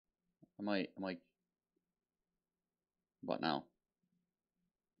Am I... What now?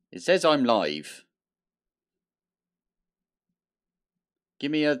 It says I'm live.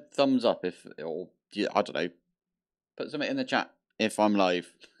 Give me a thumbs up if... Or, I don't know. Put something in the chat if I'm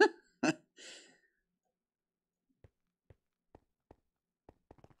live.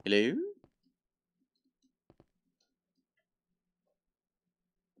 Hello?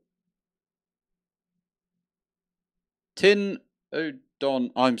 Tin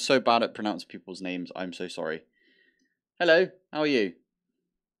O'Don. I'm so bad at pronouncing people's names. I'm so sorry. Hello, how are you?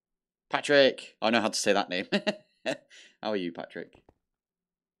 Patrick. I know how to say that name. How are you, Patrick?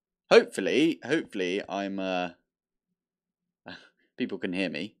 Hopefully I'm people can hear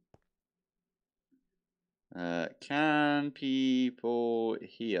me. Can people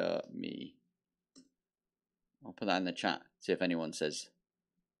hear me? I'll put that in the chat. See if anyone says.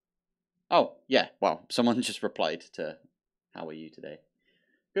 Oh, yeah. Well, someone just replied to how are you today?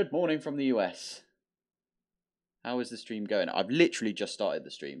 Good morning from the US. How is the stream going? I've literally just started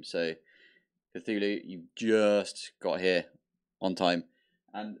the stream, so Cthulhu, you've just got here on time.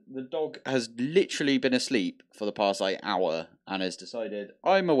 And the dog has literally been asleep for the past hour and has decided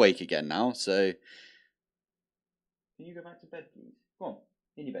I'm awake again now, so can you go back to bed, please? Come on,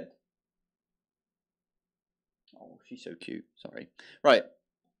 in your bed. Oh, she's so cute. Sorry. Right.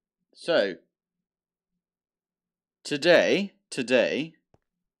 So today,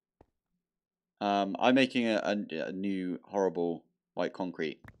 I'm making a new horrible white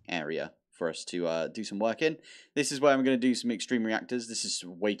concrete area for us to do some work in. This is where I'm going to do some extreme reactors. This is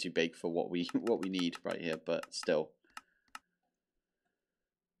way too big for what we need right here, but still.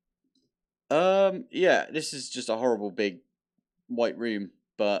 Yeah, this is just a horrible big white room,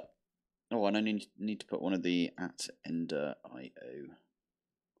 but oh, and I need to put one of the @ender.io,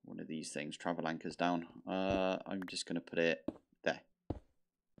 one of these things, travel anchors down. I'm just going to put it there.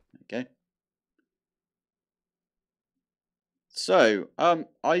 Okay. So, I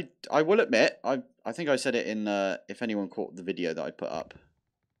will admit, I think I said it in if anyone caught the video that I put up,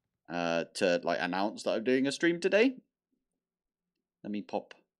 to like announce that I'm doing a stream today. Let me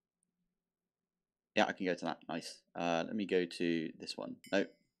pop. Yeah, I can go to that. Nice. Let me go to this one. No.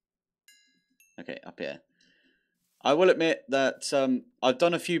 Okay, up here. I will admit that I've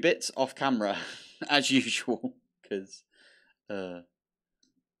done a few bits off camera, as usual, because I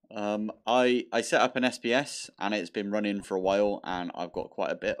set up an SPS and it's been running for a while, and I've got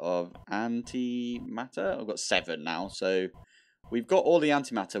quite a bit of antimatter. I've got 7 now, so we've got all the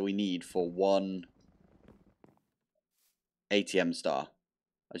antimatter we need for 1 ATM star.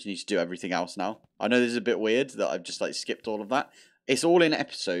 I just need to do everything else now. I know this is a bit weird that I've just like skipped all of that. It's all in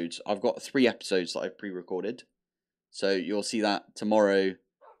episodes. I've got 3 episodes that I've pre-recorded. So you'll see that tomorrow,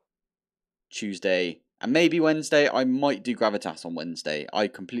 Tuesday, and maybe Wednesday. I might do Gravitas on Wednesday. I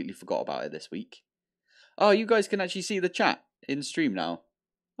completely forgot about it this week. Oh, you guys can actually see the chat in stream now.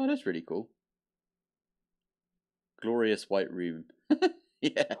 Oh, that's really cool. Glorious white room.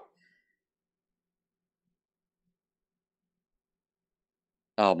 Yeah.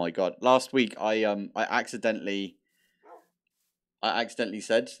 Oh my god. Last week I accidentally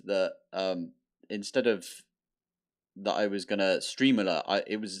said that instead of that I was gonna stream alert,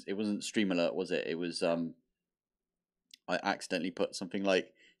 it wasn't stream alert, was it? It was I accidentally put something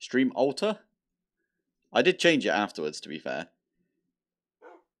like stream alter. I did change it afterwards, to be fair.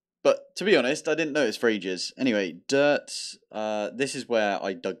 But to be honest, I didn't notice for ages. Anyway, dirt. This is where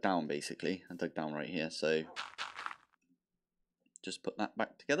I dug down, basically. I dug down right here, so just put that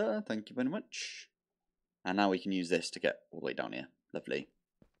back together. Thank you very much. And now we can use this to get all the way down here. Lovely.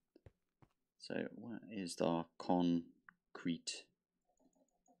 So where is our concrete?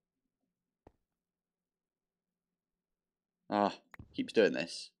 Ah, keeps doing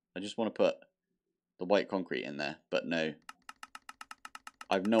this. I just want to put the white concrete in there, but no.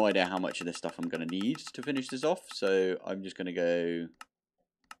 I have no idea how much of this stuff I'm going to need to finish this off, so I'm just going to go...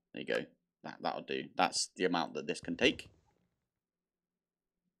 There you go. That'll do. That's the amount that this can take.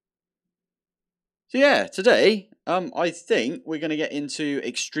 So yeah, today, I think we're going to get into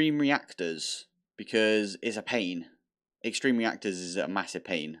extreme reactors, because it's a pain. Extreme reactors is a massive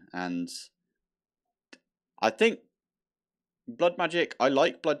pain, and I think blood magic, I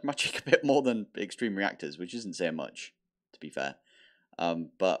like blood magic a bit more than extreme reactors, which isn't saying much, to be fair.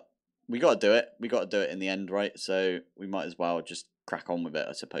 But we got to do it. We got to do it in the end, right? So we might as well just crack on with it,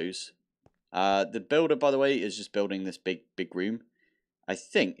 I suppose. The builder, by the way, is just building this big room. I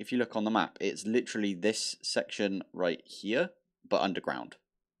think if you look on the map, it's literally this section right here, but underground.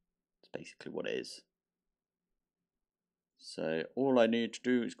 That's basically what it is. So all I need to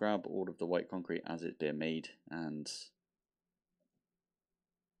do is grab all of the white concrete as it's being made and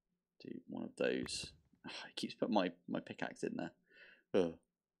do one of those. Oh, it keeps putting my pickaxe in there. Ugh.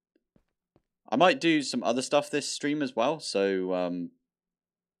 I might do some other stuff this stream as well. So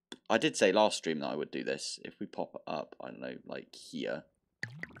I did say last stream that I would do this. If we pop it up, I don't know, like here.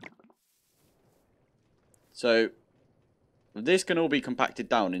 So this can all be compacted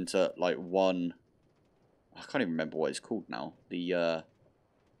down into like one. I can't even remember what it's called now. The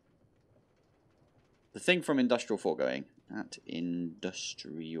thing from Industrial Foregoing. At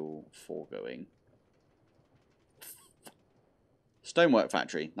Industrial Foregoing. Stonework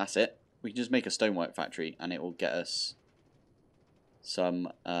Factory. That's it. We can just make a stonework factory, and it will get us some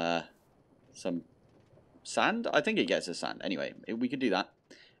sand. I think it gets us sand. Anyway, we could do that,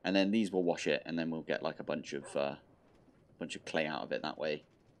 and then these will wash it, and then we'll get like a bunch of clay out of it that way.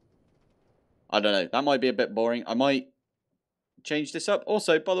 I don't know. That might be a bit boring. I might change this up.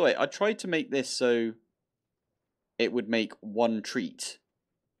 Also, by the way, I tried to make this so it would make one treat,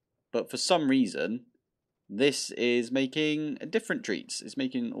 but for some reason, this is making different treats. It's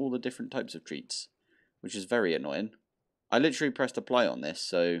making all the different types of treats, which is very annoying. I literally pressed apply on this,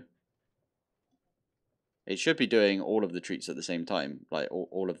 so it should be doing all of the treats at the same time, like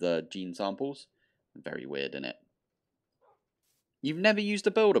all of the gene samples. Very weird, isn't it? You've never used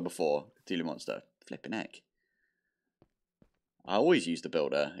a builder before, Cthulhu Monster? Flipping heck. I always use the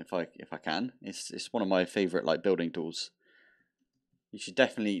builder if I can. It's one of my favourite like building tools. You should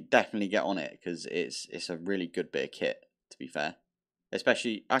definitely get on it because it's a really good bit of kit. To be fair,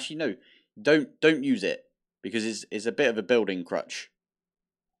 especially no, don't use it because it's a bit of a building crutch.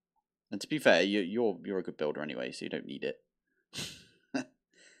 And to be fair, you're a good builder anyway, so you don't need it.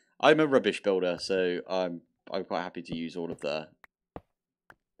 I'm a rubbish builder, so I'm quite happy to use all of the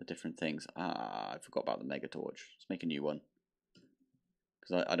different things. I forgot about the mega torch. Let's make a new one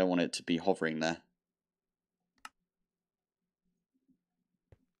because I don't want it to be hovering there.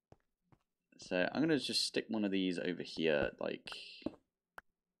 So I'm gonna just stick one of these over here, like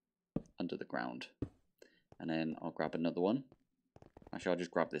under the ground, and then I'll grab another one. Actually, I'll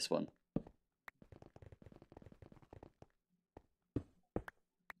just grab this one.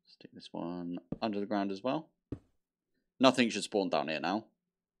 Stick this one under the ground as well. Nothing should spawn down here now.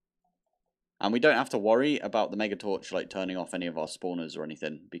 And we don't have to worry about the mega torch like turning off any of our spawners or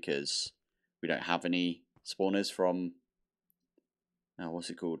anything because we don't have any spawners from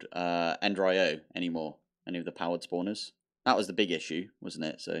what's it called? Ender.io anymore. Any of the powered spawners. That was the big issue, wasn't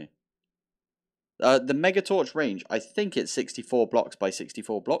it? So the mega torch range, I think it's 64 blocks by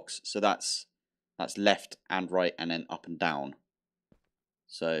 64 blocks. So that's left and right and then up and down.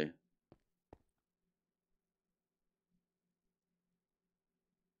 So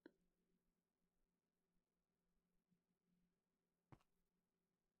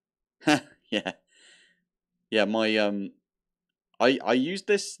yeah, my I used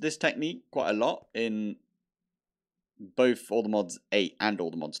this technique quite a lot in both All the Mods 8 and All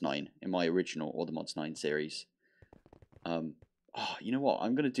the Mods 9 in my original All the Mods 9 series. Oh, you know what?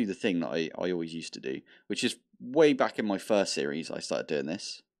 I'm going to do the thing that I always used to do, which is way back in my first series I started doing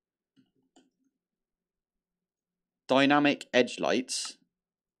this. Dynamic edge lights.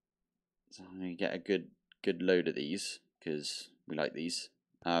 So I'm going to get a good load of these because we like these.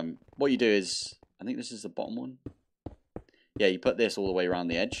 What you do is, I think this is the bottom one. Yeah, you put this all the way around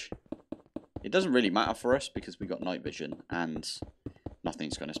the edge. It doesn't really matter for us because we got night vision and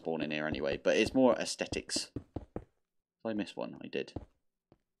nothing's going to spawn in here anyway. But it's more aesthetics. Did I miss one? I did.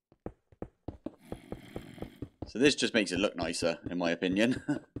 So this just makes it look nicer, in my opinion.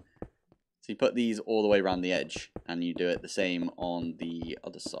 So you put these all the way around the edge, and you do it the same on the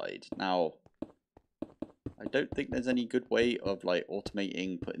other side. Now, I don't think there's any good way of like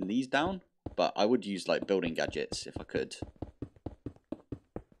automating putting these down, but I would use like building gadgets if I could.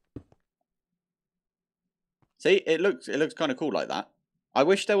 See, it looks kind of cool like that. I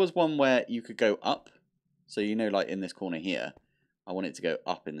wish there was one where you could go up. So you know, like in this corner here, I want it to go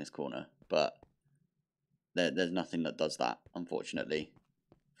up in this corner, but there's nothing that does that, unfortunately,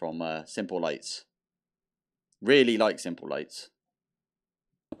 from Simple Lights. Really like Simple Lights.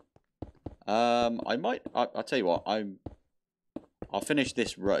 I'll tell you what, I'll finish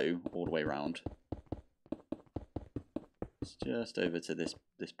this row all the way around. It's just over to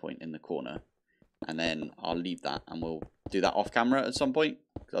this point in the corner. And then I'll leave that and we'll do that off camera at some point.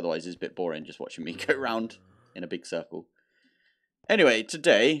 Because otherwise it's a bit boring just watching me go around in a big circle. Anyway,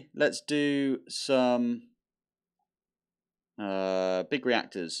 today let's do some big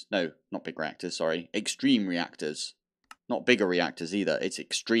reactors. No, not big reactors, sorry. Extreme reactors. Not bigger reactors either. It's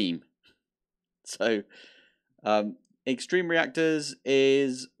extreme. So, extreme reactors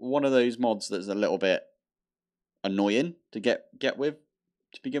is one of those mods that's a little bit annoying to get with.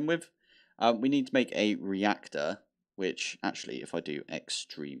 to begin with. We need to make a reactor, which actually, if I do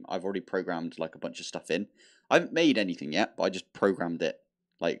extreme, I've already programmed like a bunch of stuff in. I haven't made anything yet, but I just programmed it,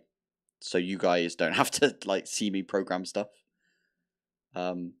 like, so you guys don't have to like see me program stuff.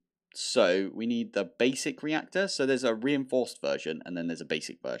 So we need the basic reactor. So there's a reinforced version and then there's a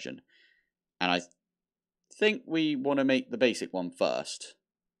basic version. And I think we want to make the basic one first.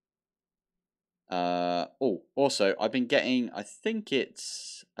 Oh, also I've been getting, I think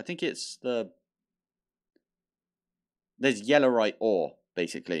it's there's yellowite ore,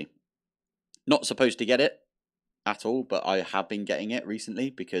 basically. Not supposed to get it at all, but I have been getting it recently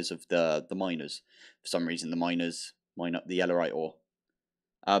because of the miners. For some reason the miners mine up the yellowite ore.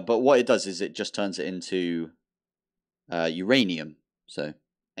 But what it does is it just turns it into uranium. So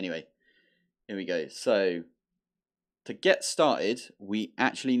anyway, here we go. So to get started, we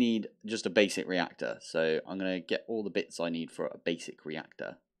actually need just a basic reactor. So I'm going to get all the bits I need for a basic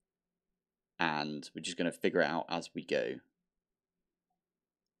reactor. And we're just going to figure it out as we go.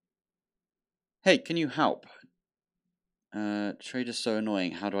 Hey, can you help? Trader's so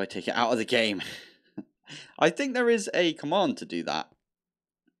annoying. How do I take it out of the game? I think there is a command to do that.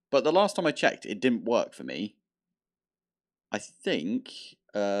 But the last time I checked, it didn't work for me. I think,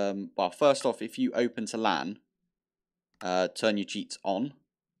 well, first off, if you open to LAN, turn your cheats on,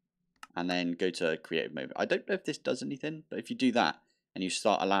 and then go to creative mode. I don't know if this does anything, but if you do that, and you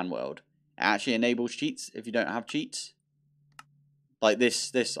start a LAN world, it actually enables cheats if you don't have cheats. Like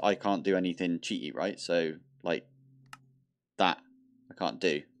this I can't do anything cheaty, right? So, like, that I can't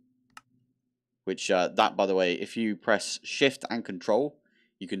do. Which, that, by the way, if you press Shift and Control,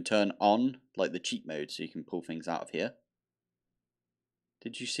 you can turn on, like, the cheat mode, so you can pull things out of here.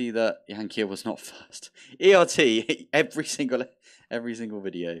 Did you see that Yankia was not first? ERT, every single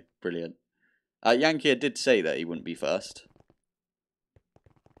video. Brilliant. Yankia did say that he wouldn't be first.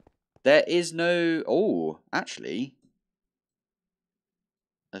 There is no... Oh, actually...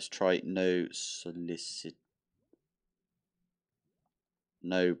 Let's try no solicit...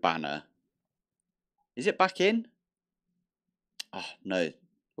 No banner. Is it back in? Oh, no.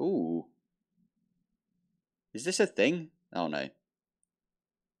 Ooh. Is this a thing? Oh, no.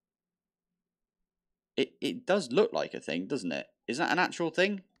 It does look like a thing, doesn't it? Is that an actual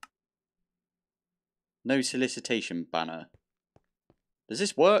thing? No solicitation banner. Does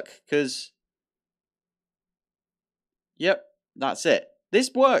this work? Because... Yep, that's it. This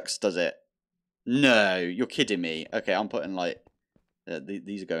works, does it? No, you're kidding me. Okay, I'm putting like...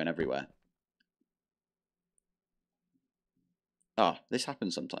 these are going everywhere. Ah, this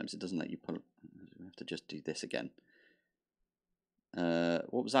happens sometimes. It doesn't let you pull... We have to just do this again.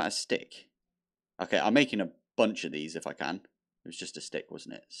 What was that? A stick? Okay, I'm making a bunch of these if I can. It was just a stick,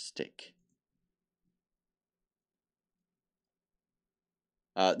 wasn't it? Stick.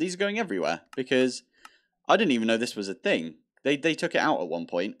 These are going everywhere because I didn't even know this was a thing. They took it out at one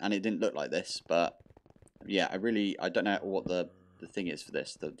point and it didn't look like this, but yeah, I don't know what the thing is for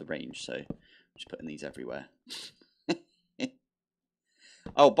this, the range, so I'm just putting these everywhere.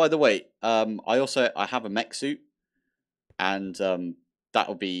 Oh, by the way, I have a mech suit, and that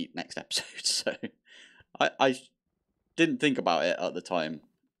will be next episode. So I didn't think about it at the time,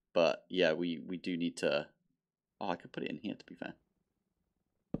 but yeah, we do need to. Oh, I could put it in here to be fair.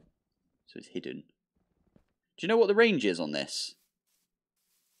 So it's hidden. Do you know what the range is on this?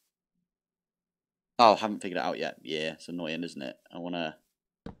 Oh, I haven't figured it out yet. Yeah, it's annoying, isn't it? I wanna.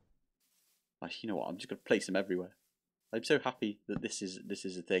 You know what? I'm just gonna place them everywhere. I'm so happy that this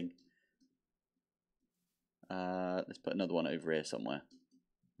is a thing. Let's put another one over here somewhere.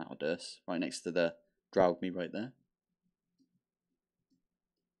 That'll do us. Right next to the Drow me right there.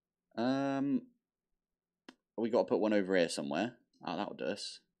 We got to put one over here somewhere. Oh, that'll do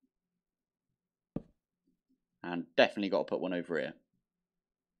us. And definitely got to put one over here.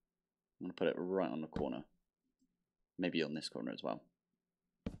 I'm going to put it right on the corner. Maybe on this corner as well.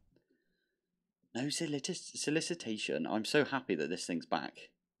 No solicitation. I'm so happy that this thing's back.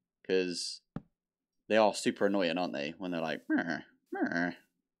 Because they are super annoying, aren't they? When they're like, meh, meh.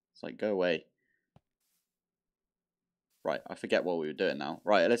 It's like, go away. Right, I forget what we were doing now.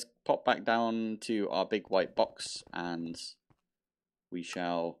 Right, let's pop back down to our big white box. And we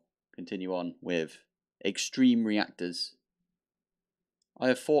shall continue on with extreme reactors. I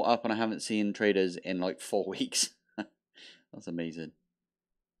have fought up and I haven't seen traders in like 4 weeks. That's amazing.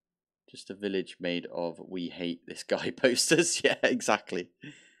 Just a village made of "we hate this guy" posters. Yeah, exactly.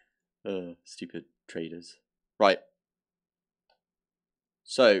 Stupid traders. Right.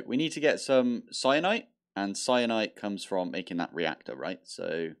 So we need to get some cyanite, and cyanite comes from making that reactor, right?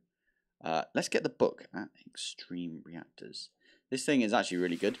 So let's get the book at extreme reactors. This thing is actually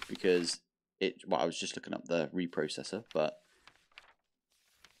really good because well, I was just looking up the reprocessor, but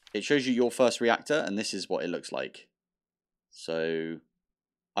it shows you your first reactor, and this is what it looks like. So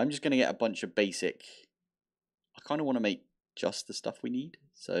I'm just going to get a bunch of basic. I kind of want to make just the stuff we need.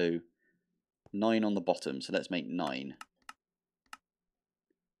 So 9 on the bottom. So let's make 9.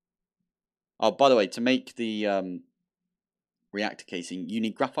 Oh, by the way, to make the reactor casing, you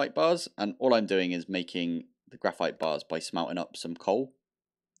need graphite bars, and all I'm doing is making the graphite bars by smelting up some coal.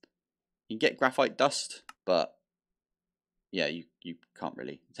 You can get graphite dust, but yeah, you can't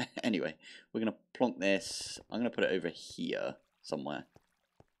really. Anyway, we're going to plonk this. I'm going to put it over here somewhere.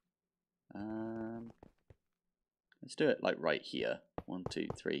 Let's do it like right here. 1, 2,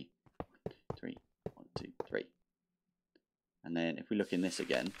 3, 3, 1, 2, 3. And then if we look in this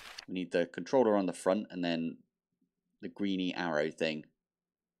again, we need the controller on the front, and then the greeny arrow thing,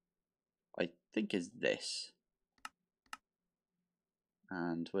 I think, is this.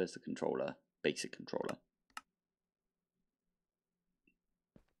 And where's the controller? Basic controller.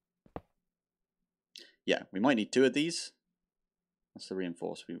 Yeah, we might need 2 of these. That's the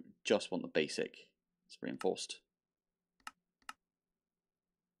reinforced. We just want the basic. It's reinforced.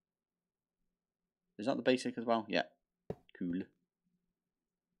 Is that the basic as well? Yeah. Cool.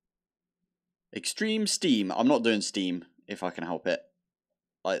 Extreme steam. I'm not doing steam if I can help it.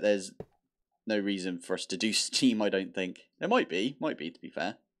 Like, there's no reason for us to do steam, I don't think. There might be to be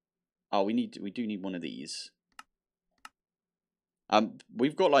fair. Oh, we do need one of these.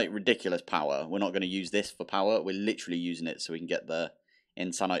 We've got like ridiculous power. We're not going to use this for power. We're literally using it so we can get the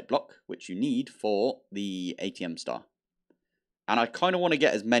insanite block, which you need for the ATM star. And I kind of want to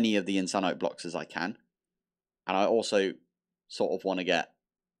get as many of the insanite blocks as I can. And I also sort of want to get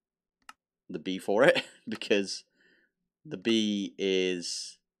the bee for it because the bee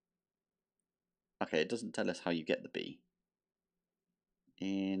is... Okay, it doesn't tell us how you get the bee.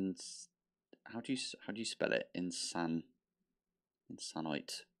 How do you spell it? Insanite.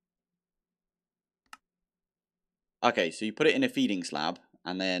 Okay, so you put it in a feeding slab,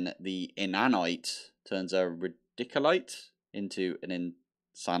 and then the inanite turns a radicolite into an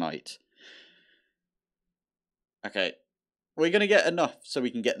insanite. Okay, we're going to get enough so we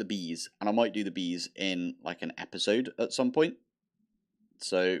can get the bees, and I might do the bees in like an episode at some point.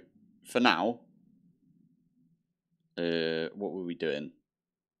 So for now, what were we doing?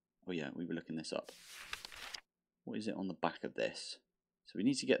 Oh yeah, we were looking this up. What is it on the back of this? So we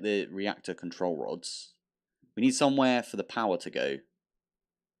need to get the reactor control rods. We need somewhere for the power to go.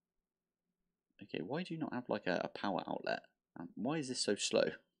 Okay, why do you not have like a power outlet? Why is this so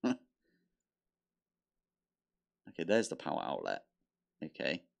slow? Okay, there's the power outlet.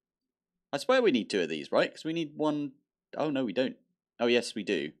 Okay. I swear we need 2 of these, right? Because we need one... Oh, no, we don't. Oh, yes, we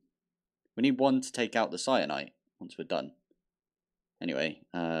do. We need one to take out the cyanite once we're done. Anyway,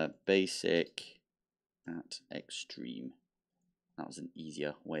 basic at extreme. That was an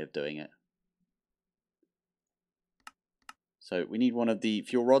easier way of doing it. So we need one of the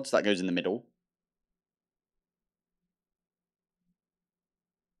fuel rods. That goes in the middle.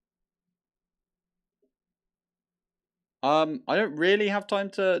 I don't really have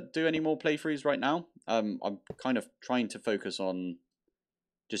time to do any more playthroughs right now. I'm kind of trying to focus on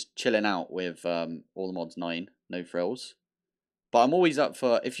just chilling out with all the mods 9, no frills. But I'm always up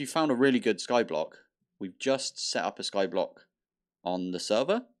for, if you found a really good skyblock, we've just set up a skyblock on the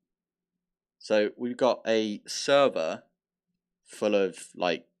server. So we've got a server full of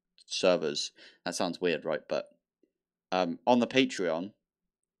like servers. That sounds weird, right? But on the Patreon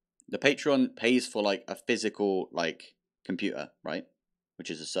pays for like a physical like computer, right?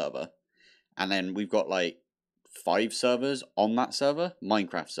 Which is a server. And then we've got like 5 servers on that server,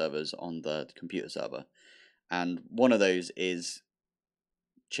 Minecraft servers on the computer server. And one of those is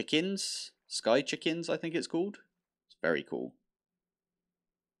Chickens, Sky Chickens, I think it's called. It's very cool.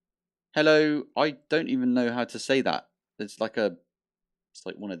 Hello, I don't even know how to say that. It's like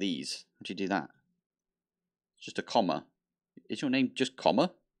one of these. How do you do that? It's just a comma. Is your name just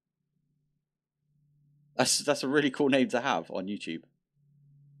comma? That's a really cool name to have on YouTube.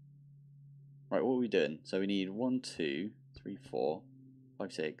 Right, what are we doing? So we need 1, 2, 3, 4,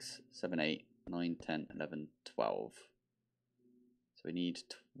 5, 6, 7, 8, 9, 10, 11, 12. So we need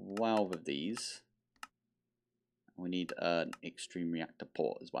 12 of these. We need an extreme reactor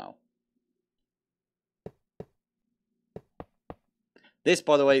port as well. This,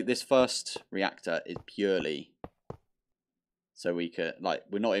 by the way, this first reactor is purely so we could, like,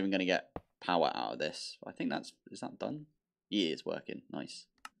 we're not even going to get power out of this. I think is that done? Yeah, it's working. Nice.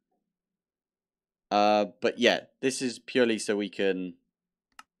 But yeah, this is purely so we can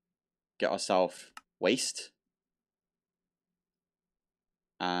get ourselves waste.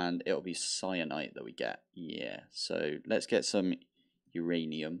 and it'll be cyanite that we get. Yeah, so let's get some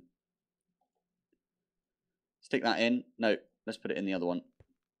uranium. Stick that in. No, let's put it in the other one.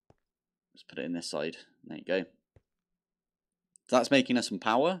 Let's put it in this side. There you go. So that's making us some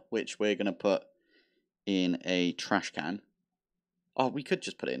power, which we're going to put in a trash can. Oh, we could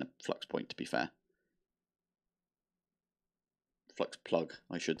just put it in a flux point, to be fair. Flux plug,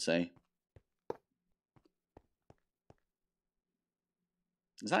 I should say.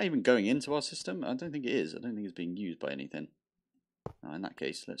 Is that even going into our system? I don't think it is. I don't think it's being used by anything. Oh, in that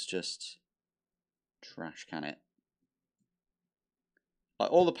case, let's just trash can it.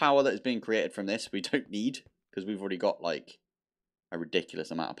 Like, all the power that is being created from this, we don't need, because we've already got, like, a ridiculous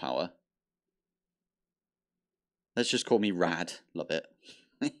amount of power. Let's just call me Rad. Love it.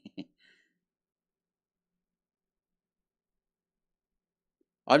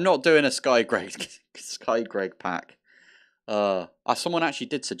 I'm not doing a Sky Greg pack. Someone actually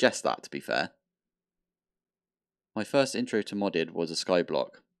did suggest that, to be fair. My first intro to modded was a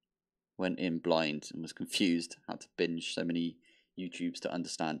Skyblock. Went in blind and was confused. Had to binge so many YouTubes to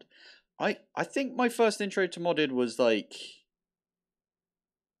understand. I think my first intro to modded was like...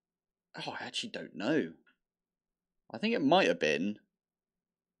 Oh, I actually don't know. I think it might have been...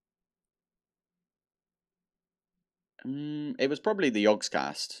 it was probably the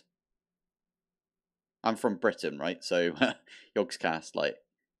Yogscast. I'm from Britain, right? So Yogscast, like,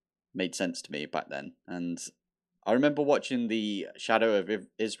 made sense to me back then. And I remember watching the Shadow of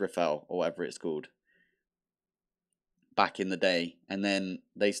Israfel, or whatever it's called, back in the day. And then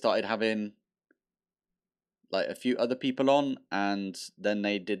they started having, like, a few other people on, and then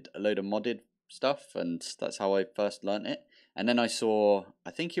they did a load of modded stuff, and that's how I first learnt it. And then I saw,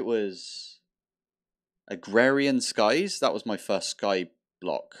 I think it was Agrarian Skies. That was my first Sky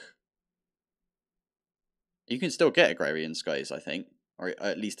block. You can still get Agrarian Skies, I think, or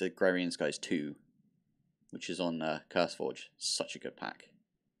at least Agrarian Skies 2, which is on CurseForge. Such a good pack.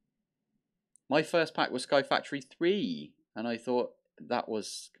 My first pack was Sky Factory 3, and I thought that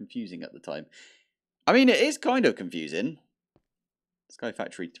was confusing at the time. I mean, it is kind of confusing. Sky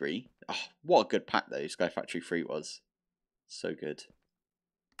Factory 3. Oh, what a good pack, though, Sky Factory 3 was. So good.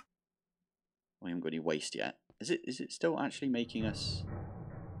 We haven't got any waste yet. Is it still actually making us...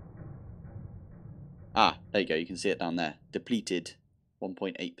 Ah, there you go. You can see it down there. Depleted.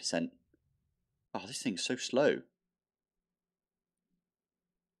 1.8%. Oh, this thing's so slow.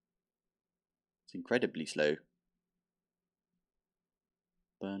 It's incredibly slow.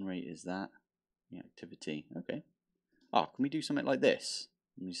 Burn rate is that. The activity. Okay. Oh, can we do something like this?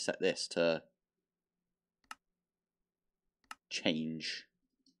 Let me set this to change.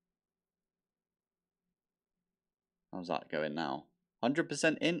 How's that going now?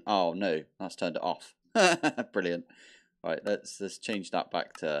 100% in? Oh no, that's turned it off. Brilliant. Right, let's change that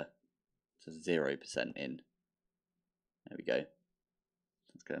back to 0% in. There we go.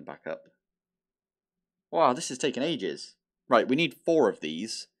 Let's go back up. Wow, this is taking ages. Right, we need 4 of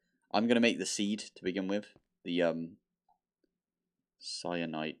these. I'm gonna make the seed to begin with. The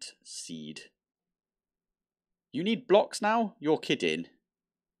cyanite seed. You need blocks now? You're kidding.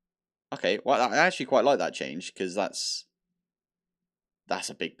 Okay, well I actually quite like that change, because that's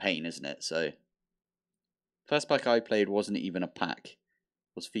a big pain, isn't it? So first pack I played wasn't even a pack.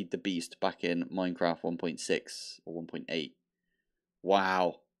 It was Feed the Beast back in Minecraft 1.6 or 1.8.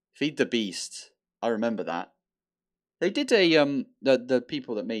 Wow. Feed the Beast. I remember that. They did a the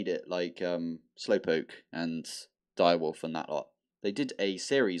people that made it, like Slowpoke and Direwolf and that lot. They did a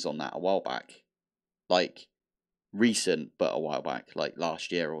series on that a while back. Like recent, but a while back, like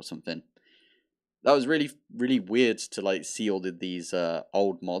last year or something. That was really, really weird to like see all of these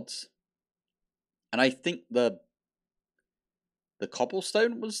old mods. And I think the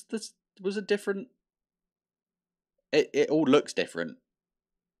cobblestone was a different. It all looks different.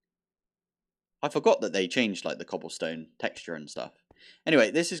 I forgot that they changed like the cobblestone texture and stuff.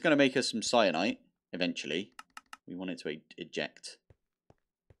 Anyway, this is going to make us some cyanite eventually. We want it to eject.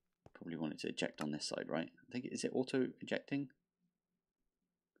 Probably want it to eject on this side, right? I think, is it auto ejecting?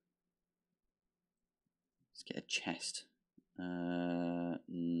 Let's get a chest.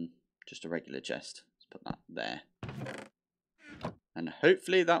 Just a regular chest. Let's put that there. And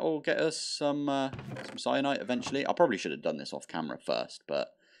hopefully that will get us some cyanite eventually. I probably should have done this off camera first,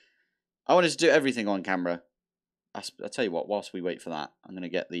 but I wanted to do everything on camera. I'll tell you what, whilst we wait for that, I'm going to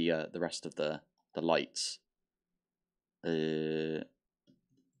get the rest of the lights.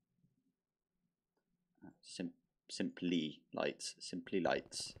 Simply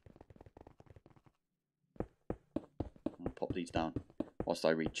lights. I'll pop these down whilst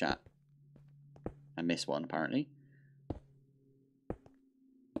I read chat. I missed one apparently.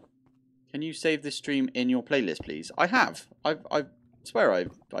 Can you save this stream in your playlist, please? I have. I swear I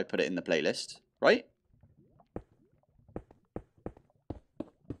put it in the playlist, right?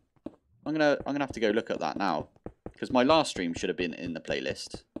 I'm gonna have to go look at that now, because my last stream should have been in the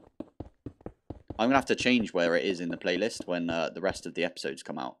playlist. I'm gonna have to change where it is in the playlist when the rest of the episodes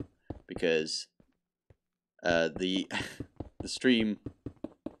come out, because the the stream.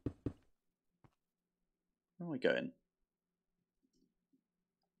 Where am I going?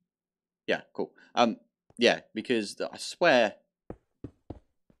 Yeah, cool. Yeah, because I swear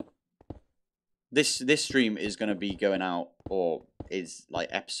this stream is gonna be going out, or is like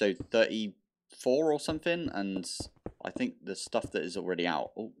episode 34 or something, and I think the stuff that is already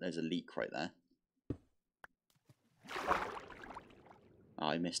out. Oh, there's a leak right there. Oh,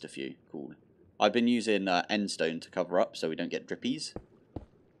 I missed a few. Cool. I've been using endstone to cover up so we don't get drippies.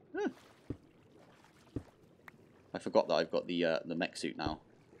 I forgot that I've got the mech suit now,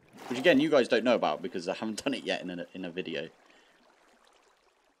 which again you guys don't know about because I haven't done it yet in a video.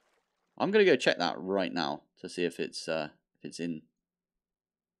 I'm gonna go check that right now to see if it's in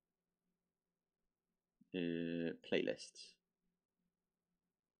playlists.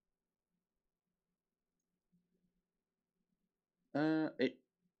 How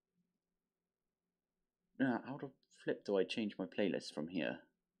the flip do I change my playlist from here?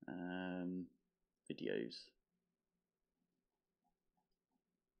 Videos.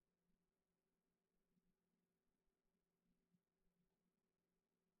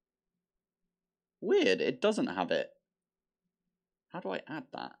 Weird, it doesn't have it. How do I add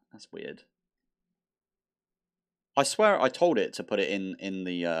that? That's weird. I swear I told it to put it in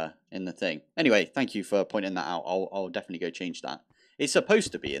the thing. Anyway, thank you for pointing that out. I'll definitely go change that. It's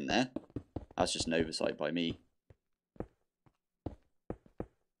supposed to be in there. That's just an oversight by me.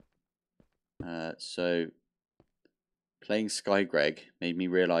 So playing Sky Greg made me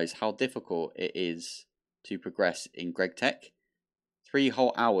realise how difficult it is to progress in Greg Tech. 3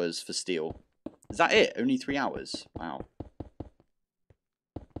 whole hours for steel. Is that it? Only 3 hours? Wow.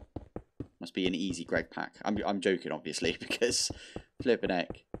 Must be an easy Greg pack. I'm joking, obviously, because flipping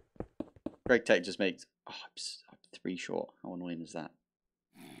heck. Greg Tech just makes... Oh, I'm 3 short. How annoying is that?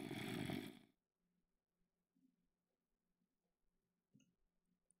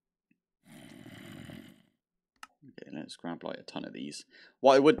 Okay, let's grab like a ton of these.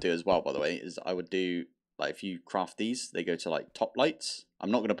 What I would do as well, by the way, is I would do... Like, if you craft these, they go to, like, top lights.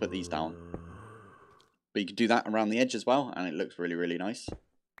 I'm not going to put these down. But you can do that around the edge as well, and it looks really, really nice.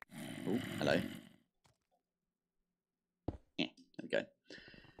 Oh, hello. Yeah, there we go.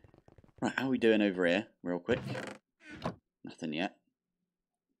 Right, how are we doing over here, real quick? Nothing yet.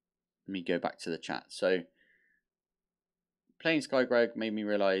 Let me go back to the chat. So, playing Sky Greg made me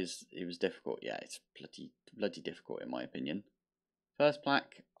realise it was difficult. Yeah, it's bloody difficult in my opinion. First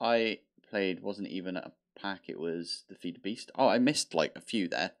pack I played wasn't even a pack, it was the Feed the Beast. Oh, I missed like a few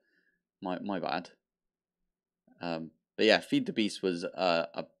there. My bad. But yeah, Feed the Beast was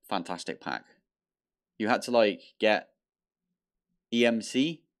a fantastic pack. You had to like get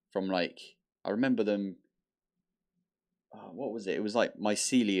EMC from like, I remember them. What was it? It was like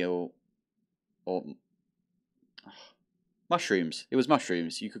mycelial or mushrooms. It was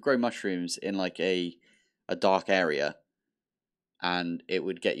mushrooms. You could grow mushrooms in like a dark area, and it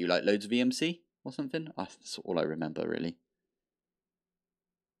would get you like loads of EMC or something. That's all I remember really.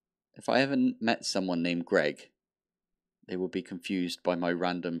 If I ever met someone named Greg, they would be confused by my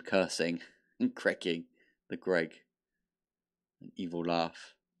random cursing and cracking the Greg. An evil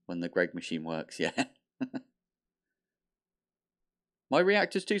laugh when the Greg machine works, yeah. My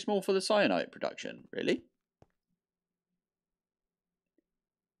reactor's too small for the cyanide production, really?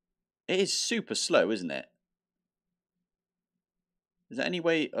 It is super slow, isn't it? Is there any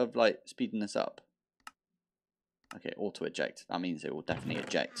way of like speeding this up? Okay, auto eject. That means it will definitely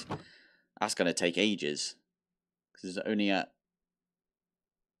eject. That's going to take ages. Because it's only at...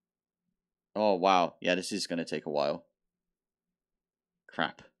 Oh, wow. Yeah, this is going to take a while.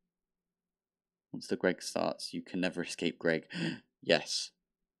 Crap. Once the Greg starts, you can never escape Greg. Yes.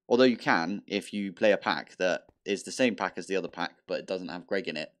 Although you can if you play a pack that is the same pack as the other pack, but it doesn't have Greg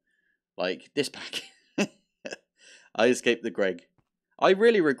in it. Like this pack. I escaped the Greg. I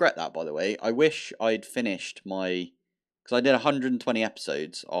really regret that, by the way. I wish I'd finished my... Because I did 120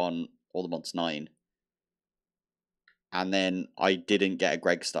 episodes on All the Mods 9. And then I didn't get a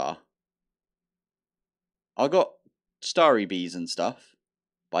Greg star. I got starry bees and stuff,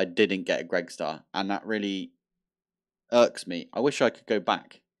 but I didn't get a Greg star. And that really irks me. I wish I could go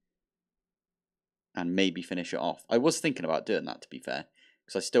back and maybe finish it off. I was thinking about doing that, to be fair.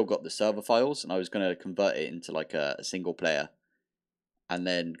 Because I still got the server files, and I was going to convert it into like a single player. and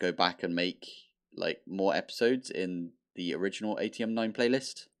then go back and make like more episodes in the original ATM9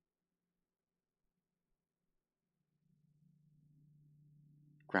 playlist.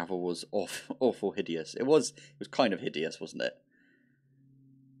 Gravel was awful hideous. It was kind of hideous, wasn't it?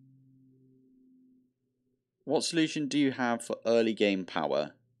 What solution do you have for early game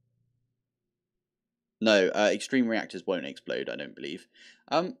power? No, extreme reactors won't explode, I don't believe.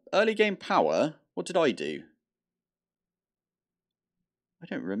 Early game power, what did I do? I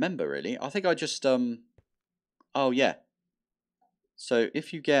don't remember really. I think I just oh yeah. So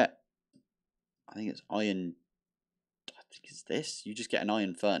if you get, I think it's iron, I think it's this. You just get an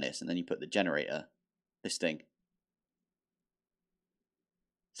iron furnace and then you put the generator, this thing.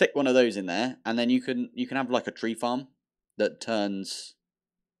 Stick one of those in there, and then you can have like a tree farm that turns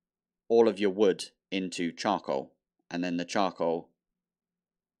all of your wood into charcoal, and then the charcoal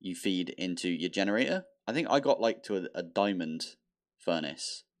you feed into your generator. I think I got like to a diamond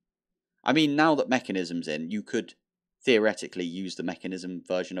furnace. I mean, now that Mechanism's in, you could theoretically use the Mechanism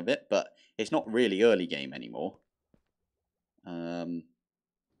version of it, but it's not really early game anymore. Okay,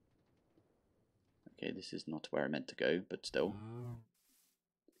 this is not where I meant to go, but still.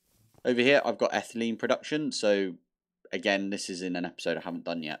 Over here, I've got ethylene production, so again, this is in an episode I haven't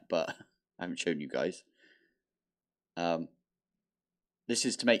done yet, but I haven't shown you guys. This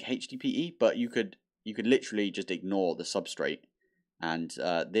is to make HDPE, but you could literally just ignore the substrate, and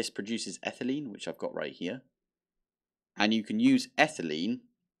this produces ethylene, which I've got right here. And you can use ethylene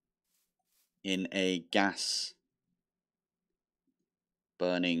in a gas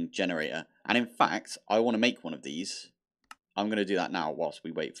burning generator. And in fact, I want to make one of these. I'm going to do that now whilst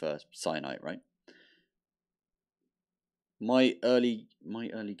we wait for cyanite, right? My early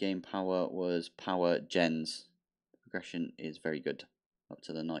game power was power gens. Progression is very good up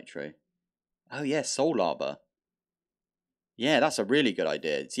to the nitro. Oh yeah, soul lava. Yeah, that's a really good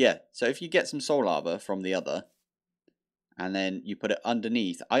idea. Yeah, so if you get some soul lava from the other, and then you put it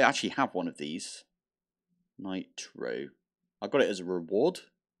underneath. I actually have one of these. Nitro. I got it as a reward.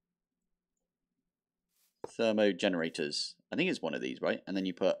 Thermo generators. I think it's one of these, right? And then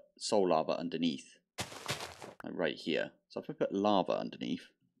you put soul lava underneath. Like right here. So if I put lava underneath.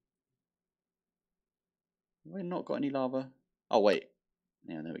 Have I not got any lava? Oh, wait.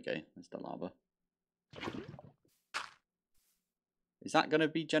 Yeah, there we go. There's the lava. Is that going to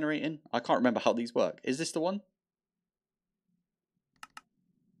be generating? I can't remember how these work. Is this the one?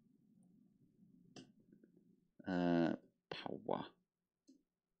 Power.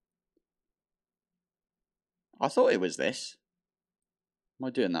 I thought it was this. Am I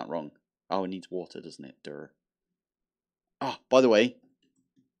doing that wrong? Oh, it needs water, doesn't it? Durr. Ah, by the way,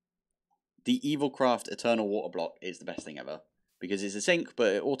 the Evilcraft Eternal Water Block is the best thing ever. Because it's a sink,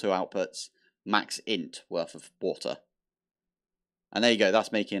 but it auto outputs max int worth of water. And there you go,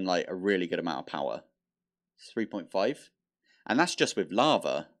 that's making like a really good amount of power. 3.5. And that's just with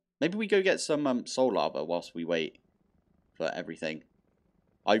lava. Maybe we go get some soul lava whilst we wait for everything.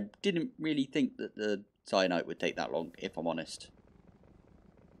 I didn't really think that the cyanite would take that long, if I'm honest.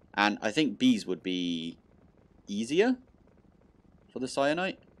 And I think bees would be easier for the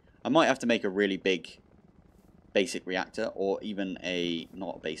cyanite. I might have to make a really big basic reactor, or even a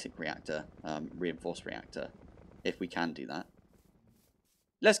not basic reactor, reinforced reactor, if we can do that.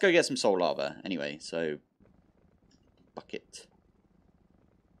 Let's go get some soul lava anyway. So bucket,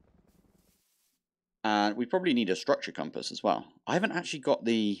 and we probably need a structure compass as well. I haven't actually got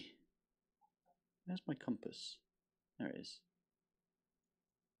the, where's my compass? There it is.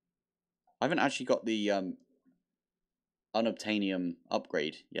 I haven't actually got the unobtainium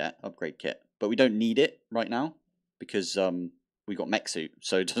upgrade yet, upgrade kit, but we don't need it right now because we got mech suit,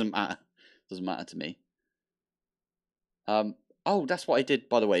 so it doesn't matter. Doesn't matter to me. Oh, that's what I did,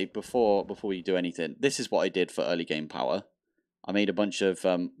 by the way, before we do anything. This is what I did for early game power. I made a bunch of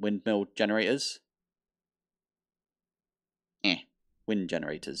windmill generators. Wind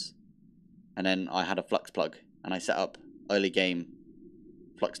generators. And then I had a flux plug, and I set up early game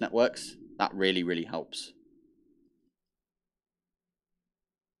flux networks. That really, really helps.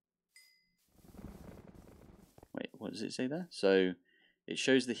 Wait, what does it say there? So it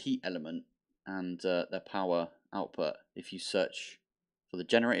shows the heat element and their power output if you search for the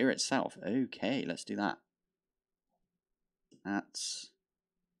generator itself. Okay, let's do that. That's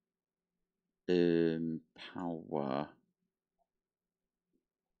power.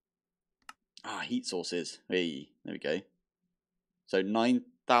 Ah, heat sources. Hey, there we go. So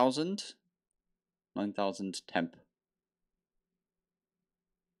 9,000 temp.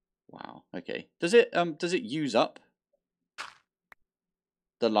 Wow. Okay. Does it use up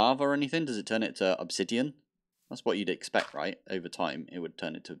the lava or anything? Does it turn it to obsidian? That's what you'd expect, right? Over time, it would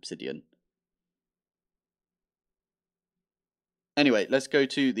turn into obsidian. Anyway, let's go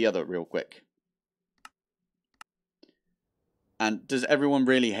to the other real quick. And does everyone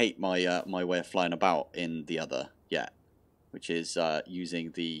really hate my my way of flying about in the other? Yeah, which is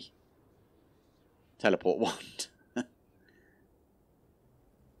using the teleport wand.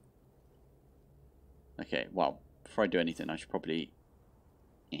 Okay, well, before I do anything, I should probably...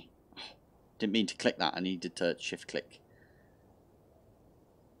 Didn't mean to click that. I needed to shift click.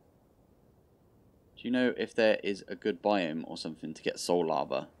 Do you know if there is a good biome or something to get soul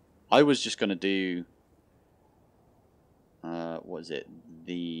lava? I was just going to do... what is it?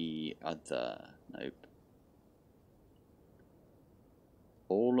 The other... Nope.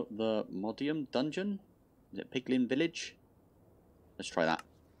 All the Modium dungeon? Is it Piglin Village? Let's try that.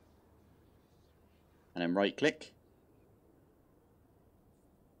 And then right click.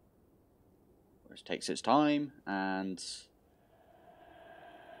 Which takes its time. And...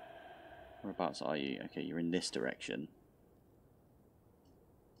 whereabouts are you? Okay, you're in this direction.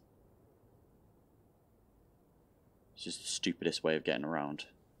 It's just the stupidest way of getting around.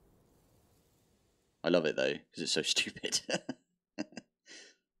 I love it though, because it's so stupid.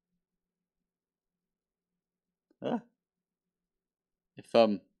 Ah. If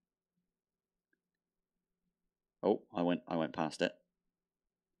oh, I went past it.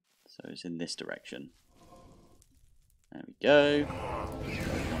 So it's in this direction. There we go. Where we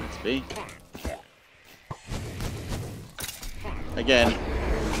want it to be. Again,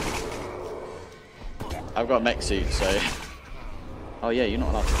 I've got a mech suit, so... Oh yeah, you're not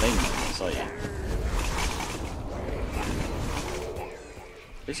allowed to claim this, are you?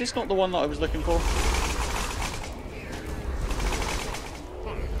 Is this not the one that I was looking for?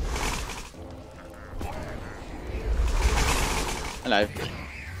 Hello.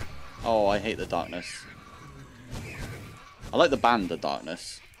 Oh, I hate the darkness. I like the band, the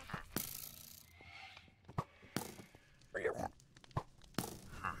darkness.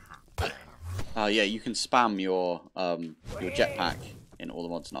 Oh yeah, you can spam your jetpack in All the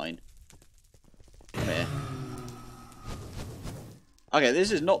Mods 9. Come here. Okay,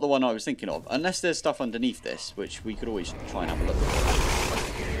 this is not the one I was thinking of. Unless there's stuff underneath this, which we could always try and have a look at.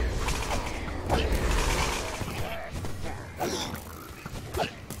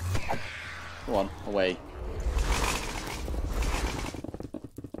 Go on, away.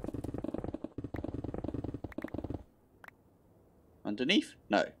 Underneath?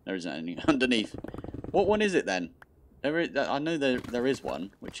 No, there isn't any underneath. What one is it then? There is, I know there is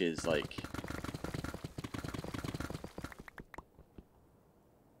one, which is like...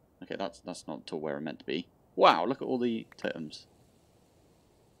 Okay, that's not to where I'm meant to be. Wow, look at all the totems.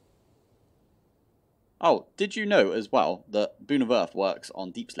 Oh, did you know as well that Boon of Earth works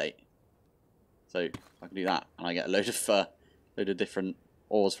on Deep Slate? So I can do that, and I get a load of different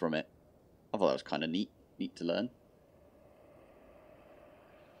ores from it. I thought that was kind of neat to learn.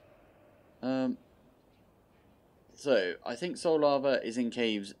 So I think soul lava is in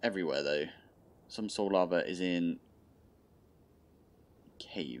caves everywhere, though. Some soul lava is in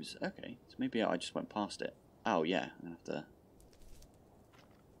caves. Okay, so maybe I just went past it. Oh yeah, I'm gonna have to.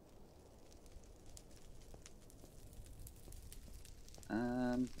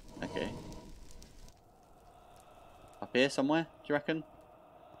 Okay. Up here somewhere, do you reckon?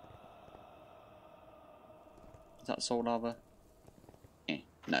 Is that soul lava?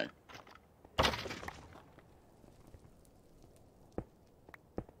 No.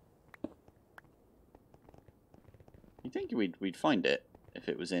 You'd think we'd find it if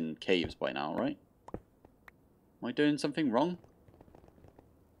it was in caves by now, right? Am I doing something wrong?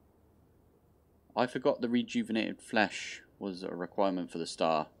 I forgot the rejuvenated flesh was a requirement for the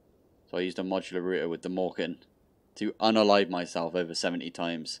star. So I used a modular router with the Morgan to unalive myself over 70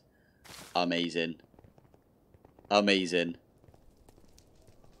 times. Amazing. Amazing.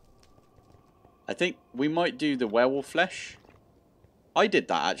 I think we might do the werewolf flesh. I did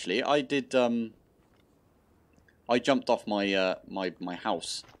that actually. I did I jumped off my my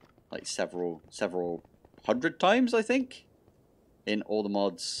house like several hundred times, I think. In All the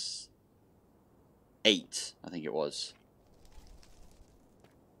Mods 8, I think it was.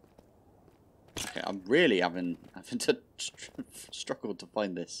 Okay, I'm really having to struggle to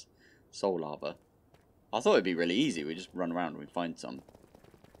find this soul lava. I thought it'd be really easy. We just run around and we find some.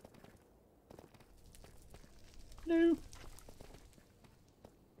 No.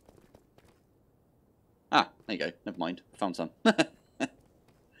 Ah, there you go. Never mind. Found some.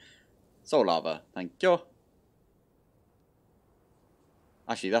 Soul lava. Thank you.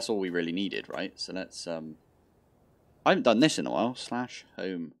 Actually, that's all we really needed, right? So let's I haven't done this in a while.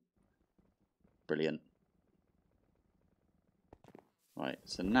 /home. Brilliant. Right,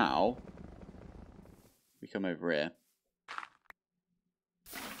 so now we come over here.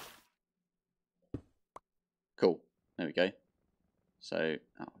 Cool. There we go. So,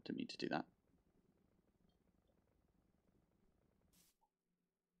 oh, I didn't mean to do that.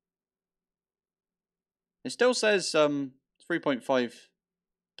 It still says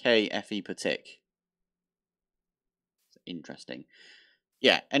 3.5k FE per tick. Interesting.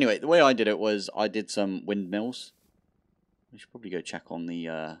 Yeah, anyway, the way I did it was I did some windmills. We should probably go check on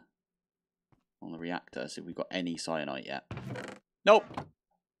the reactor, see if we've got any cyanite yet. Nope.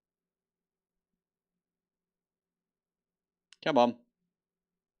 Come on.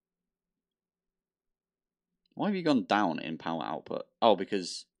 Why have you gone down in power output? Oh,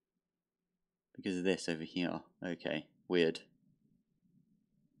 because of this over here. Okay, weird.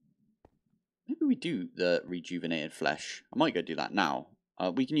 Maybe we do the rejuvenated flesh. I might go do that now.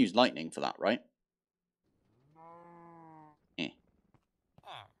 We can use lightning for that, right? Eh.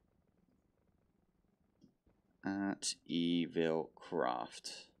 At Evil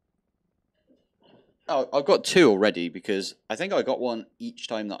Craft. Oh, I've got 2 already because I think I got one each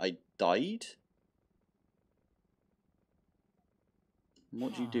time that I died.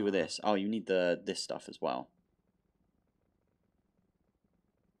 What do you do with this? Oh, you need this stuff as well.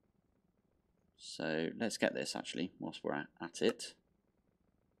 So let's get this actually whilst we're at it.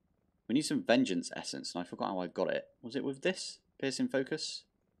 We need some vengeance essence, and I forgot how I got it. Was it with this? Piercing focus?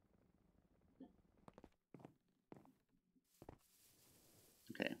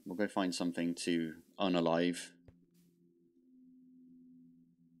 Okay, we'll go find something to unalive.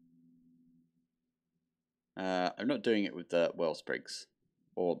 I'm not doing it with the whale sprigs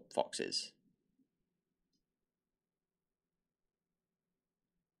or foxes.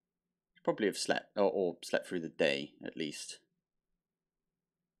 Probably have slept or slept through the day at least.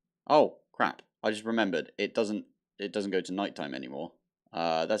 Oh crap! I just remembered it doesn't go to nighttime anymore.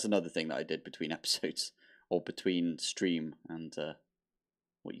 That's another thing that I did between episodes or between stream and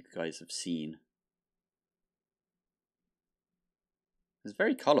what you guys have seen. It's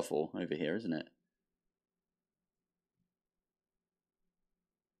very colourful over here, isn't it?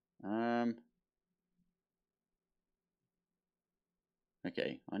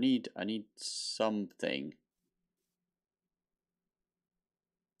 Okay, I need something.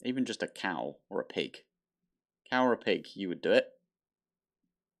 Even just a cow or a pig. Cow or a pig, you would do it.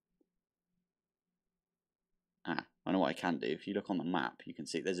 Ah, I know what I can do. If you look on the map, you can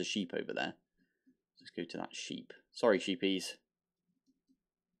see there's a sheep over there. Let's go to that sheep. Sorry, sheepies.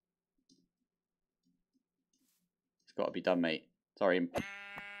 It's got to be done, mate. Sorry.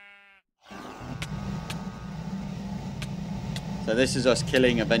 So this is us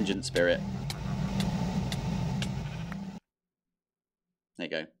killing a vengeance spirit. There you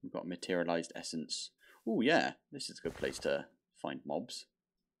go. We've got materialized essence. Oh yeah, this is a good place to find mobs.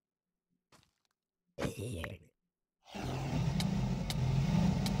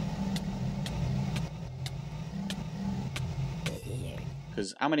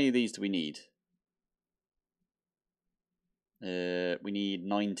 Because how many of these do we need? We need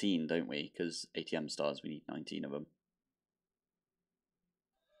 19, don't we? Because ATM stars, we need 19 of them.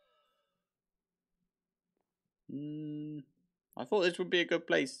 I thought this would be a good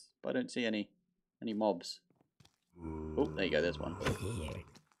place, but I don't see any mobs. Oh, there you go, there's one.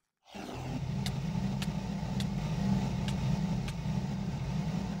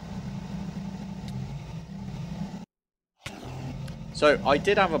 So, I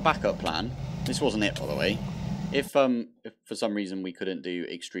did have a backup plan. This wasn't it, by the way. If for some reason we couldn't do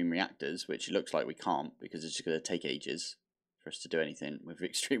extreme reactors, which it looks like we can't, because it's just going to take ages for us to do anything with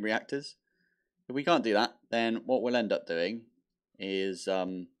extreme reactors. If we can't do that, then what we'll end up doing is...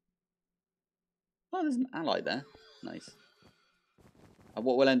 oh, there's an ally there. Nice. And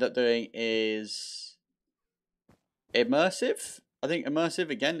what we'll end up doing is... Immersive. I think Immersive,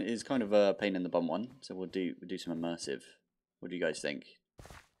 again, is kind of a pain in the bum one. So we'll do some Immersive. What do you guys think?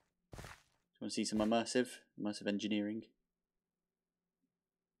 Do you want to see some Immersive engineering?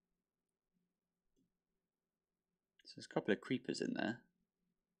 So there's a couple of creepers in there.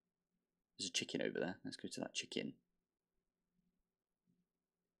 There's a chicken over there. Let's go to that chicken.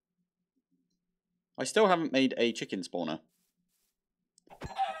 I still haven't made a chicken spawner.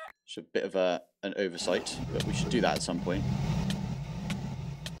 It's a bit of an oversight, but we should do that at some point.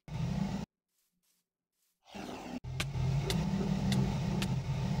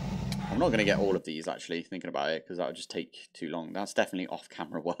 I'm not going to get all of these, actually, thinking about it, because that would just take too long. That's definitely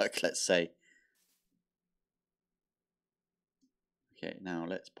off-camera work, let's say. Okay, now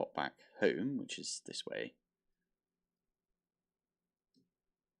let's pop back home, which is this way.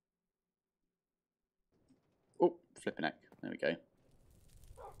 Oh, flipping heck. There we go.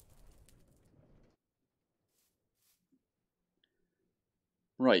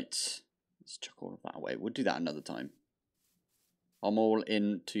 Right. Let's chuck all of that away. We'll do that another time. I'm all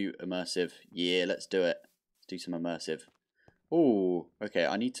into immersive. Yeah, let's do it. Let's do some immersive. Oh, okay.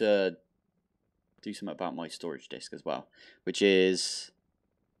 I need to do something about my storage disk as well, which is...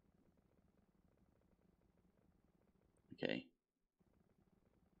 Okay.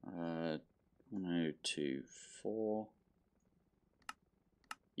 1024.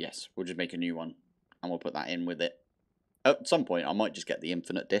 Yes, we'll just make a new one, and we'll put that in with it. At some point, I might just get the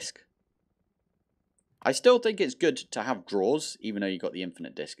infinite disk. I still think it's good to have drawers, even though you got the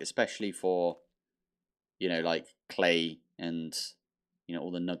infinite disk, especially for, you know, like clay and, you know,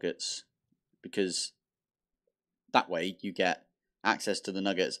 all the nuggets, because that way you get access to the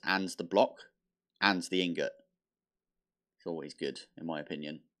nuggets and the block and the ingot. It's always good, in my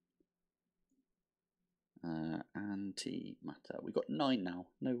opinion. Antimatter. We've got 9 now.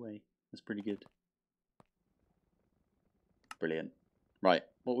 No way. That's pretty good. Brilliant. Right,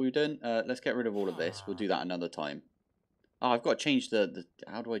 what were we doing? Let's get rid of all of this. We'll do that another time. Oh, I've got to change the...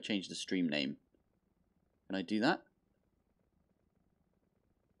 How do I change the stream name? Can I do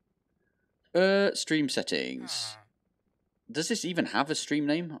that? Stream settings. Does this even have a stream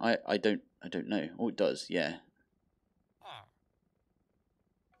name? I don't know. Oh, it does. Yeah.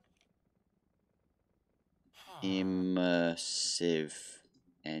 Immersive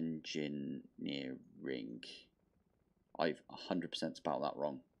engineering. I've 100% spelled that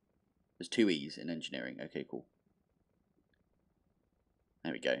wrong. There's 2 E's in engineering. Okay, cool.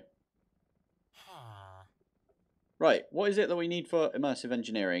 There we go. Right, what is it that we need for immersive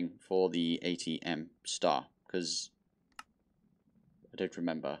engineering for the ATM star? Because I don't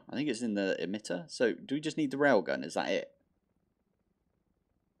remember. I think it's in the emitter. So do we just need the railgun? Is that it?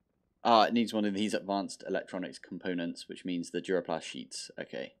 Ah, it needs one of these advanced electronics components, which means the Duraplast sheets.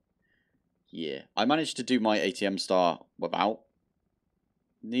 Okay. Yeah. I managed to do my ATM star without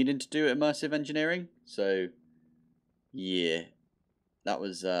needing to do immersive engineering. So, yeah. That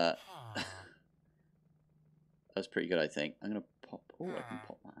was that was pretty good, I think. I'm going to pop... Oh, I can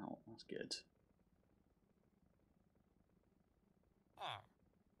pop that out. That's good.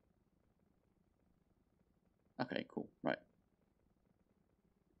 Okay, cool. Right.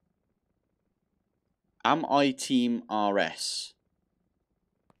 Am I Team RS?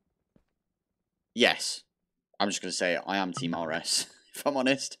 Yes. I'm just going to say it. I am Team RS. If I'm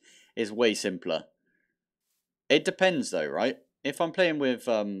honest. It's way simpler. It depends though, right? If I'm playing with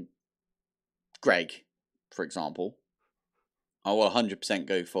Greg, for example, I will 100%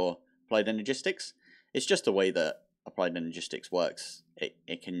 go for Applied Energistics. It's just the way that Applied Energistics works.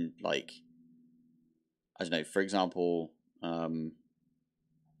 It can, like, I don't know, for example, funny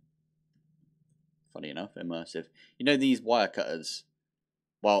enough, Immersive. You know these wire cutters?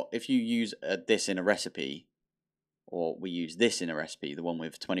 Well, if you use this in a recipe, or we use this in a recipe, the one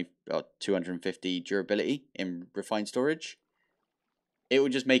with 250 durability in refined storage, it will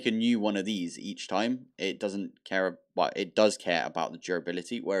just make a new one of these each time. It doesn't care, well, it does care about the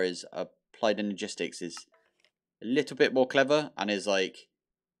durability, whereas Applied Energistics is a little bit more clever and is like,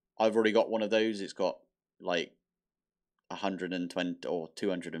 I've already got one of those. It's got like 120 or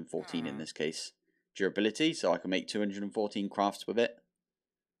 214 in this case durability, so I can make 214 crafts with it.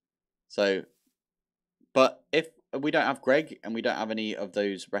 So, but if we don't have Greg and we don't have any of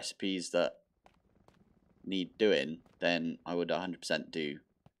those recipes that need doing, then I would 100% do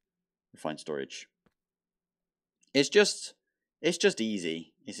refined storage. It's just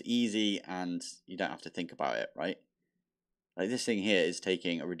easy. It's easy and you don't have to think about it, right? Like this thing here is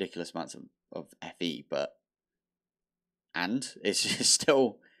taking a ridiculous amount of FE, but it's just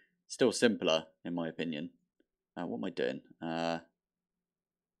still simpler in my opinion. What am I doing? Oh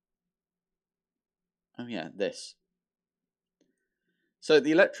yeah, this. So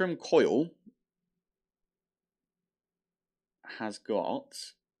the Electrum coil has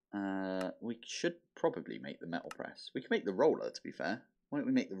got... we should probably make the metal press. We can make the roller, to be fair. Why don't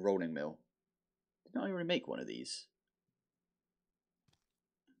we make the rolling mill? Didn't I already make one of these?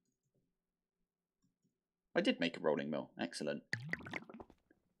 I did make a rolling mill. Excellent.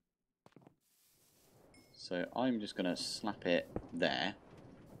 So I'm just going to slap it there.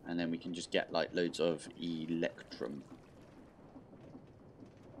 And then we can just get like loads of Electrum.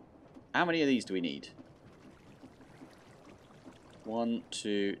 How many of these do we need? 1,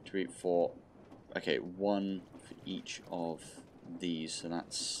 2, 3, 4. Okay, 1 for each of these. So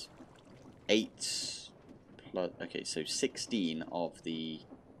that's 8 plus... Okay, so 16 of the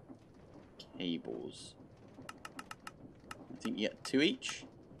cables. I think you get 2 each.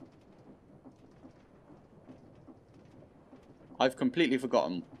 I've completely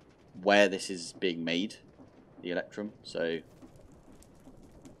forgotten where this is being made, the Electrum, so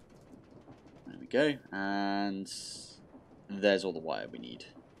go. And there's all the wire we need.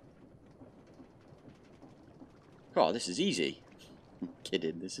 God, this is easy. I'm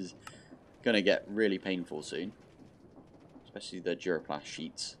kidding. This is going to get really painful soon. Especially the Duraplast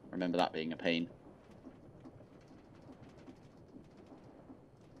sheets. Remember that being a pain.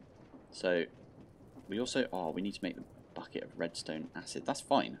 So, we also... Oh, we need to make the bucket of redstone acid. That's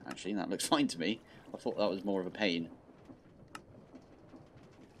fine, actually. That looks fine to me. I thought that was more of a pain.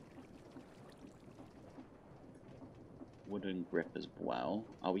 Wooden grip as well.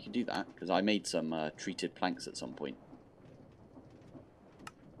 Oh, we can do that, because I made some treated planks at some point.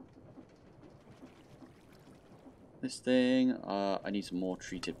 This thing, I need some more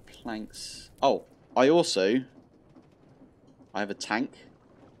treated planks. Oh, I have a tank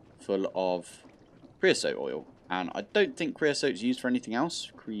full of creosote oil. And I don't think creosote's used for anything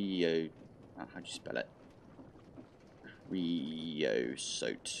else. How do you spell it?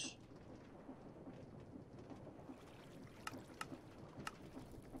 Creosote.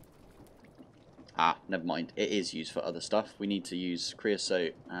 Ah, never mind. It is used for other stuff. We need to use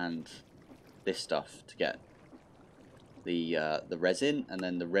creosote and this stuff to get the resin, and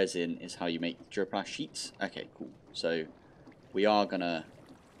then the resin is how you make Duraplast sheets. Okay, cool. So we are gonna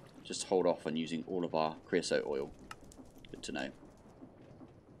just hold off on using all of our creosote oil. Good to know.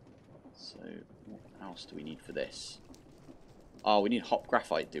 So what else do we need for this? Oh, we need hot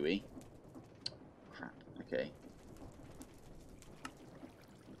graphite, do we? Crap. Okay.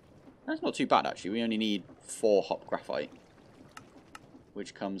 That's not too bad, actually. We only need 4 hot graphite,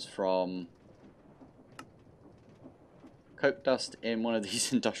 which comes from coke dust in one of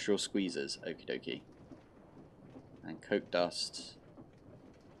these industrial squeezers. Okie dokie. And coke dust.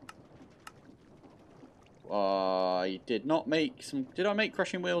 I did not make some... Did I make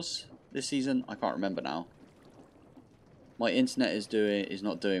crushing wheels this season? I can't remember now. My internet is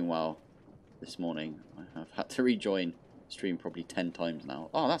not doing well this morning. I have had to rejoin stream probably 10 times now.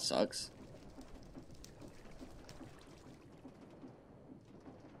 Oh, that sucks.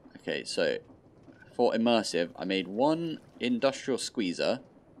 Okay, so for Immersive, I made 1 industrial squeezer,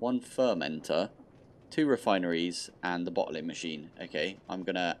 1 fermenter, 2 refineries, and the bottling machine. Okay, I'm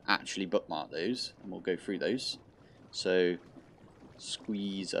going to actually bookmark those, and we'll go through those. So,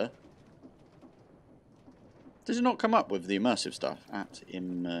 squeezer. Does it not come up with the Immersive stuff? At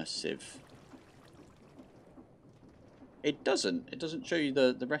Immersive. It doesn't. It doesn't show you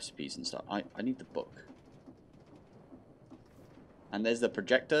the recipes and stuff. I need the book. And there's the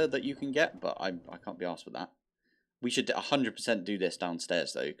projector that you can get, but I can't be arsed with that. We should 100% do this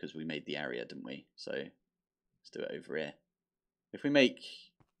downstairs, though, because we made the area, didn't we? So, let's do it over here. If we make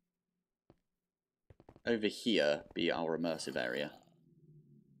over here be our immersive area.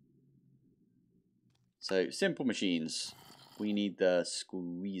 So, simple machines. We need the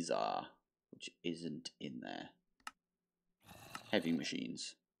squeezer, which isn't in there. Heavy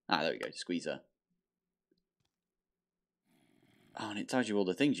machines. Ah, there we go, squeezer. Oh, and it tells you all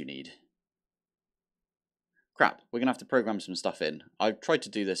the things you need. Crap, we're going to have to program some stuff in. I've tried to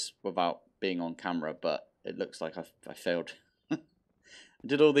do this without being on camera, but it looks like I failed. I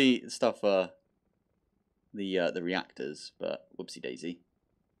did all the stuff for the reactors, but whoopsie daisy.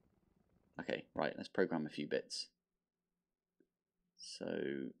 Okay, right, let's program a few bits.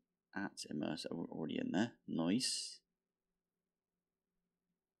 So, at Immersive, we're already in there. Nice.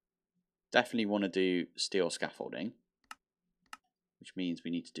 Definitely want to do steel scaffolding, which means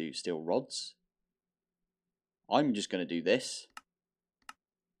we need to do steel rods. I'm just going to do this.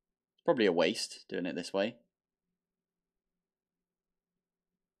 It's probably a waste doing it this way.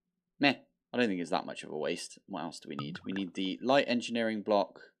 Meh. I don't think it's that much of a waste. What else do we need? We need the light engineering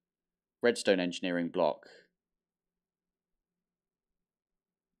block, redstone engineering block,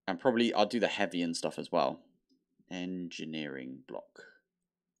 and probably I'll do the heavy and stuff as well. Engineering block.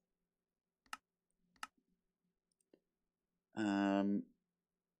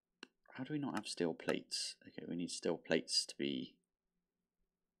 How do we not have steel plates? Okay, we need steel plates to be...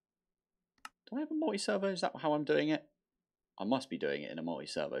 Do I have a multi-servo? Is that how I'm doing it? I must be doing it in a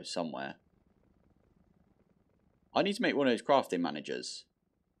multi-servo somewhere. I need to make one of those crafting managers.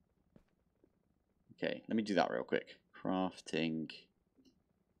 Okay, let me do that real quick. Crafting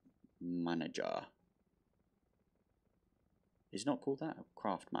manager. Is it not called that?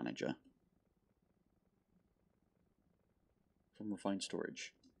 Craft manager. From refined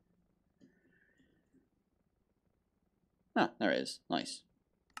storage. Ah, there it is. Nice.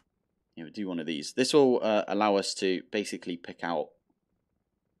 Yeah, we'll do one of these. This will allow us to basically pick out...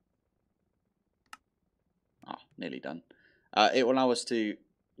 Ah, nearly done. It will allow us to,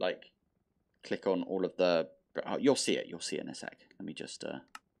 like, click on all of the... Oh, you'll see it. You'll see it in a sec. Let me just...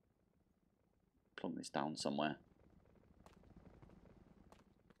 plonk this down somewhere.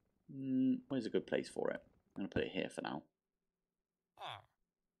 Where's a good place for it? I'm going to put it here for now.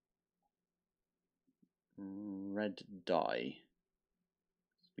 Red dye.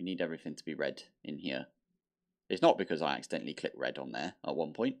 We need everything to be red in here. It's not because I accidentally clicked red on there at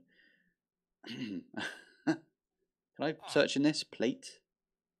one point. Can I search in this? Plate?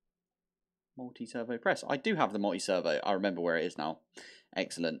 Multi-servo press. I do have the multi-servo. I remember where it is now.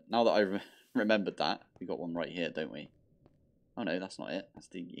 Excellent. Now that I remembered that, we got one right here, don't we? Oh no, that's not it. That's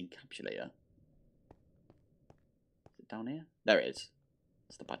the encapsulator. Is it down here? There it is.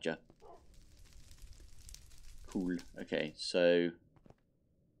 It's the badger. Cool. Okay, so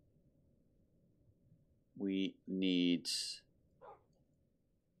we need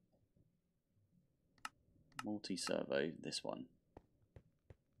multi-servo, this one.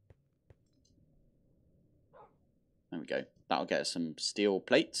 There we go. That'll get us some steel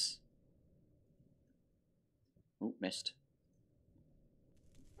plates. Oh, missed.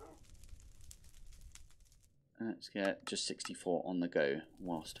 Let's get just 64 on the go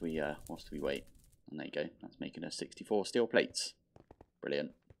whilst we wait. And there you go. That's making us 64 steel plates.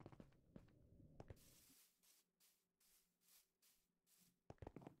 Brilliant.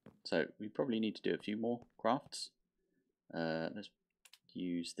 So we probably need to do a few more crafts. Let's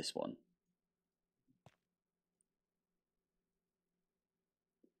use this one.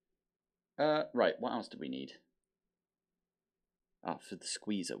 Right, what else do we need? Ah, for the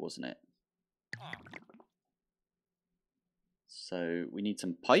squeezer, wasn't it? So we need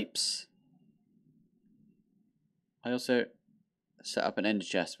some pipes. I also set up an ender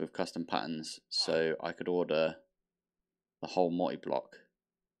chest with custom patterns so I could order the whole multi-block.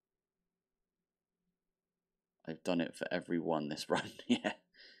 I've done it for every one this run. Yeah,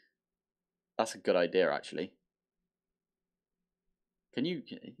 that's a good idea actually. Can you?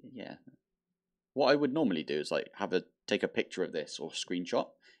 Yeah. What I would normally do is like take a picture of this or screenshot.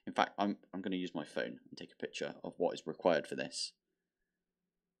 In fact, I'm going to use my phone and take a picture of what is required for this.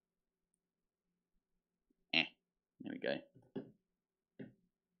 There we go.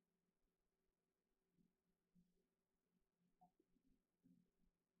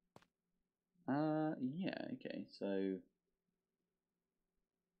 Yeah, okay, so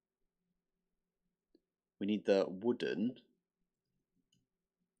we need the wooden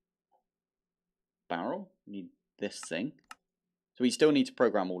barrel. We need this thing. So we still need to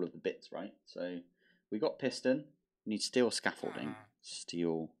program all of the bits, right? So we got piston. We need steel scaffolding.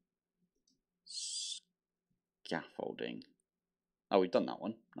 Steel scaffolding. Oh, we've done that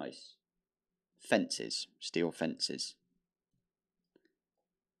one. Nice. Fences. Steel fences.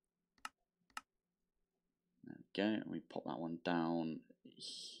 There we go. We pop that one down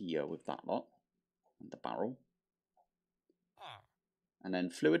here with that lot. And the barrel. And then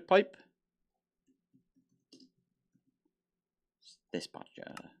fluid pipe. This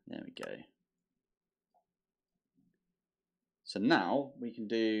badger. There we go. So now we can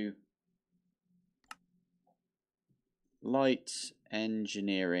do light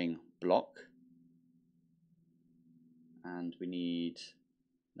engineering block. And we need,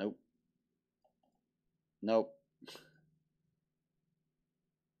 nope. Nope.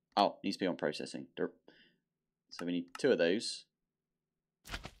 Oh, needs to be on processing. Derp. So we need 2 of those.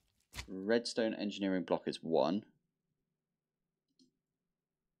 Redstone engineering block is 1.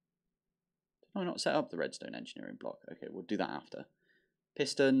 Did I not set up the redstone engineering block? Okay, we'll do that after.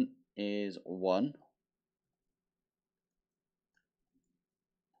 Piston is 1.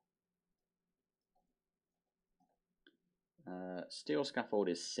 Steel scaffold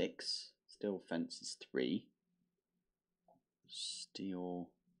is 6. Steel fence is 3. Steel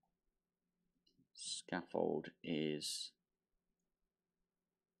scaffold is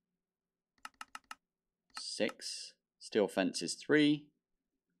 6. Steel fence is 3.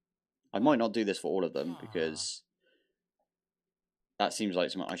 I might not do this for all of them because that seems like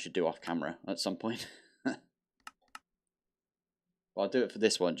something I should do off camera at some point. But I'll do it for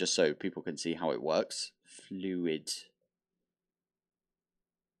this one just so people can see how it works. Fluid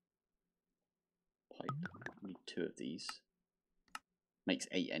pipe. We need 2 of these. Makes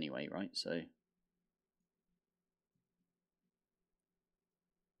 8 anyway, right? So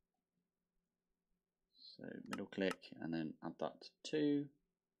middle click and then add that to 2.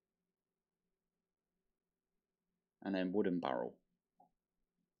 And then wooden barrel.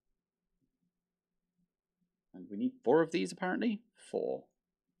 And we need 4 of these apparently. 4.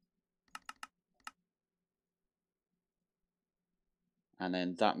 And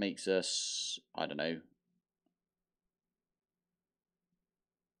then that makes us, I don't know.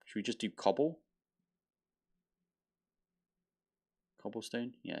 Should we just do cobble?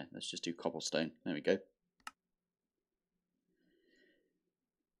 Cobblestone? Yeah, let's just do cobblestone. There we go.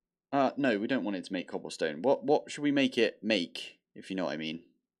 No, we don't want it to make cobblestone. What should we make it make, if you know what I mean?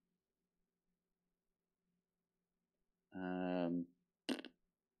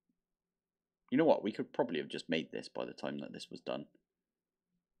 You know what? We could probably have just made this by the time that this was done.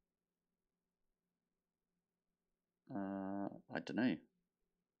 I don't know.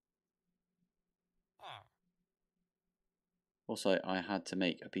 Also, I had to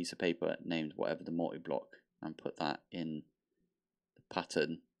make a piece of paper named whatever the multi-block and put that in the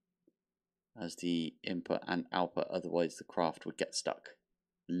pattern as the input and output, otherwise the craft would get stuck.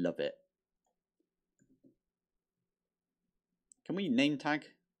 Love it. Can we name tag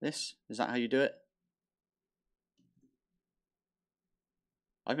this? Is that how you do it?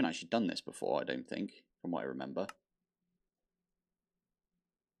 I haven't actually done this before, I don't think, from what I remember.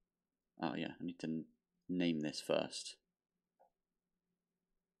 Oh yeah, I need to name this first.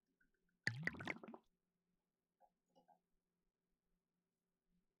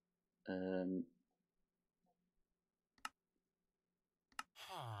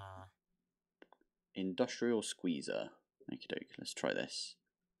 Industrial squeezer. Okie doke, let's try this.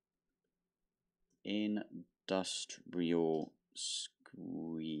 Industrial squeezer.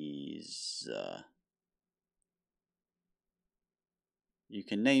 You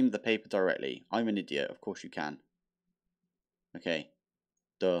can name the paper directly. I'm an idiot, of course you can. Okay.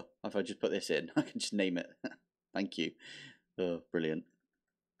 Duh. If I just put this in, I can just name it. Thank you. Oh, brilliant.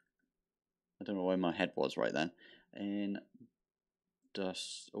 I don't know where my head was right then.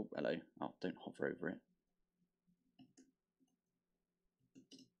 Oh, hello. Oh, don't hover over it.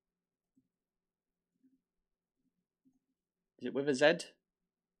 Is it with a Z?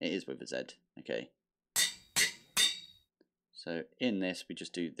 It is with a Z. Okay. So in this, we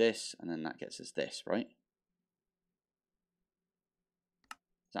just do this, and then that gets us this, right?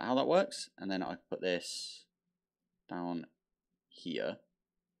 Is that how that works? And then I put this down here.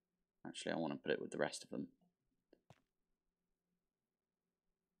 Actually, I want to put it with the rest of them.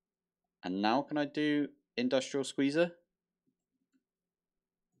 And now can I do industrial squeezer?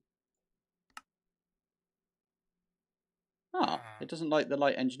 Ah, it doesn't like the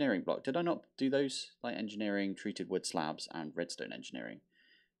light engineering block. Did I not do those? Light engineering, treated wood slabs, and redstone engineering.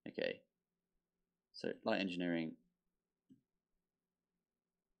 Okay. So light engineering.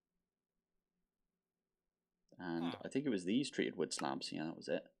 And I think it was these treated wood slabs. Yeah, that was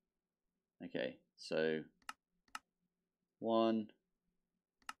it. Okay, so 1.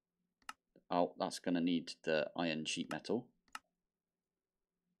 Oh, that's going to need the iron sheet metal.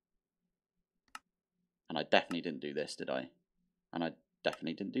 And I definitely didn't do this, did I? And I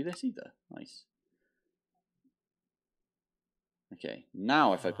definitely didn't do this either. Nice. Okay,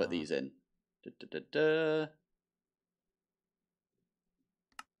 now if I put these in.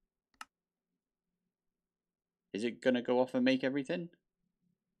 Is it going to go off and make everything?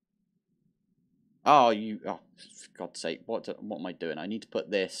 Oh, for God's sake, what am I doing? I need to put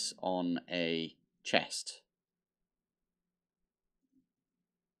this on a chest.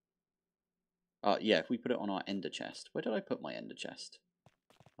 Yeah, if we put it on our ender chest. Where did I put my ender chest?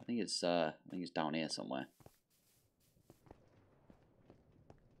 I think it's down here somewhere.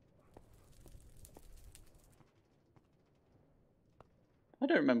 I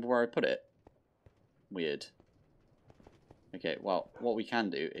don't remember where I put it. Weird. Okay, well, what we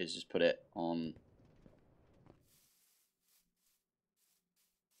can do is just put it on.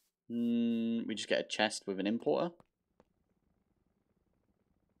 We just get a chest with an importer.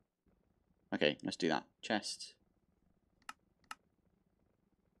 Okay, let's do that. Chest.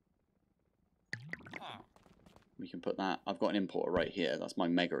 We can put that. I've got an importer right here. That's my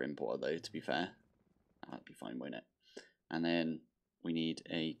mega importer, though, to be fair. That'd be fine, won't it? And then we need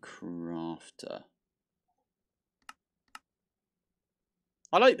a crafter.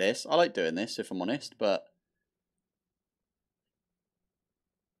 I like this. I like doing this, if I'm honest, but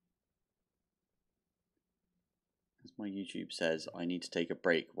as my YouTube says, I need to take a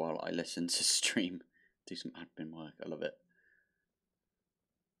break while I listen to stream. Do some admin work. I love it.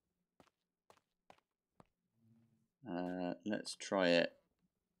 Let's try it.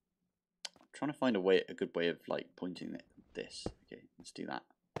 I'm trying to find a good way of like pointing this. Okay, let's do that.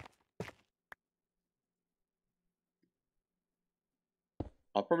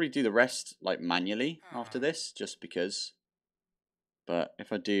 I'll probably do the rest like manually after this, just because. But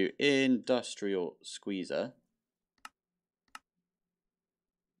if I do industrial squeezer,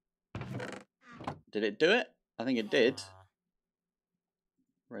 did it do it? I think it did.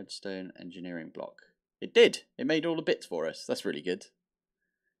 Redstone engineering block. It did. It made all the bits for us. That's really good.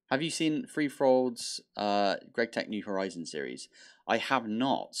 Have you seen Free Frills, Greg Tech New Horizon series? I have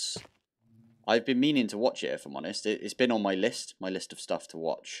not. I've been meaning to watch it, if I'm honest. It's been on my list of stuff to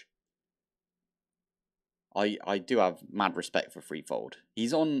watch. I do have mad respect for Freefold.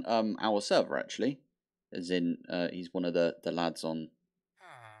 He's on our server, actually. As in, he's one of the lads on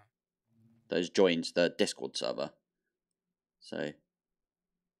those joins the Discord server. So,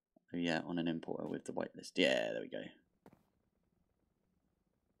 yeah, on an importer with the whitelist. Yeah, there we go.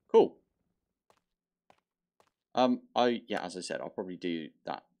 Cool. Yeah, as I said, I'll probably do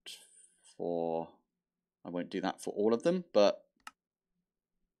that for. I won't do that for all of them, but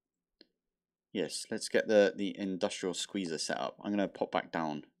yes, let's get the industrial squeezer set up. I'm gonna pop back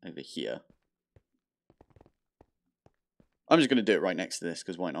down over here. I'm just gonna do it right next to this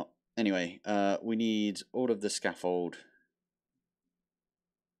because why not? Anyway, we need all of the scaffold.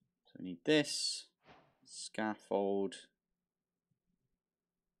 So we need this scaffold,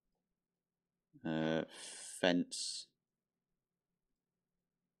 fence.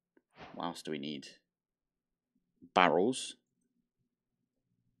 What else do we need? Barrels.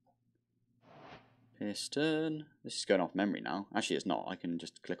 Piston. This is going off memory now. Actually, it's not. I can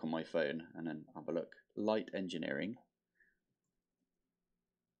just click on my phone and then have a look. Light engineering.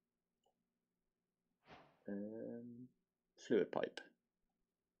 Fluid pipe.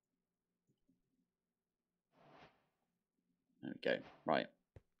 There we go. Right.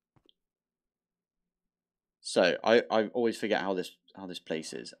 So I always forget how this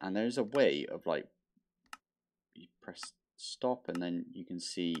place is, and there's a way of like you press stop and then you can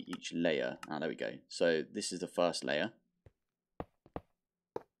see each layer. Ah, there we go. So this is the first layer.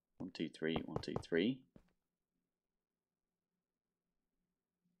 1, 2, 3, 1, 2, 3.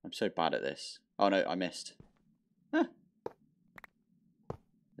 I'm so bad at this. Oh no, I missed. Huh.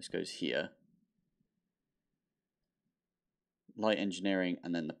 This goes here. Light engineering,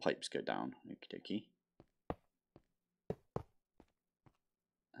 and then the pipes go down. Okie dokie.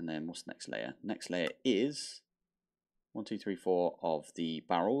 And then what's the next layer? Next layer is 1, 2, 3, 4 of the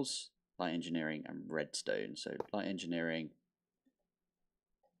barrels, light engineering, and redstone. So light engineering,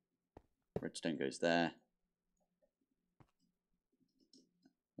 redstone goes there.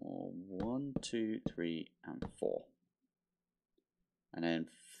 1, 2, 3, and 4. And then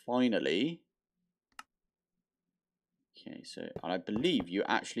finally, okay, so I believe you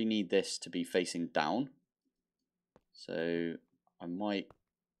actually need this to be facing down. So I might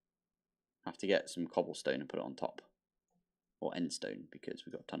have to get some cobblestone and put it on top. Or endstone, because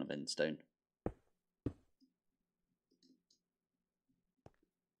we've got a ton of endstone.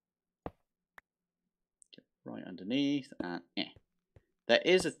 Get right underneath, and there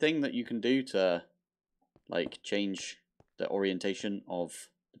is a thing that you can do to like change the orientation of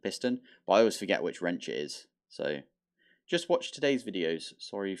the piston, but I always forget which wrench it is. So just watch today's videos.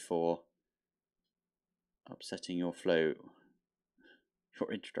 Sorry for upsetting your flow.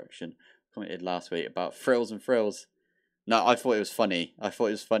 Your introduction commented last week about frills and frills. No, I thought it was funny. I thought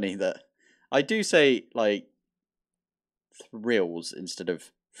it was funny that I do say like thrills instead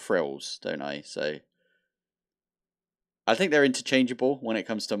of frills, don't I? So I think they're interchangeable when it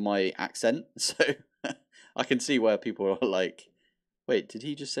comes to my accent. So I can see where people are like, wait, did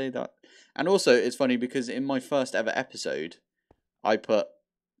he just say that? And also, it's funny because in my first ever episode, I put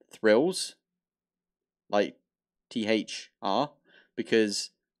thrills, like THR,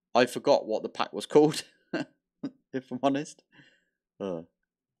 because I forgot what the pack was called, if I'm honest.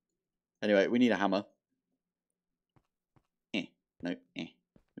 Anyway, we need a hammer. No,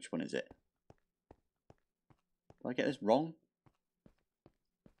 which one is it? Did I get this wrong?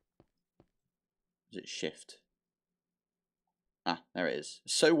 Is it shift? Ah, there it is.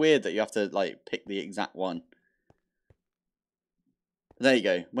 It's so weird that you have to like pick the exact one. There you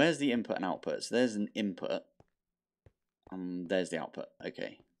go. Where's the input and output? So there's an input. There's the output.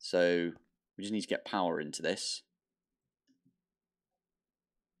 Okay, so we just need to get power into this.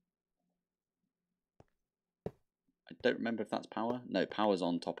 I don't remember if that's power. No, power's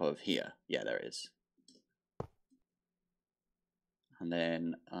on top of here. Yeah, there it is. And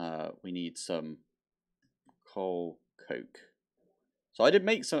then we need some coal coke. So I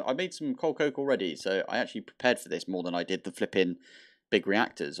made some coal coke already. So I actually prepared for this more than I did the flipping big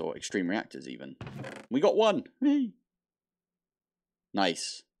reactors or extreme reactors even. We got one.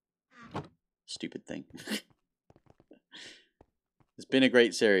 Nice. Stupid thing. It's been a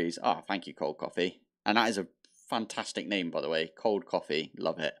great series. Ah, thank you, Cold Coffee. And that is a fantastic name, by the way. Cold Coffee.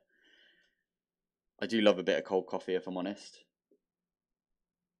 Love it. I do love a bit of cold coffee, if I'm honest.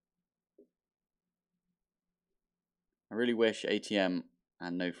 I really wish ATM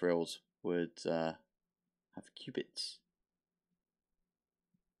and No Frills would have qubits.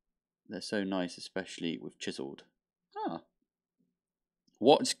 They're so nice, especially with chiseled. Ah.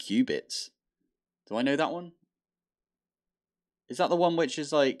 What's qubits? Do I know that one? Is that the one which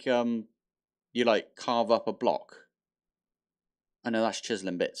is like, you like carve up a block? I know that's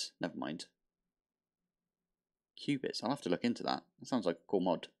chiseling bits. Never mind. Qubits. I'll have to look into that. That sounds like a cool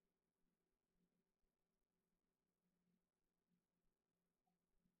mod.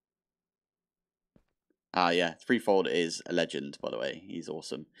 Ah, yeah. Threefold is a legend, by the way. He's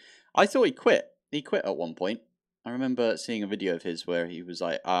awesome. I thought he quit. He quit at one point. I remember seeing a video of his where he was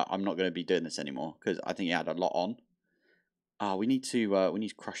like, I'm not going to be doing this anymore, because I think he had a lot on. Ah, we need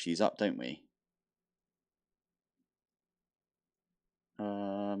to crush these up, don't we?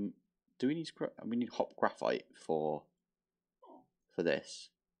 Do we need we need hop graphite for this?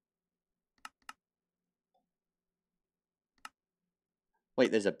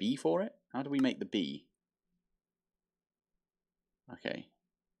 Wait, there's a B for it? How do we make the B? Okay.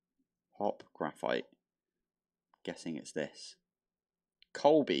 Hop graphite. Guessing it's this.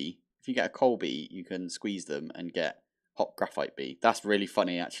 Coal B. If you get a coal B, you can squeeze them and get hop graphite B. That's really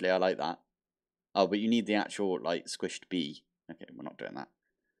funny, actually. I like that. Oh, but you need the actual, like, squished B. Okay, we're not doing that.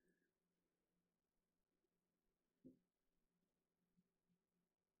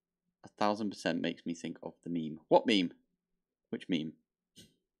 A 1000% makes me think of the meme. What meme? Which meme?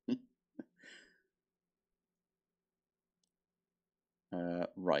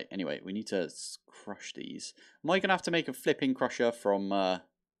 Right, anyway, we need to crush these. Am I going to have to make a flipping crusher from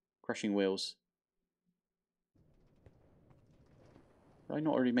crushing wheels? Did I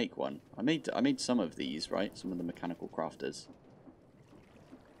not already make one? I made some of these, right? Some of the mechanical crafters.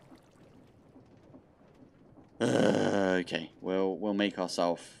 Okay, we'll make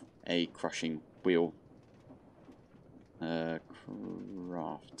ourselves a crushing wheel.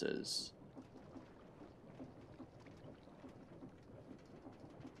 Crafters.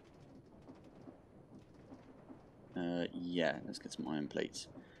 Yeah, let's get some iron plates.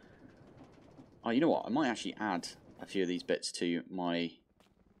 Oh, you know what? I might actually add a few of these bits to my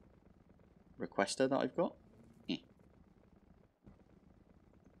requester that I've got.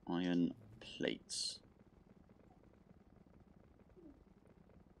 Iron plates.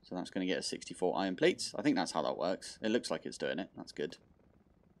 So that's going to get us 64 iron plates. I think that's how that works. It looks like it's doing it. That's good.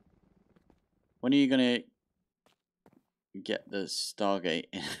 When are you going to get the Stargate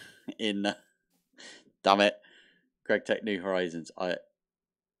in damn it. Greg Tech New Horizons.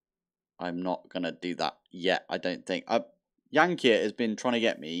 I'm not going to do that yet, I don't think. Yankee has been trying to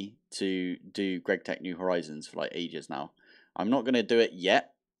get me to do Greg Tech New Horizons for like ages now. I'm not going to do it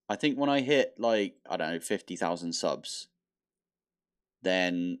yet. I think when I hit like, I don't know, 50,000 subs,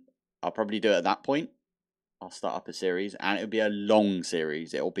 then I'll probably do it at that point. I'll start up a series, and it'll be a long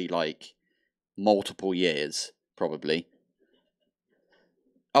series. It'll be like multiple years, probably.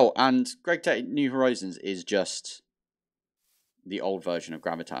 Oh, and Greg Tech New Horizons is just the old version of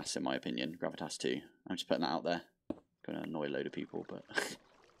Gravitas, in my opinion. Gravitas 2. I'm just putting that out there. Gonna annoy a load of people, but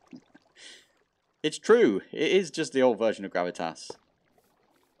it's true. It is just the old version of Gravitas.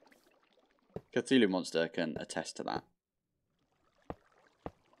 Cthulhu Monster can attest to that.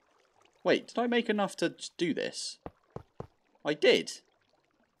 Wait, did I make enough to just do this? I did.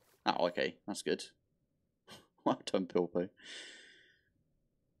 Oh, okay. That's good. Well done, Pilpoh.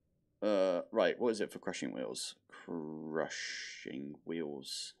 Right, what is it for crushing wheels? Crushing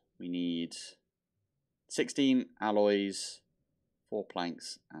wheels. We need 16 alloys, 4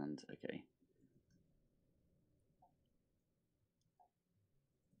 planks, and okay.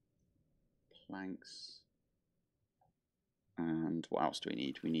 Planks. And what else do we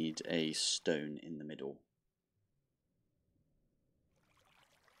need? We need a stone in the middle.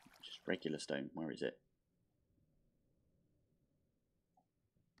 Just regular stone. Where is it?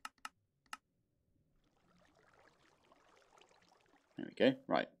 There we go.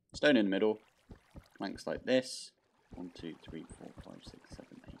 Right. Stone in the middle. Planks like this. 1, 2, 3, 4, 5, 6, 7,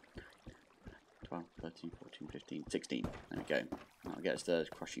 8, 12, 13, 14, 15, 16. There we go. That'll get us the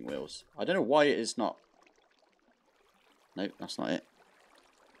crushing wheels. I don't know why it is not. Nope, that's not it.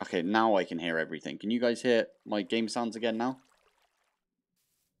 Okay, now I can hear everything. Can you guys hear my game sounds again now?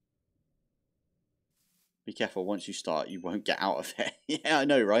 Be careful, once you start, you won't get out of it. Yeah, I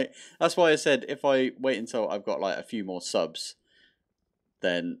know, right? That's why I said if I wait until I've got like a few more subs,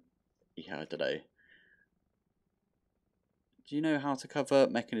 then, yeah, I don't know. Do you know how to cover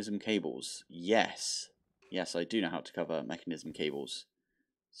mechanism cables? Yes. Yes, I do know how to cover mechanism cables.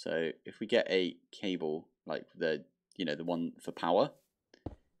 So if we get a cable, like the, you know, the one for power,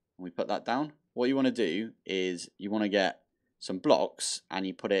 and we put that down, what you want to do is you want to get some blocks and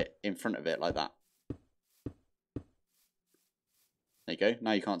you put it in front of it like that. There you go.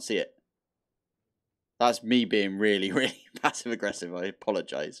 Now you can't see it. That's me being really, really passive aggressive. I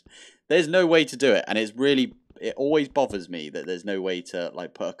apologise. There's no way to do it, and it's really, it always bothers me that there's no way to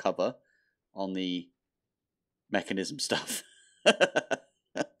like put a cover on the mechanism stuff.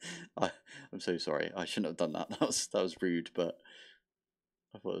 I'm so sorry. I shouldn't have done that. That was rude, but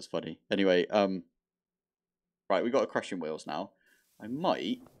I thought it was funny. Anyway, right, we got a crushing wheels now.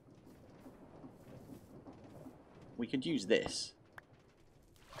 We could use this.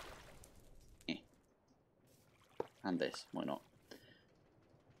 And this, why not?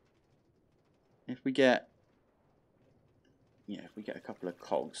 If we get a couple of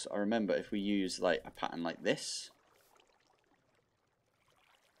cogs, I remember if we use like a pattern like this.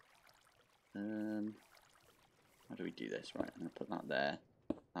 How do we do this? Right, I'm gonna put that there,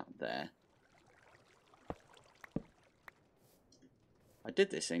 that there. I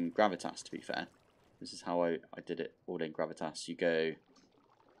did this in Gravitas, to be fair. This is how I did it all in Gravitas. You go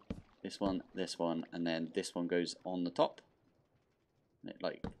this one, and then this one goes on the top. And it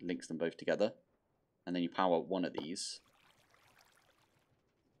like links them both together. And then you power one of these.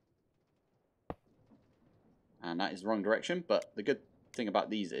 And that is the wrong direction, but the good thing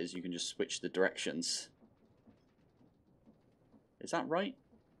about these is you can just switch the directions. Is that right?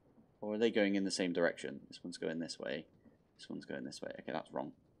 Or are they going in the same direction? This one's going this way. This one's going this way. Okay, that's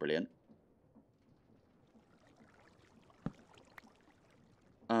wrong. Brilliant.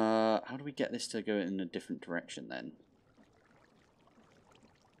 How do we get this to go in a different direction then?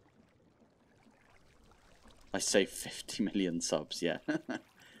 I say 50 million subs, yeah.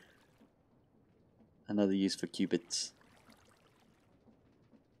 Another use for qubits.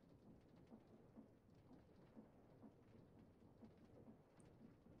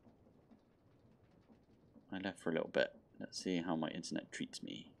 I left for a little bit. Let's see how my internet treats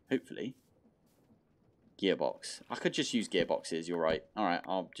me. Hopefully. Gearbox. I could just use gearboxes, you're right. Alright,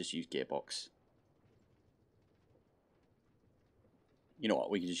 I'll just use gearbox. You know what,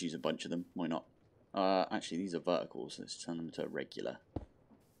 we can just use a bunch of them. Why not? Actually, these are verticals. Let's turn them to regular.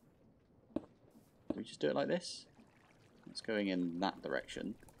 Do we just do it like this? It's going in that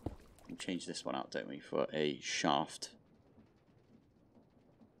direction. We'll change this one out, don't we, for a shaft.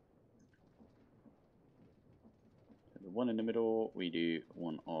 The one in the middle, we do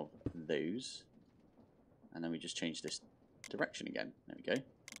one of those. And then we just change this direction again. There we go.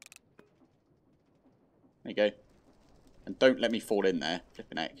 There you go. And don't let me fall in there.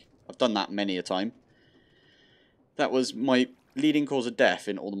 Flipping heck. I've done that many a time. That was my leading cause of death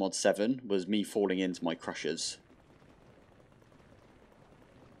in All the Mod 7, was me falling into my crushers.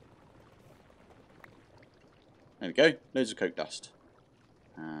 There we go. Loads of coke dust.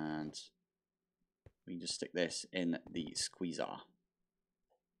 And we can just stick this in the squeezer.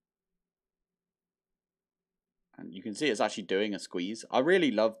 And you can see it's actually doing a squeeze. I really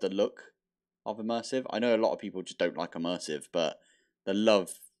love the look of Immersive. I know a lot of people just don't like Immersive, but the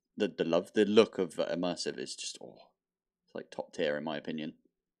look of Immersive is just, oh, it's like top tier in my opinion.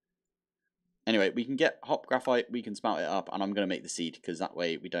 Anyway, we can get hop graphite, we can smelt it up, and I'm going to make the seed, because that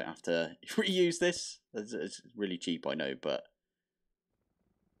way we don't have to reuse this. It's really cheap, I know, but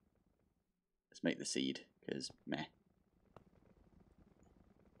let's make the seed, because meh.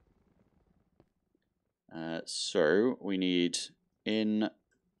 So we need inferium.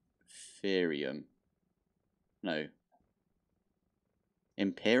 No.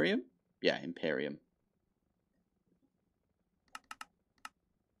 Imperium? Yeah, Imperium.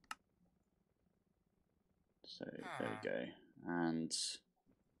 So there we go. And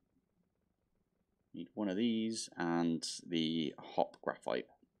need one of these and the hop graphite.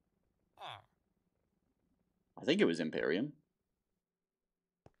 I think it was Imperium.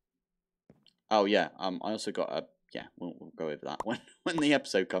 Oh yeah, I also got a, yeah, we'll go over that when the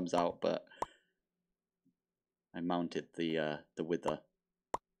episode comes out, but I mounted the wither.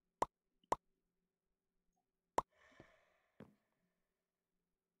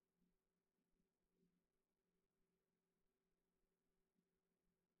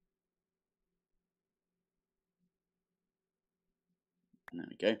 And there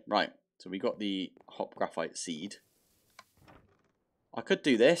we go. Right, so we got the hop graphite seed. I could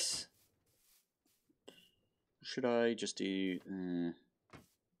do this. Should I just do...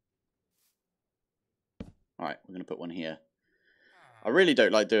 Alright, we're going to put one here. I really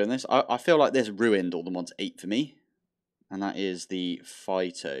don't like doing this. I feel like this ruined All the Mods 8 for me. And that is the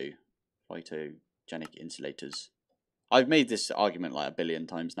phytogenic insulators. I've made this argument like a billion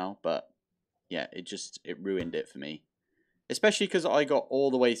times now, but yeah, it ruined it for me. Especially because I got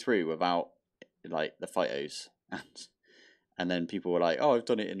all the way through without like the phytos. And then people were like, oh, I've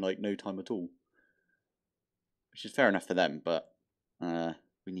done it in like no time at all. Which is fair enough for them, but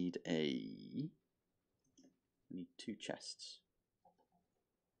we need a We need 2 chests.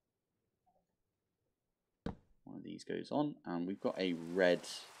 One of these goes on, and we've got a red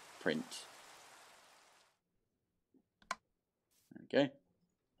print. There we go.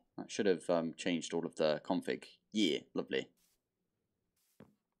 That should have changed all of the config. Yeah, lovely.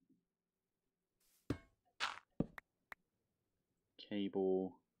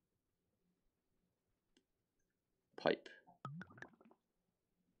 Cable. Pipe.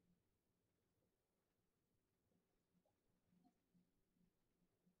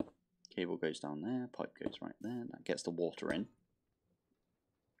 Cable goes down there, pipe goes right there. That gets the water in.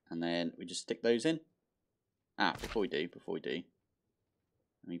 And then we just stick those in. Ah, before we do, let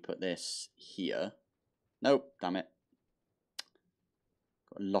me put this here. Nope, damn it.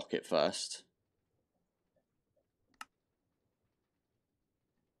 Got to lock it first.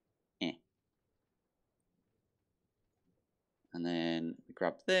 And then we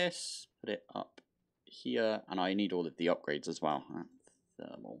grab this, put it up here, and I need all of the upgrades as well.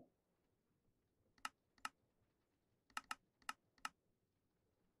 Thermal.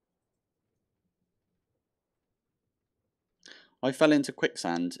 I fell into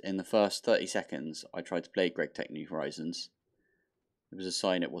quicksand in the first 30 seconds. I tried to play Greg Tech New Horizons. It was a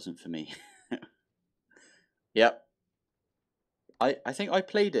sign it wasn't for me. Yep. I think I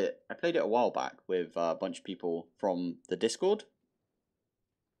played it a while back with a bunch of people from the Discord.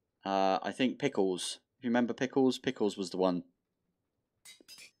 I think Pickles. If you remember Pickles, Pickles was the one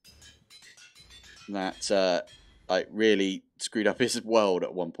that like really screwed up his world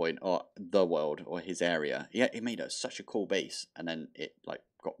at one point, or the world, or his area. Yeah, it made us such a cool base, and then it like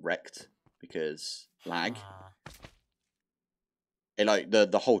got wrecked because lag. It like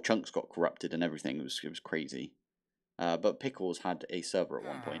the whole chunks got corrupted and everything. It was crazy. But Pickles had a server at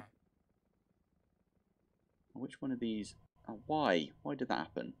one point. Which one of these? Oh, why? Why did that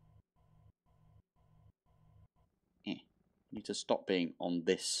happen? Need to stop being on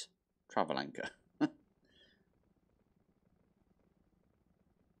this travel anchor.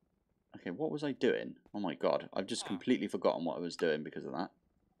 Okay, what was I doing? Oh my god, I've just completely forgotten what I was doing because of that.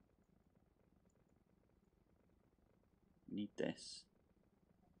 Need this.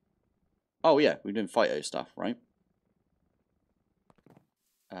 Oh yeah, we're doing Phyto stuff, right?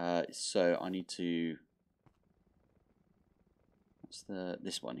 So I need to... What's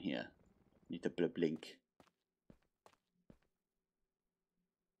this one here? Need to blink.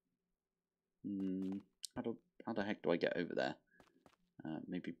 How the heck do I get over there?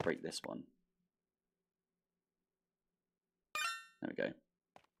 Maybe break this one. There we go.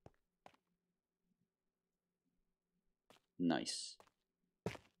 Nice.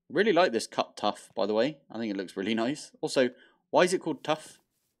 Really like this cut tough, by the way. I think it looks really nice. Also, why is it called tough?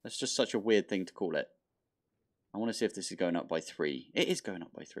 That's just such a weird thing to call it. I want to see if this is going up by 3. It is going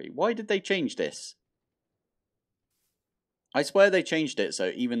up by 3. Why did they change this? I swear they changed it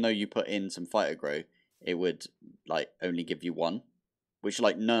so even though you put in some Fighter Grow, it would like only give you 1. Which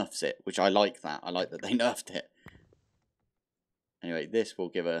like nerfs it, which I like that. I like that they nerfed it. Anyway, this will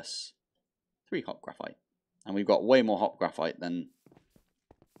give us 3 hot graphite. And we've got way more hot graphite than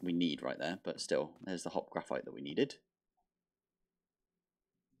we need right there. But still, there's the hot graphite that we needed.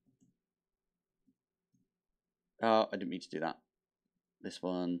 Oh, I didn't mean to do that. This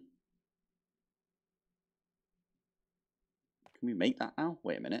one. Can we make that now?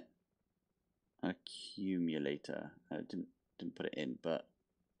 Wait a minute. Accumulator. I didn't put it in, but...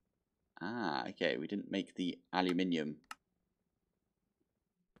 Ah, okay. We didn't make the aluminium.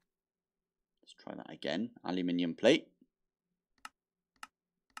 Let's try that again. Aluminium plate.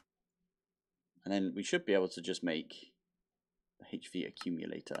 And then we should be able to just make the HV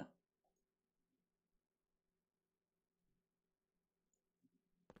accumulator.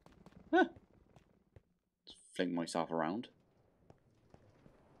 Ah. Just fling myself around.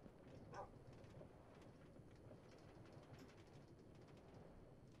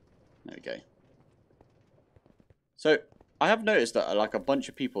 There we go. So I have noticed that like a bunch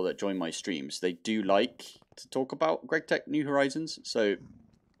of people that join my streams, they do like to talk about Greg Tech New Horizons. So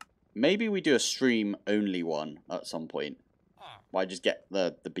maybe we do a stream only one at some point. I just get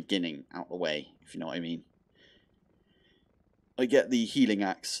the beginning out the way, if you know what I mean. I get the healing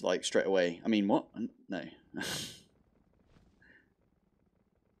axe like straight away. I mean, what? No.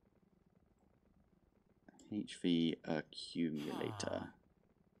 HV accumulator.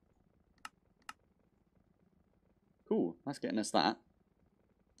 Cool, that's getting us that.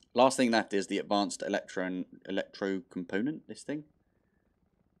 Last thing left is the advanced electro component, this thing.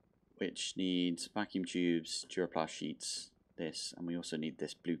 Which needs vacuum tubes, Duraplast sheets, this, and we also need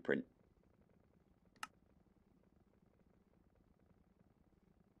this blueprint.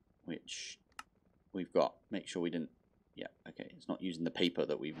 Which we've got. Make sure we didn't... Yeah, okay. It's not using the paper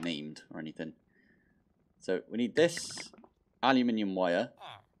that we've named or anything. So we need this aluminium wire.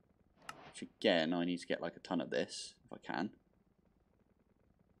 Which again, I need to get like a ton of this if I can.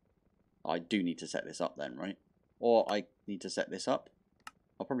 I do need to set this up then, right? Or I need to set this up.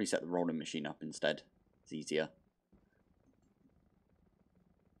 I'll probably set the rolling machine up instead. It's easier.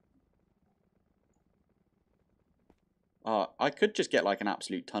 I could just get like an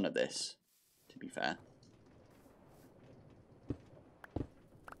absolute ton of this, to be fair.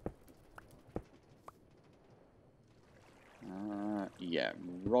 Yeah,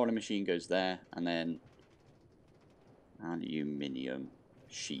 rolling machine goes there, and then aluminium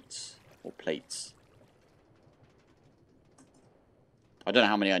sheets or plates. I don't know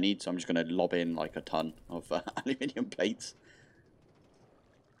how many I need, so I'm just going to lob in like a ton of aluminium plates.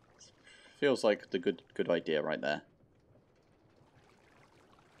 Feels like the good idea right there.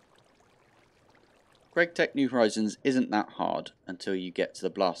 Greg Tech New Horizons isn't that hard until you get to the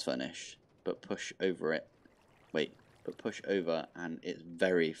blast furnace, but push over it. Wait, but push over and it's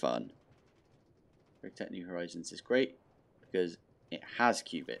very fun. Greg Tech New Horizons is great because it has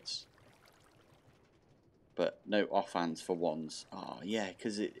qubits, but no offhands for wands. Oh yeah,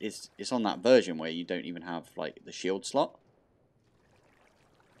 because it's on that version where you don't even have like the shield slot.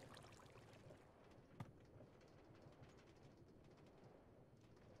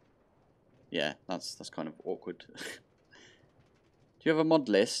 Yeah, that's kind of awkward. Do you have a mod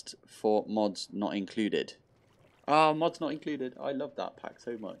list for mods not included? Ah, mods not included. I love that pack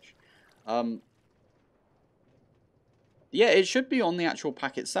so much. Yeah, it should be on the actual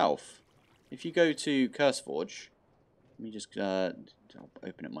pack itself. If you go to CurseForge, let me just I'll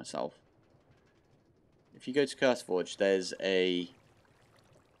open it myself. If you go to CurseForge, there's a...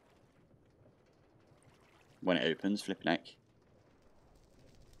 When it opens, flip neck.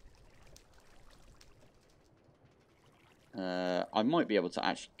 I might be able to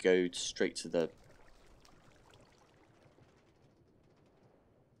actually go straight to the...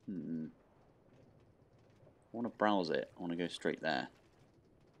 I want to browse it. I want to go straight there.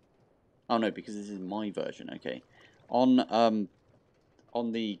 Oh no, because this is my version. Okay. On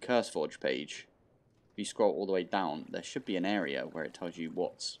the CurseForge page, if you scroll all the way down, there should be an area where it tells you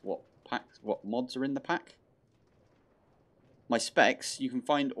what mods are in the pack. My specs, you can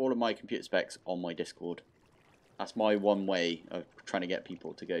find all of my computer specs on my Discord. That's my one way of trying to get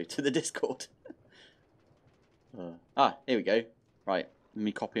people to go to the Discord. Here we go. Right, let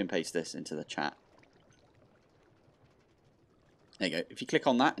me copy and paste this into the chat. There you go. If you click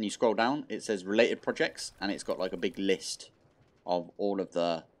on that and you scroll down, it says related projects, and it's got like a big list of all of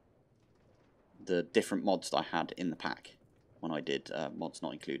the different mods that I had in the pack when I did mods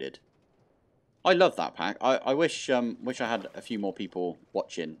not included. I love that pack. I wish I had a few more people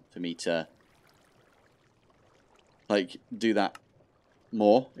watching for me to like do that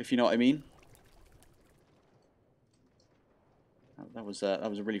more, if you know what I mean. That was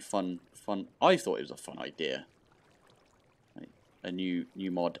a really fun. I thought it was a fun idea. Like, a new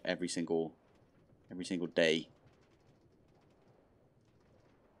mod every single day.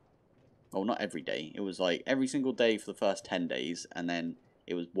 Well, not every day. It was like every single day for the first 10 days, and then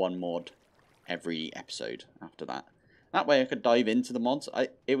it was one mod every episode after that. That way I could dive into the mods.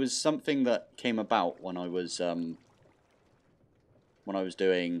 It was something that came about when I was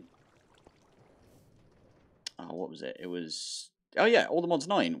doing... Oh, what was it? It was... Oh yeah, All the Mods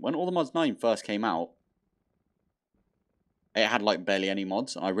 9. When All the Mods 9 first came out, it had like barely any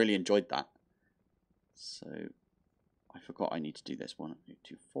mods, and I really enjoyed that. So, I forgot I need to do this. 1,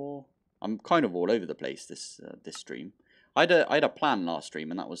 2, 4. I'm kind of all over the place this stream. I had a plan last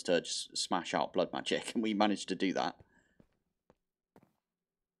stream, and that was to just smash out Blood Magic, and we managed to do that.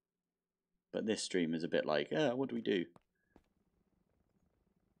 But this stream is a bit like, what do we do?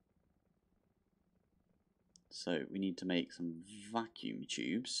 So we need to make some vacuum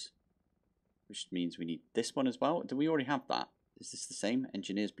tubes, which means we need this one as well. Do we already have that? Is this the same?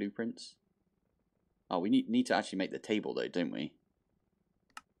 Engineer's blueprints? Oh, we need to actually make the table though, don't we?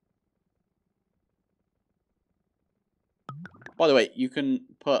 By the way, you can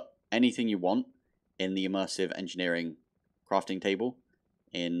put anything you want in the immersive engineering crafting table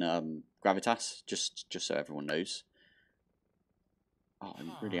in Gravitas, just so everyone knows. Oh,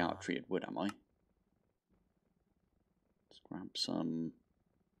 I'm really out of treated wood, am I? Let's grab some.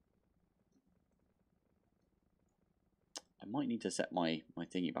 I might need to set my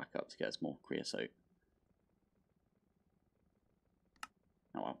thingy back up to get us more creosote.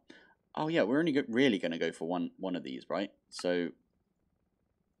 Oh well. Oh yeah, we're only really going to go for one of these, right? So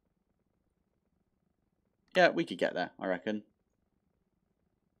yeah, we could get there, I reckon.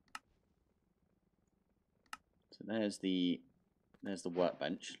 there's the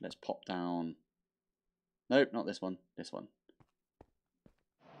workbench. Let's pop down. Nope, not this one. This one.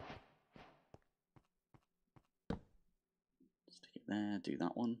 Stick it there. Do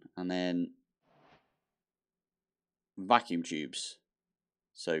that one, and then vacuum tubes.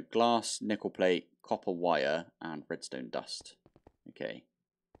 So glass, nickel plate, copper wire, and redstone dust. Okay.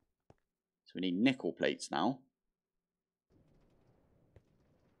 So we need nickel plates now.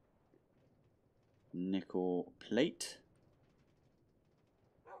 Nickel plate.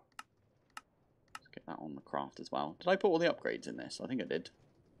 Let's get that on the craft as well. Did I put all the upgrades in this? I think I did.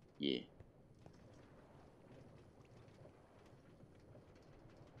 Yeah.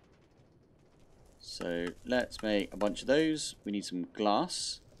 So let's make a bunch of those. We need some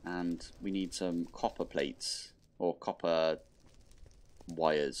glass and we need some copper plates or copper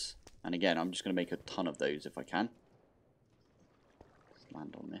wires. And again, I'm just going to make a ton of those if I can. Let's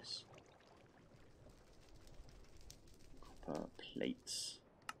land on this. Copper plates.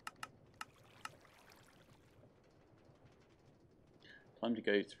 Time to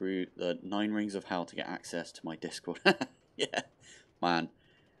go through the 9 rings of hell to get access to my Discord. Yeah, man.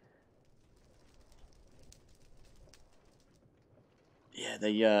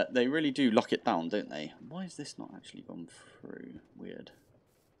 Yeah, they really do lock it down, don't they? Why is this not actually gone through? Weird.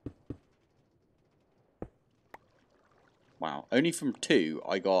 Wow, only from 2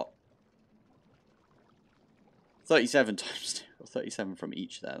 I got 37 times 2. Got 37 from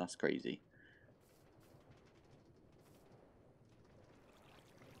each there. That's crazy.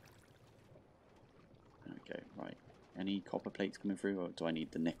 There we go. Right. Any copper plates coming through, or do I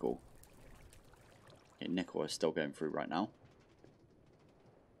need the nickel? Okay, nickel is still going through right now.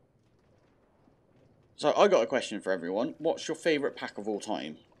 So I got a question for everyone. What's your favourite pack of all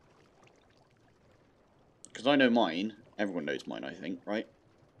time? Because I know mine. Everyone knows mine, I think, right?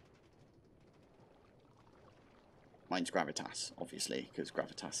 Mine's Gravitas, obviously, because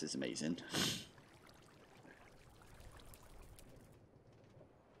Gravitas is amazing.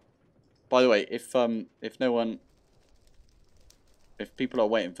 By the way, if people are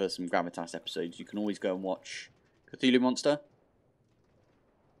waiting for some Gravitas episodes, you can always go and watch Cthulhu Monster.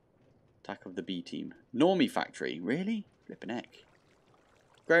 Attack of the B Team. Normie Factory, really? Flippin' heck.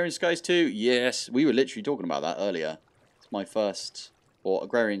 Agrarian Skies 2, yes. We were literally talking about that earlier. It's my first, or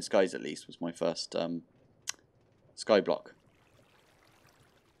Agrarian Skies at least, was my first Skyblock.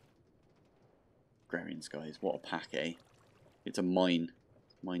 Agrarian Skies, what a pack, eh? It's a mine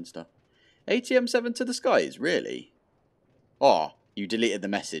stuff. ATM9 to the skies, really? Oh, you deleted the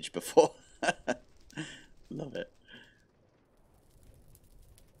message before. Love it.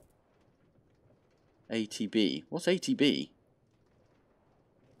 ATB. What's ATB?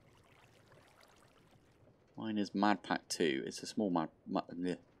 Mine is Mad Pack 2. It's a small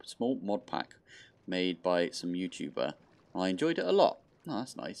small mod pack made by some YouTuber. I enjoyed it a lot. Oh,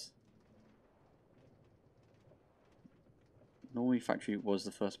 that's nice. Normie Factory was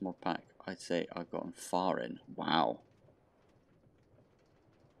the first mod pack I'd say I've gotten far in. Wow.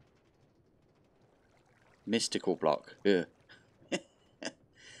 Mystical block. Ugh.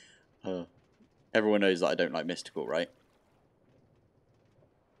 Everyone knows that I don't like mystical, right?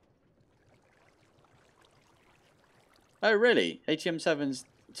 Oh, really? ATM7's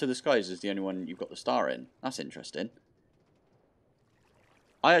to the skies is the only one you've got the star in. That's interesting.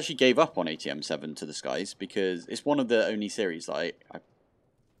 I actually gave up on ATM7 to the skies because it's one of the only series that I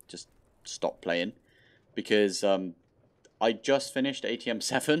just stopped playing. Because I just finished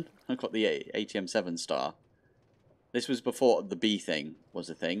ATM7. I got the ATM7 star. This was before the bee thing was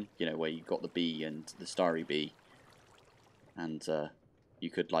a thing. You know, where you got the bee and the starry bee. And you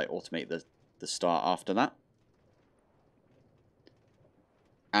could like automate the star after that.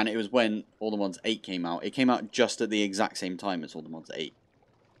 And it was when All the Mods 8 came out. It came out just at the exact same time as All the Mods 8.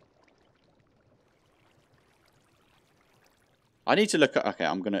 I need to look at... Okay,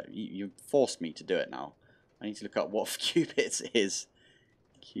 I'm going to... You forced me to do it now. I need to look up what qubits is.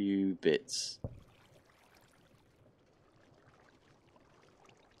 Qubits.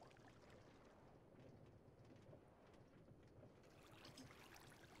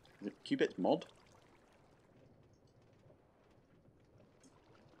 Is it qubits mod?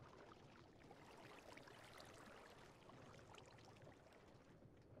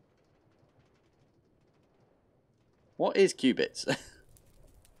 What is qubits?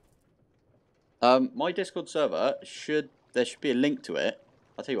 My Discord server there should be a link to it.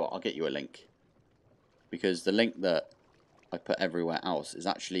 I'll tell you what, I'll get you a link. Because the link that I put everywhere else is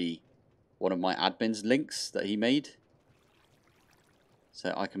actually one of my admin's links that he made.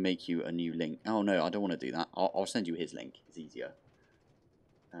 So I can make you a new link. Oh no, I don't want to do that. I'll send you his link. It's easier.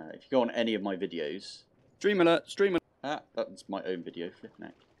 If you go on any of my videos, Stream alert, stream alert. Ah, that's my own video, flipping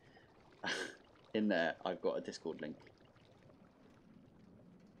heck. In there, I've got a Discord link.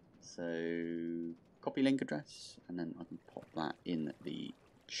 So, copy link address, and then I can pop that in the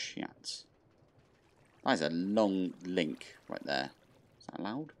chat. That is a long link right there. Is that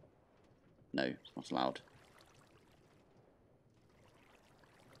allowed? No, it's not allowed.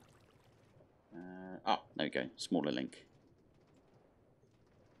 There we go. Smaller link.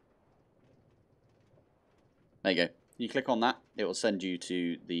 There you go. You click on that, it will send you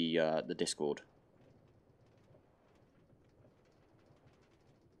to the Discord.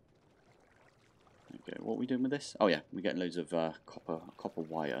 Okay, what are we doing with this? Oh yeah, we're getting loads of copper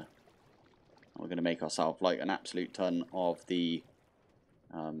wire. We're going to make ourselves like an absolute ton of the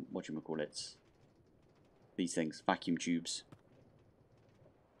whatchamacallits, these things, vacuum tubes.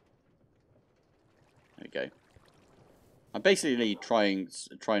 There we go. I'm basically trying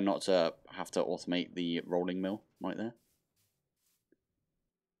not to have to automate the rolling mill right there.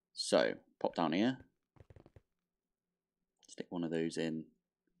 So, pop down here. Stick one of those in.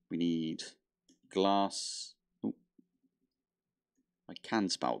 We need glass. Ooh. I can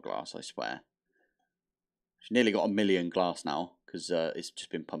spout glass, I swear. We've nearly got 1 million glass now, because it's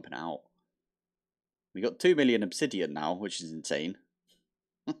just been pumping out. We got 2 million obsidian now, which is insane.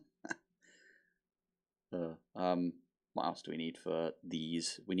 What else do we need for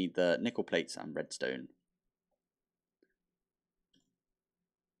these? We need the nickel plates and redstone.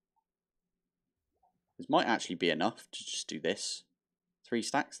 This might actually be enough to just do this. 3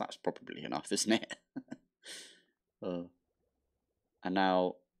 stacks, that's probably enough, isn't it? And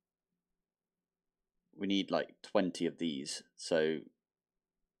now we need like 20 of these. So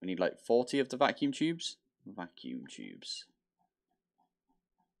we need like 40 of the vacuum tubes. Vacuum tubes.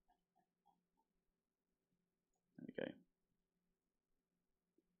 There we go.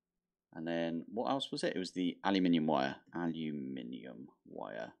 And then what else was it? It was the aluminium wire. Aluminium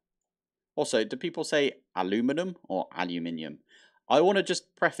wire. Also, do people say aluminum or aluminium? I want to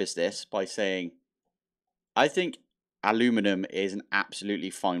just preface this by saying I think aluminum is an absolutely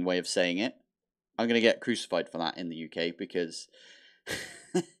fine way of saying it. I'm going to get crucified for that in the UK because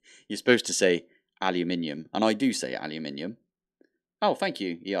you're supposed to say aluminium, and I do say aluminium. Oh, thank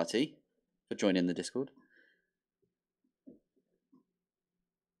you, ERT, for joining the Discord.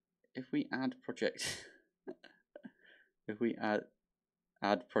 If we add project, if we add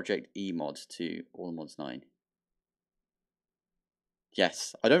project emod to all mods 9.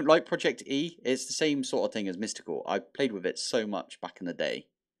 Yes, I don't like Project E. It's the same sort of thing as Mystical. I played with it so much back in the day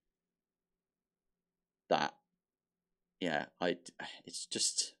that, yeah, it's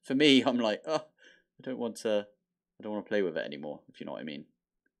just, for me, I'm like, oh, I don't want to play with it anymore, if you know what I mean.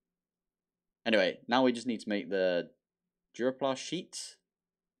 Anyway, now we just need to make the Duraplast sheets.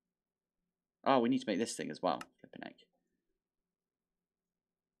 Oh, we need to make this thing as well. Flipping egg.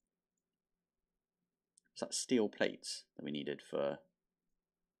 Is that steel plates that we needed for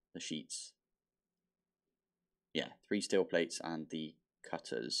the sheets? Yeah, 3 steel plates and the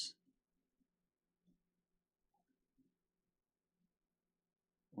cutters.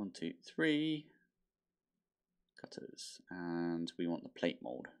 1, 2, 3 cutters, and we want the plate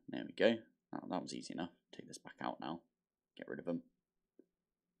mold. There we go. That was easy enough. Take this back out now. Get rid of them.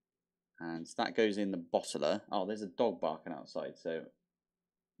 And that goes in the bottler. Oh, there's a dog barking outside, so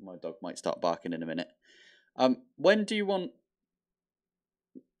my dog might start barking in a minute. When do you want?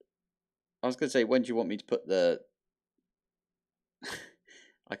 I was going to say, when do you want me to put the?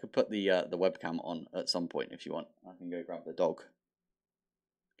 I could put the webcam on at some point if you want. I can go grab the dog.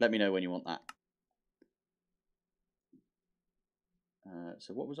 Let me know when you want that.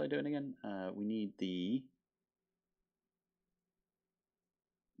 So what was I doing again? We need the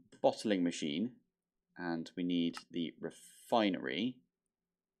bottling machine, and we need the refinery.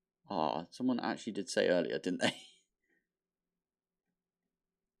 Ah, someone actually did say earlier, didn't they?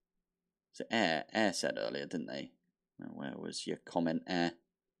 Was it Air? Air said earlier, didn't they? Where was your comment, Air?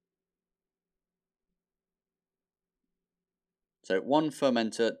 So 1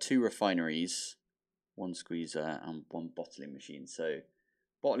 fermenter, 2 refineries, 1 squeezer, and 1 bottling machine. So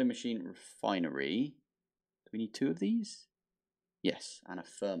bottling machine, refinery. Do we need 2 of these? Yes, and a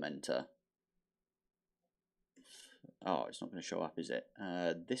fermenter. Oh, it's not going to show up, is it?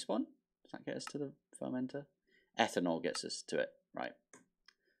 This one? Does that get us to the fermenter? Ethanol gets us to it, right.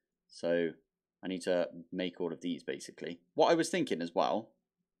 So I need to make all of these, basically. What I was thinking as well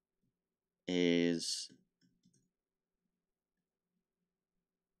is...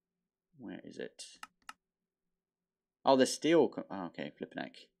 Where is it? Oh, the steel... Oh, okay, flipping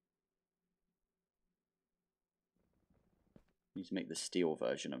heck. Need to make the steel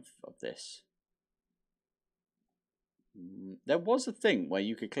version of this. There was a thing where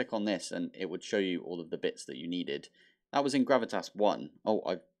you could click on this and it would show you all of the bits that you needed. That was in Gravitas 1. Oh,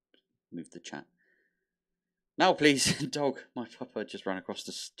 I've moved the chat. Now, please, dog. My papa just ran across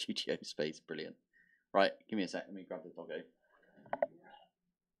the studio space. Brilliant. Right, give me a sec. Let me grab the doggo.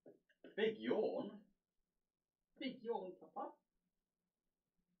 Big yawn. Big yawn, papa.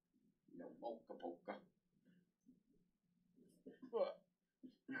 No mocha poker.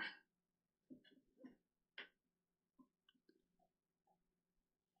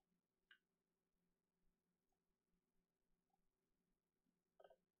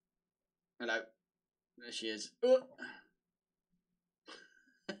 Hello. There she is.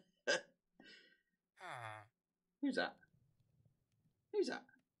 Who's that? Who's that?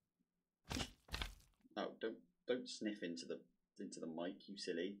 Oh, don't sniff into the mic, you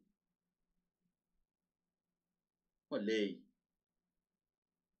silly. What, Lee?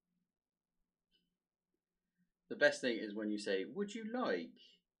 The best thing is when you say, "Would you like?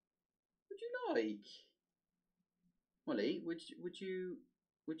 Would you like?" Molly, would you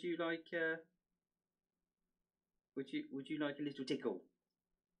like would you like a little tickle?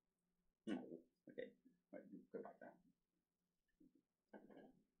 No. Okay. Right, go back down.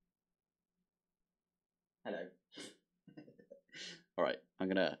 Hello. All right, I'm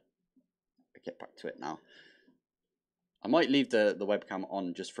gonna get back to it now. I might leave the webcam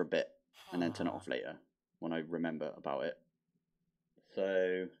on just for a bit and then turn it off later when I remember about it.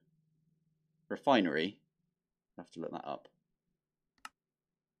 So, refinery. I have to look that up.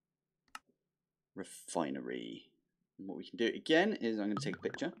 Refinery. And what we can do again is I'm going to take a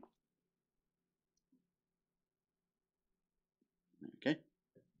picture. Okay.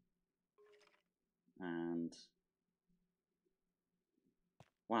 And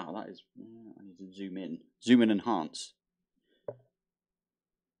wow, that is. I need to zoom in. Zoom in, enhance.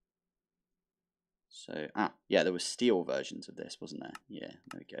 So yeah, there were steel versions of this, wasn't there? Yeah.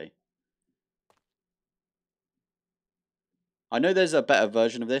 Okay. I know there's a better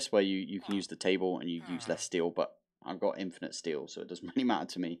version of this where you can use the table and you use less steel, but I've got infinite steel, so it doesn't really matter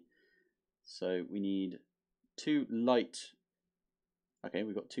to me. So we need 2 light. Okay,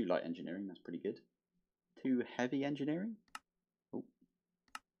 we've got 2 light engineering. That's pretty good. 2 heavy engineering. Oh,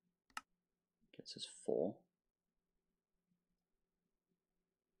 gets us 4.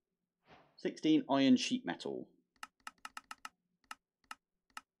 16 iron sheet metal.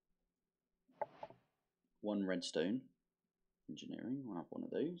 1 redstone engineering. We'll have one of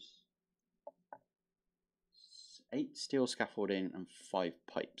those. 8 steel scaffolding and 5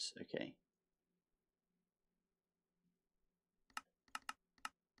 pipes. Okay.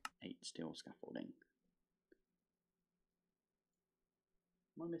 8 steel scaffolding.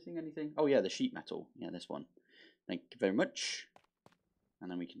 Am I missing anything? Oh yeah, the sheet metal. Yeah, this one. Thank you very much. And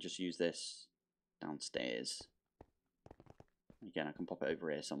then we can just use this downstairs. Again, I can pop it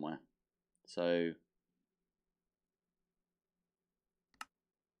over here somewhere. So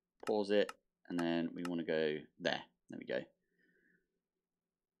pause it, and then we want to go there. There we go.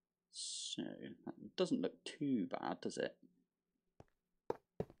 So that doesn't look too bad, does it?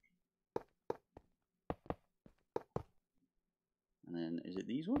 And then is it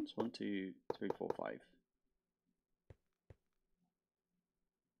these ones? 1, 2, 3, 4, 5.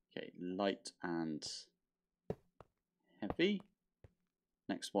 Okay, light and heavy.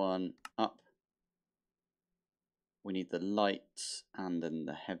 Next one up. We need the light and then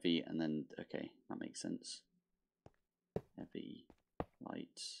the heavy, and then okay, that makes sense. Heavy,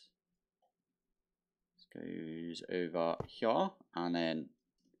 light. This goes over here, and then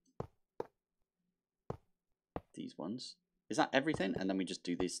these ones. Is that everything? And then we just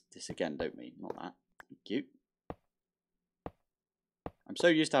do this again, don't we? Not that. Thank you. I'm so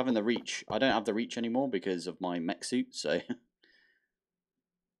used to having the reach. I don't have the reach anymore because of my mech suit, so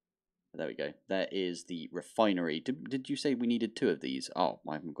there we go. There is the refinery. Did you say we needed 2 of these? Oh,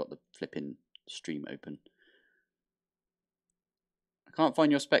 I haven't got the flipping stream open. I can't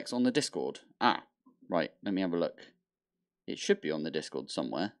find your specs on the Discord. Ah, right. Let me have a look. It should be on the Discord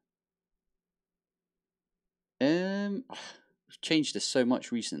somewhere. We've changed this so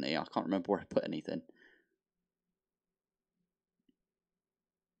much recently. I can't remember where I put anything.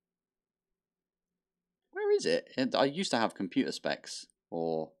 Where is it? I used to have computer specs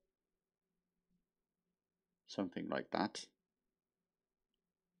or something like that.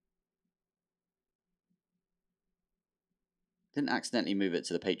 Didn't accidentally move it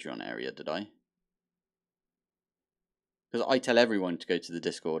to the Patreon area, did I? Because I tell everyone to go to the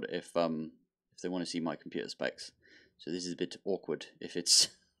Discord if they want to see my computer specs. So this is a bit awkward if it's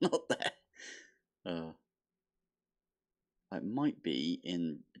not there. It might be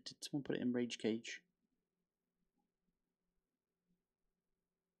in. Did someone put it in Rage Cage?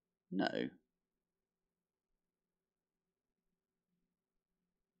 No.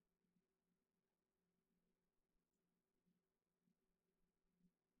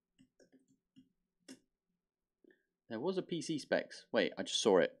 There was a PC specs. Wait, I just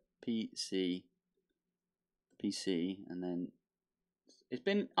saw it. PC, and then it's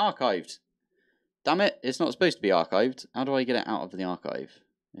been archived. Damn it, it's not supposed to be archived. How do I get it out of the archive?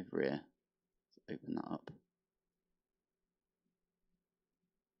 Over here. Open that up.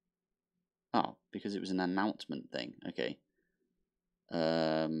 Oh, because it was an announcement thing. Okay.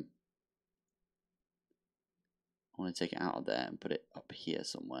 I want to take it out of there and put it up here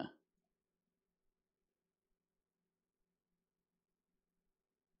somewhere.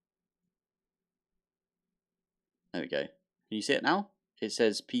 There we go. Can you see it now? It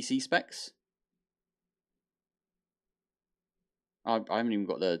says PC specs. I haven't even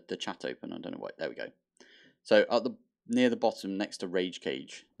got the chat open. I don't know why. There we go. So at the near the bottom, next to Rage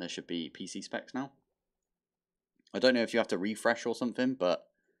Cage, there should be PC specs now. I don't know if you have to refresh or something, but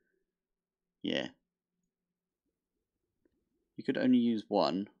yeah. You could only use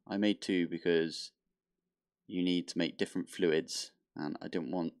one. I made two because you need to make different fluids, and I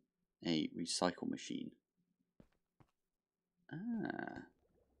didn't want a recycle machine. Ah.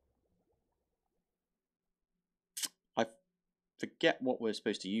 I forget what we're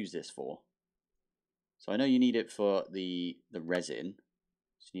supposed to use this for. So I know you need it for the resin.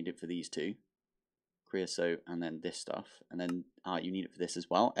 So you need it for these two. Creosote and then this stuff. And then you need it for this as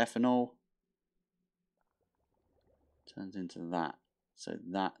well. Ethanol turns into that. So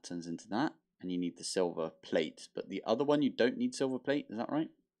that turns into that. And you need the silver plate. But the other one you don't need silver plate, is that right?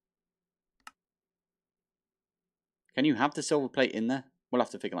 Can you have the silver plate in there? We'll have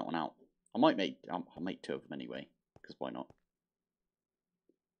to figure that one out. I'll make two of them anyway, because why not?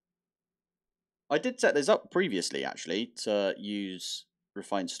 I did set this up previously, actually, to use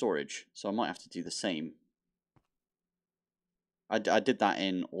refined storage, so I might have to do the same. I did that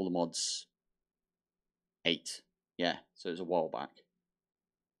in All the Mods 8. Yeah, so it was a while back.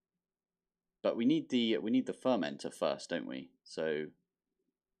 But we need the fermenter first, don't we? So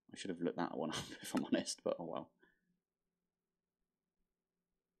I should have looked that one up if I'm honest, but oh well.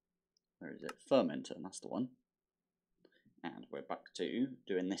 Where is it? Fermenter, that's the one. And we're back to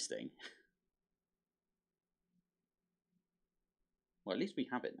doing this thing. Well, at least we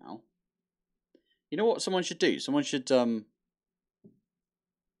have it now. You know what someone should do? Someone should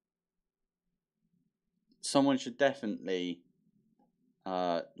definitely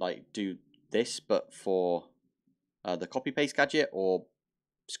like do this, but for the copy paste gadget or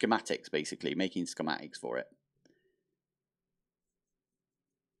schematics, basically making schematics for it.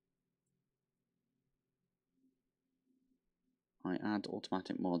 I add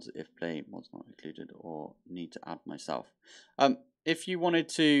automatic mods if play mods not included or need to add myself. If you wanted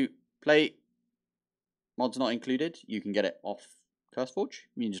to play mods not included, you can get it off CurseForge.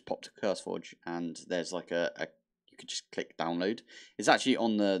 You can just pop to CurseForge and there's like you could just click download. It's actually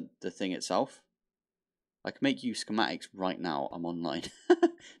on the thing itself. I can make you schematics right now. I'm online.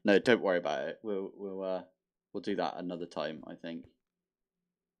 No, don't worry about it. We'll do that another time, I think.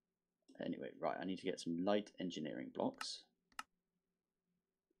 Anyway, right, I need to get some light engineering blocks.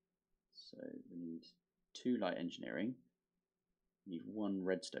 So we need 2 light engineering. We need 1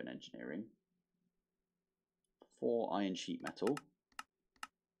 redstone engineering. 4 iron sheet metal.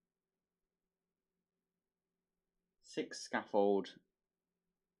 6 scaffold.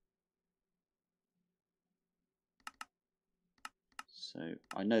 So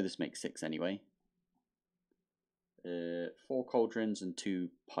I know this makes 6 anyway. 4 cauldrons and 2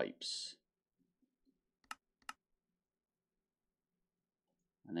 pipes.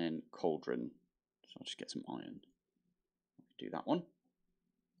 And then cauldron. So I'll just get some iron. Do that one.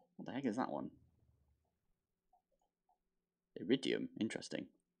 What the heck is that one? Iridium. Interesting.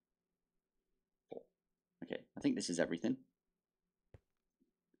 Okay, I think this is everything.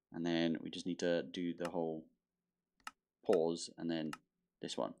 And then we just need to do the whole pause and then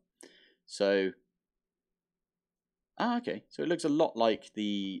this one. So, okay. So it looks a lot like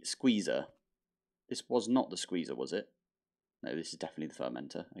the squeezer. This was not the squeezer, was it? No, this is definitely the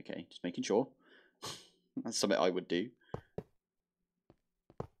fermenter. Okay, just making sure. That's something I would do.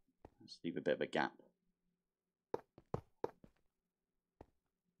 Let's leave a bit of a gap.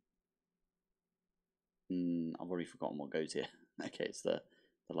 I've already forgotten what goes here. Okay, it's the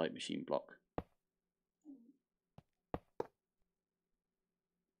light machine block.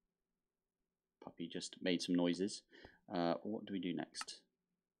 Puppy just made some noises. What do we do next?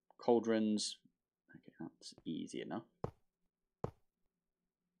 Cauldrons. Okay, that's easy enough.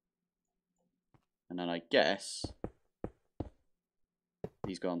 And then I guess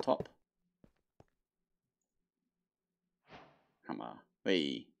These go on top. Hammer.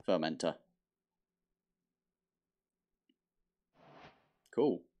 Hey, fermenter.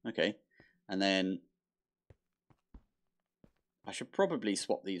 Cool. Okay. And then I should probably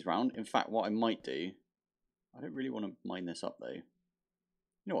swap these round. In fact, what I might do, I don't really want to mine this up though. You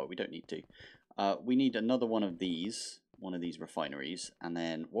know what? We don't need to. We need another one of these refineries. And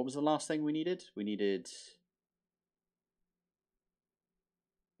then what was the last thing we needed? We needed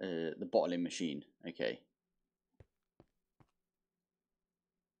the bottling machine. Okay.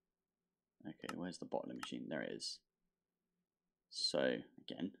 Okay, where's the bottling machine? There it is. So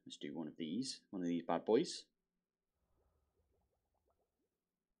again, let's do one of these bad boys.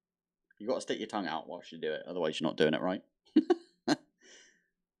 You got to stick your tongue out whilst you do it, otherwise you're not doing it right.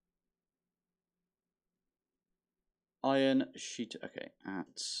 Iron sheet. Okay,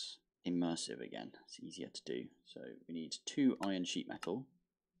 at immersive again. It's easier to do. So we need 2 iron sheet metal.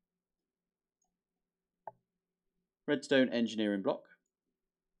 Redstone engineering block.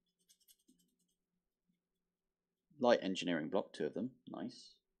 Light engineering block, 2 of them.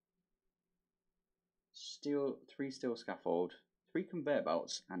 Nice. Steel, 3 steel scaffold, 3 conveyor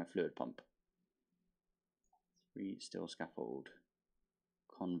belts, and a fluid pump. 3 steel scaffold,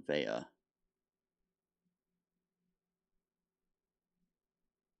 conveyor.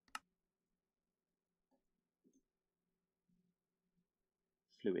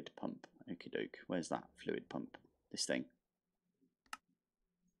 Fluid pump. Okie doke. Where's that fluid pump? This thing.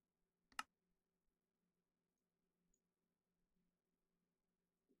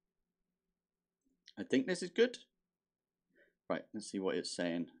 I think this is good. Right, let's see what it's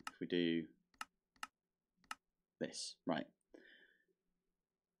saying if we do this. Right.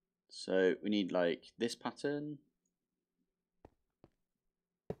 So we need like this pattern.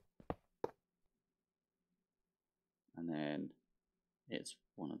 And then it's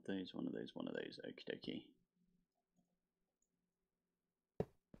one of those. Okie dokie.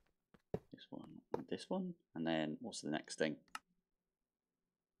 This one. And then what's the next thing?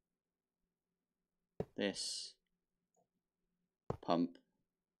 This pump,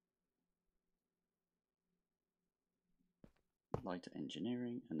 light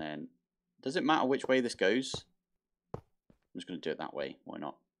engineering, and then does it matter which way this goes? I'm just going to do it that way. Why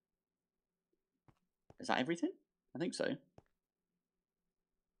not? Is that everything? I think so.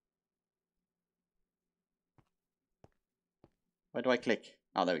 Where do I click?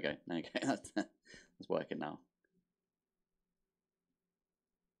 Oh, there we go. There we go. That's working now.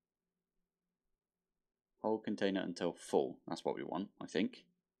 Hold container until full. That's what we want, I think.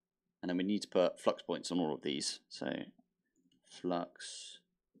 And then we need to put flux points on all of these. So flux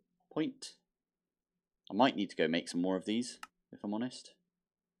point. I might need to go make some more of these, if I'm honest.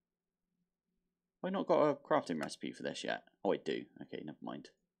 Have I not got a crafting recipe for this yet? Oh, I do. Okay, never mind.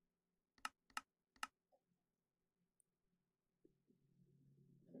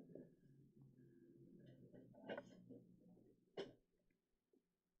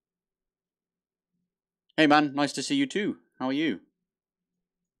 Hey man, nice to see you too. How are you?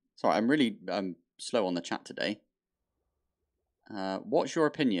 Sorry, I'm really slow on the chat today. What's your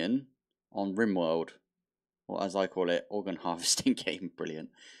opinion on RimWorld, or as I call it, organ harvesting game?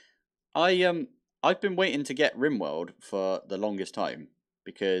 Brilliant. I've been waiting to get RimWorld for the longest time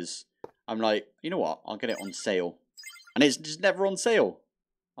because I'm like, you know what? I'll get it on sale, and it's just never on sale.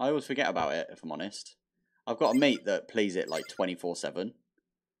 I always forget about it, if I'm honest. I've got a mate that plays it like 24/7.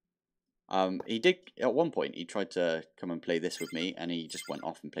 He did at one point. He tried to come and play this with me, and he just went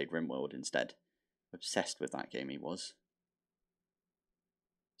off and played RimWorld instead. Obsessed with that game, he was.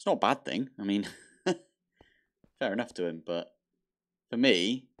 It's not a bad thing. I mean, fair enough to him, but for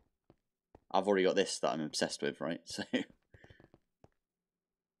me, I've already got this that I'm obsessed with, right? So,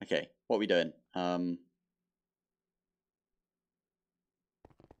 okay, what are we doing? I'm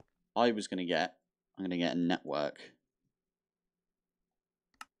gonna get a network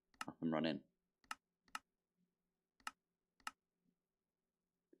up and running.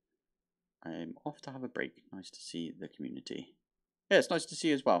 I'm off to have a break. Nice to see the community. Yeah, it's nice to see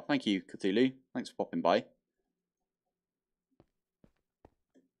you as well. Thank you, Cthulhu. Thanks for popping by. It's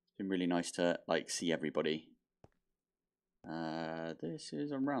been really nice to like see everybody. This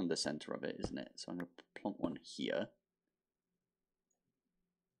is around the center of it, isn't it? So I'm gonna plant one here.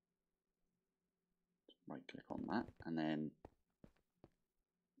 Right click on that, and then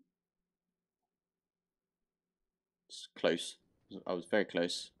it's close. I was very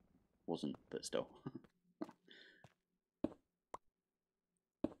close. Wasn't, but still.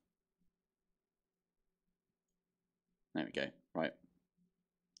 There we go. Right.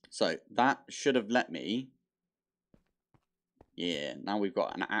 So that should have let me Yeah, now we've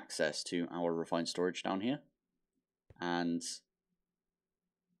got an access to our refined storage down here. And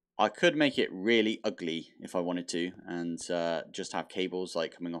I could make it really ugly if I wanted to, and just have cables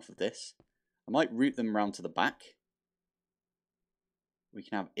like coming off of this. I might route them around to the back. We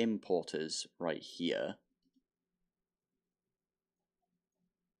can have importers right here.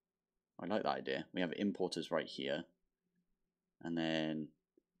 I like that idea. We have importers right here. And then,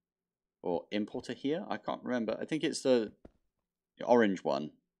 or importer here? I can't remember. I think it's the orange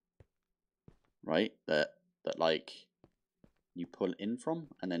one, right? That like you pull in from,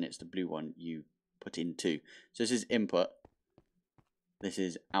 and then it's the blue one you put into. So this is input. This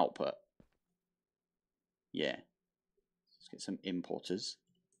is output. Yeah. Let's get some importers.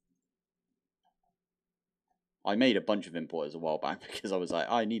 I made a bunch of importers a while back because I was like,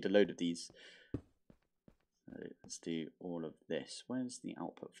 I need a load of these. So let's do all of this. Where's the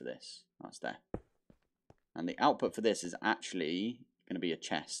output for this? That's there. And the output for this is actually going to be a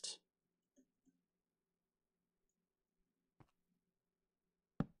chest.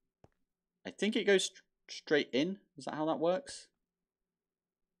 I think it goes straight in. Is that how that works?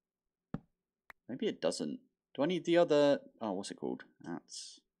 Maybe it doesn't. Do I need the other... Oh, what's it called?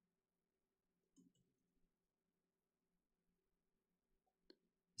 That's...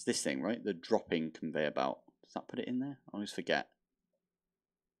 It's this thing, right? The dropping conveyor belt. Does that put it in there? I always forget.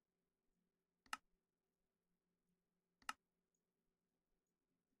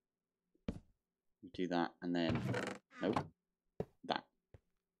 We do that and then... Nope. That.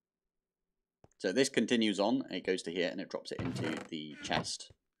 So this continues on. It goes to here and it drops it into the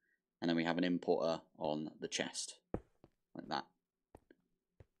chest. And then we have an importer on the chest. Like that.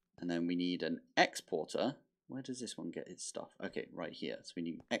 And then we need an exporter. Where does this one get its stuff? Okay, right here. So we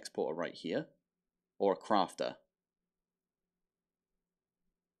need an exporter right here. Or a crafter.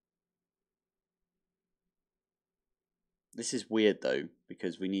 This is weird though,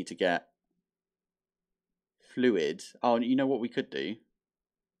 because we need to get fluid. Oh, you know what we could do?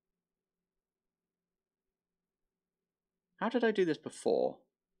 How did I do this before?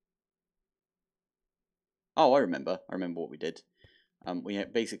 Oh, I remember. I remember what we did. We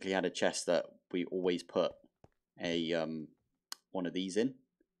basically had a chest that we always put a one of these in.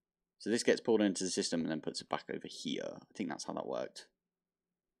 So this gets pulled into the system and then puts it back over here. I think that's how that worked.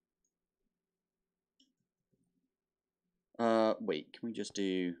 Wait, can we just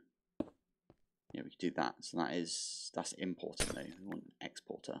do... Yeah, we can do that. So that's importer though. We want an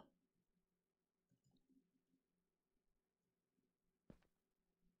exporter.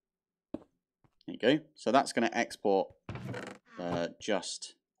 There you go. So that's going to export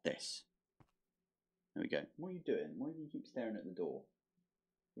just this. There we go. What are you doing? Why do you keep staring at the door?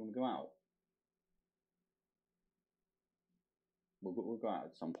 You want to go out? We'll go out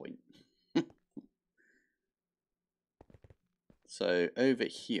at some point. So over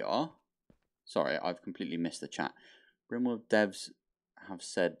here, sorry, I've completely missed the chat. Brimworld devs have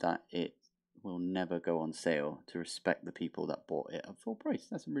said that it will never go on sale to respect the people that bought it at full price.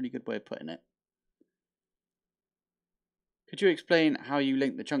 That's a really good way of putting it. Could you explain how you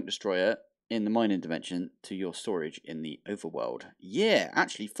link the chunk destroyer in the mining dimension to your storage in the overworld? Yeah,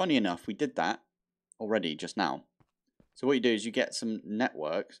 actually, funny enough, we did that already just now. So what you do is you get some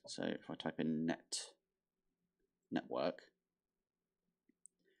network. So if I type in network,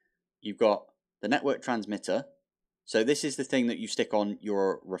 you've got the network transmitter. So this is the thing that you stick on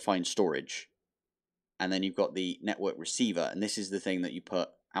your refined storage. And then you've got the network receiver, and this is the thing that you put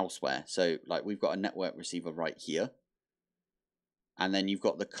elsewhere. So like we've got a network receiver right here. And then you've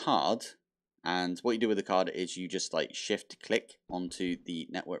got the card, and what you do with the card is you just like shift click onto the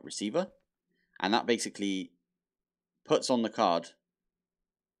network receiver, and that basically puts on the card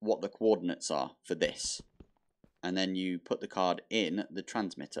what the coordinates are for this. And then you put the card in the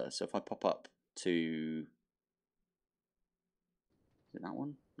transmitter. So if I pop up to... Is it that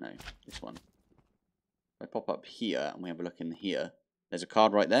one? No, this one. If I pop up here and we have a look in here, there's a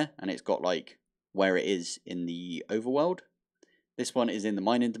card right there, and it's got like where it is in the overworld. This one is in the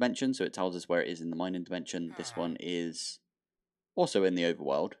mining dimension, so it tells us where it is in the mining dimension. This one is also in the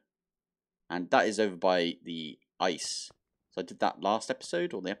overworld, and that is over by the ice. So I did that last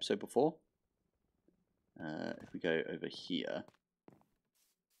episode, or the episode before. If we go over here,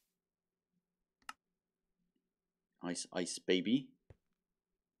 ice baby.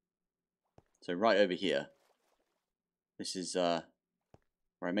 So right over here, this is where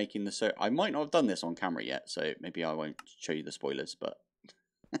I'm making the... So I might not have done this on camera yet, so maybe I won't show you the spoilers, but...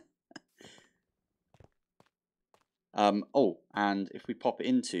 oh, and if we pop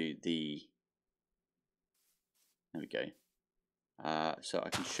into the... There we go. So I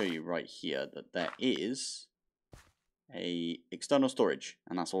can show you right here that there is a external storage,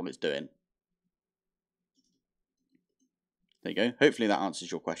 and that's all it's doing. There you go. Hopefully that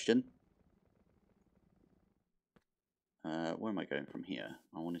answers your question. Where am I going from here?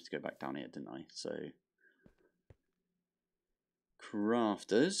 I wanted to go back down here, didn't I? So,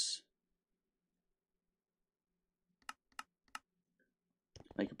 crafters.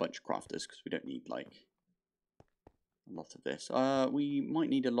 Make a bunch of crafters because we don't need like a lot of this. We might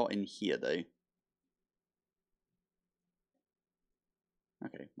need a lot in here though.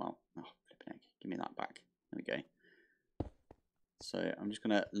 Okay, well, oh, flipping heck. Give me that back. There we go. So I'm just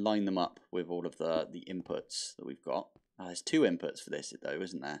gonna line them up with all of the inputs that we've got. There's 2 inputs for this though,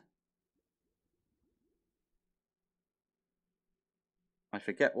 isn't there? I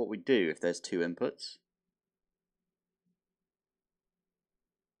forget what we do if there's 2 inputs.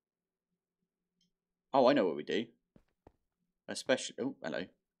 Oh, I know what we do. Especially, oh, hello.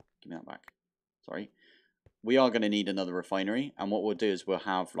 Give me that back. Sorry. We are going to need another refinery, and what we'll do is we'll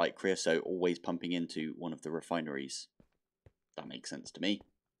have like creosote always pumping into one of the refineries. That makes sense to me.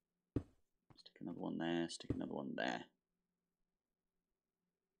 Stick another one there, stick another one there.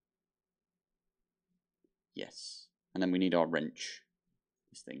 Yes. And then we need our wrench.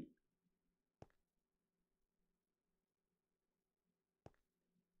 This thing.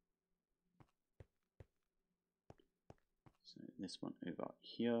 So this one over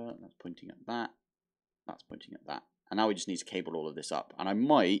here, that's pointing at that. That's pointing at that. And now we just need to cable all of this up. And I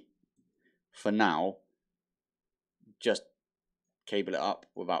might, for now, just cable it up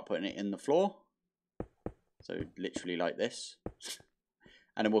without putting it in the floor. So literally like this.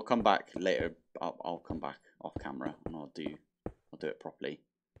 And then we'll come back later. I'll come back off camera and I'll do it properly.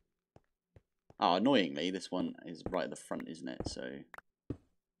 Oh, annoyingly, this one is right at the front, isn't it? So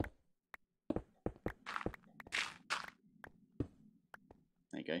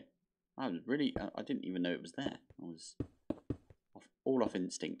there you go. I was really, I didn't even know it was there. I was all off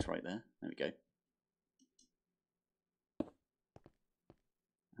instinct right there. There we go.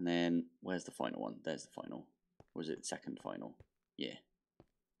 And then where's the final one? There's the final. Or was it second final? Yeah.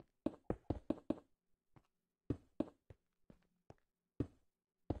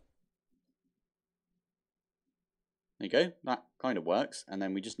 There you go. That kind of works. And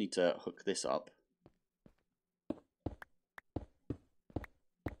then we just need to hook this up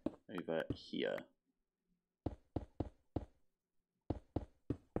over here.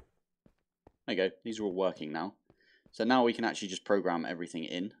 There you go. These are all working now. So now we can actually just program everything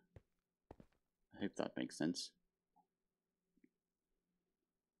in. I hope that makes sense.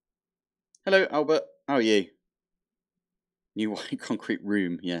 Hello, Albert. How are you? New white concrete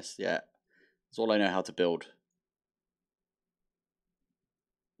room. Yes, yeah. That's all I know how to build.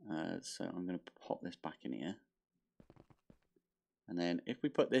 So I'm going to pop this back in here. And then if we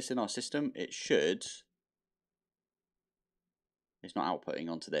put this in our system, it should... It's not outputting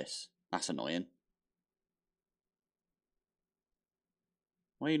onto this. That's annoying.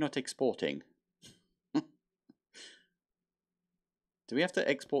 Why are you not exporting? Do we have to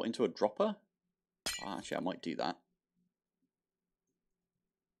export into a dropper? Oh, actually, I might do that.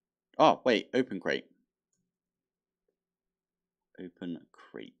 Oh, wait. Open crate. Open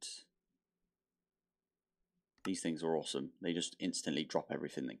crate. These things are awesome. They just instantly drop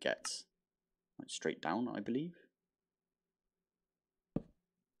everything that gets. Like straight down, I believe. There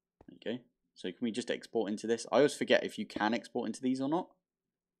you go. So can we just export into this? I always forget if you can export into these or not.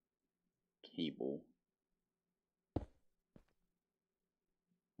 Cable.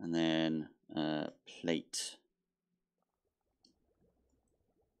 And then plate.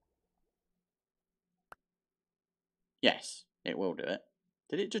 Yes, it will do it.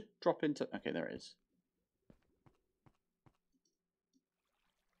 Did it just drop into... Okay, there it is.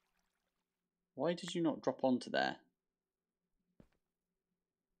 Why did you not drop onto there?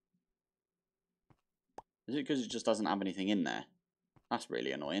 Is it because it just doesn't have anything in there? That's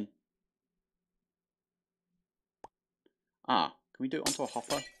really annoying. Ah, can we do it onto a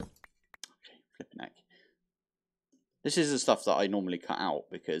hopper? Okay, flipping heck. This is the stuff that I normally cut out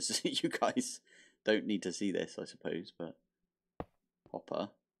because you guys don't need to see this, I suppose, but hopper.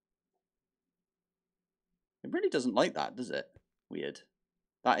 It really doesn't like that, does it? Weird.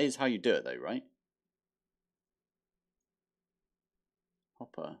 That is how you do it though, right?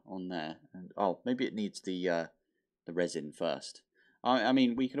 Hopper on there. And oh, maybe it needs the resin first. I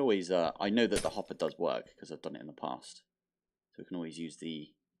mean, we can always... I know that the hopper does work because I've done it in the past. So we can always use the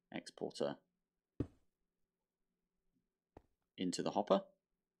exporter into the hopper.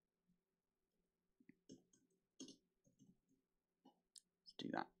 Let's do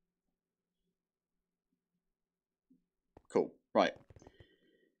that. Cool. Right.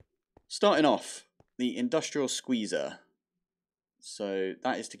 Starting off, the industrial squeezer. So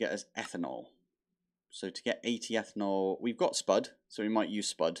that is to get us ethanol. So to get 80 ethanol, we've got spud, so we might use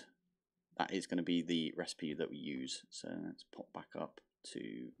spud. That is going to be the recipe that we use. So let's pop back up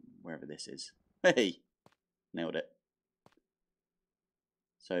to wherever this is. Hey, nailed it.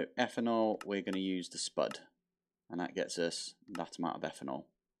 So ethanol, we're going to use the spud, and that gets us that amount of ethanol.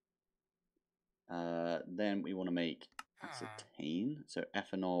 Then we want to make acetane, so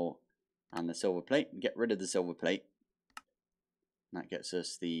ethanol and the silver plate. Get rid of the silver plate. And that gets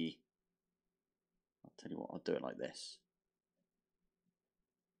us the, I'll tell you what, I'll do it like this.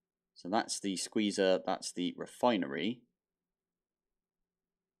 So that's the squeezer, that's the refinery.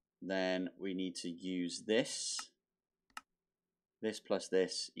 Then we need to use this. This plus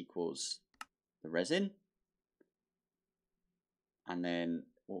this equals the resin. And then,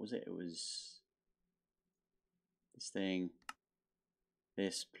 what was it? It was this thing.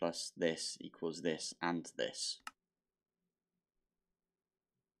 This plus this equals this and this.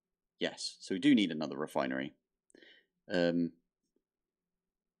 Yes, so we do need another refinery. Oh,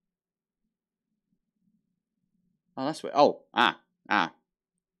 that's where. Oh,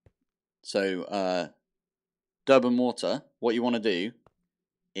 So, Durban water. What you want to do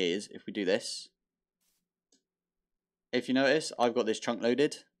is, if we do this, if you notice, I've got this chunk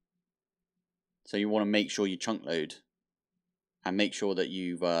loaded. So you want to make sure you chunk load, and make sure that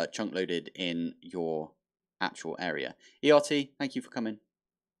you've chunk loaded in your actual area. ERT, thank you for coming,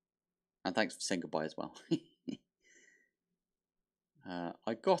 and thanks for saying goodbye as well.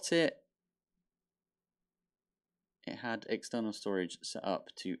 I got it. It had external storage set up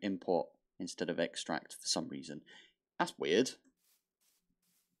to import instead of extract for some reason. That's weird.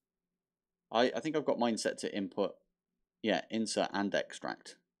 I think I've got mine set to input. Yeah, insert and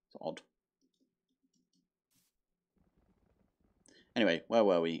extract. It's odd. Anyway, where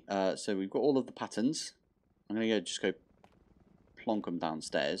were we? So we've got all of the patterns. I'm going to just go plonk them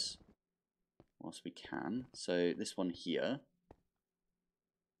downstairs whilst we can. So this one here.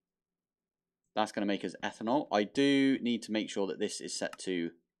 That's going to make us ethanol. I do need to make sure that this is set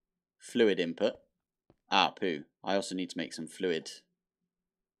to fluid input. Ah, poo. I also need to make some fluid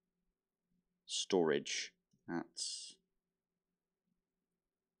storage. That's...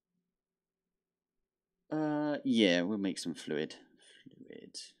 yeah, we'll make some fluid.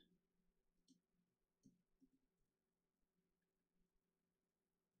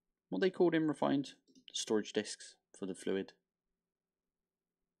 What are they called in refined? Storage discs for the fluid.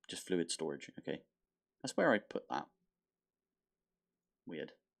 Just fluid storage, okay. That's where I put that.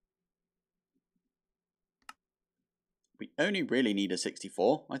 Weird. We only really need a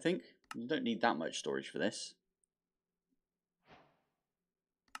 64, I think. You don't need that much storage for this.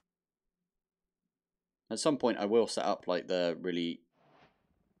 At some point I will set up like the really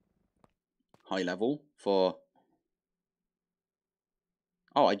high level for...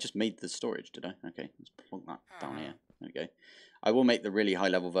 Oh, I just made the storage, did I? Okay, let's plonk that down here. There we go. I will make the really high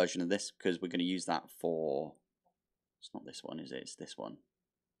level version of this because we're going to use that for... It's not this one, is it? It's this one.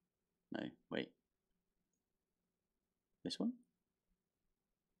 No, wait. This one?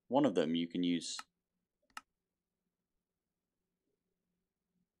 One of them you can use...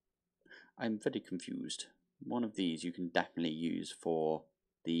 I'm very confused. One of these you can definitely use for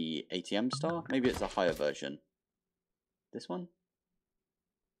the ATM star. Maybe it's a higher version. This one?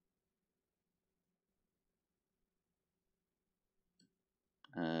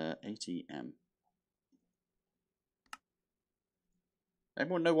 ATM.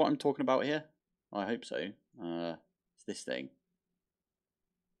 Everyone know what I'm talking about here? I hope so. It's this thing.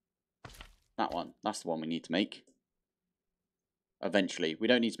 That one. That's the one we need to make. Eventually. We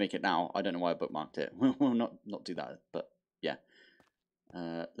don't need to make it now. I don't know why I bookmarked it. We'll not do that. But yeah.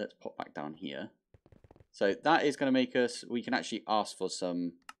 Let's pop back down here. So that is going to make us... We can actually ask for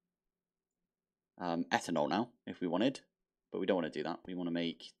some ethanol now, if we wanted. But we don't want to do that. We want to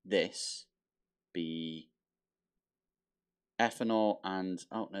make this be ethanol and...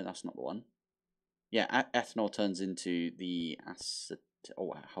 Oh, no, that's not the one. Yeah, ethanol turns into the acid...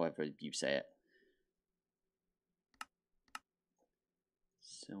 Or however you say it.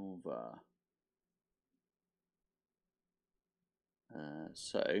 Silver.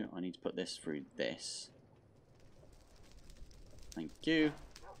 So, I need to put this through this. Thank you.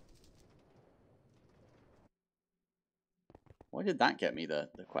 Why did that get me the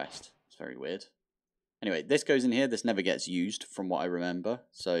quest? It's very weird. Anyway, this goes in here. This never gets used from what I remember.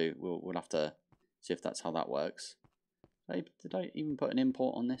 So, we'll have to see if that's how that works. Did I even put an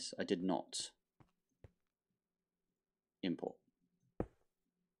import on this? I did not. Import.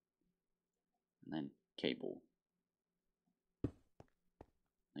 And then cable. There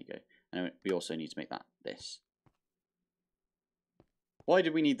you go. we also need to make that this. Why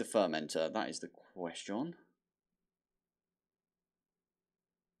did we need the fermenter? That is the question.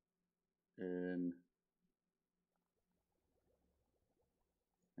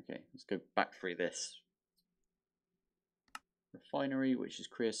 Okay, let's go back through this. Refinery, which is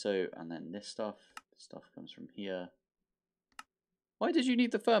creosote, and then this stuff. This stuff comes from here. Why did you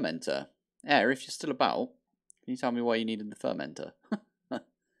need the fermenter? Air, if you're still about, can you tell me why you needed the fermenter?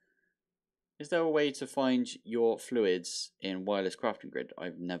 Is there a way to find your fluids in wireless crafting grid?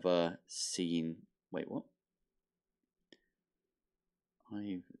 I've never seen... Wait, what?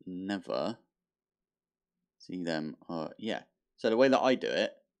 I've never seen them. Yeah. So the way that I do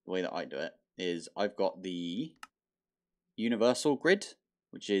it, is I've got the universal grid,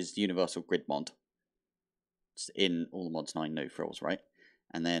 which is the universal grid mod. It's in all the mods 9, no frills, right?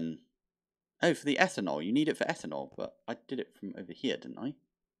 And then, oh, for the ethanol, you need it for ethanol, but I did it from over here, didn't I?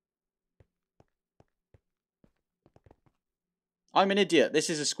 I'm an idiot. This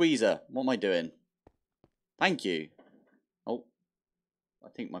is a squeezer. What am I doing? Thank you. Oh, I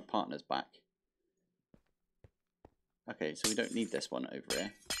think my partner's back. Okay, so we don't need this one over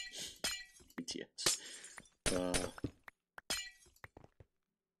here. Idiots. There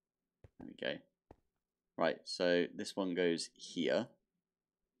we go. Right, so this one goes here.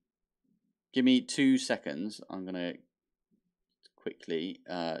 Give me 2 seconds. I'm going to quickly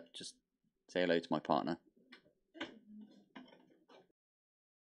just say hello to my partner.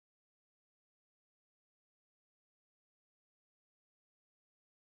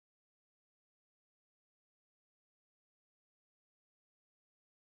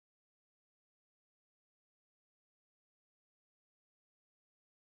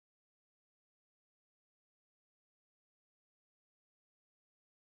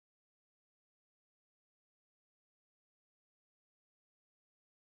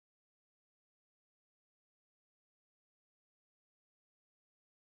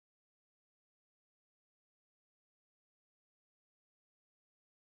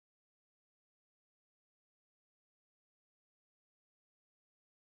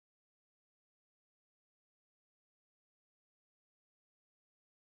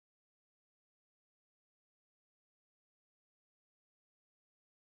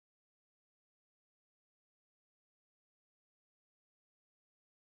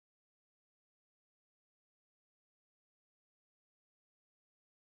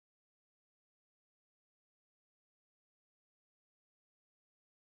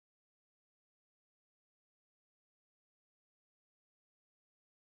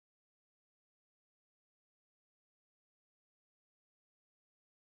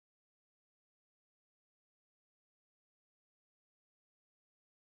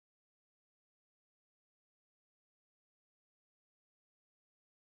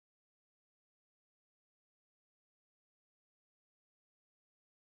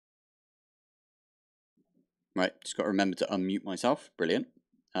 Right, just got to remember to unmute myself. Brilliant.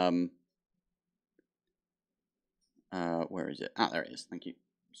 Where is it? Ah, there it is. Thank you.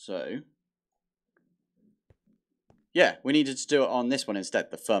 So, yeah, we needed to do it on this one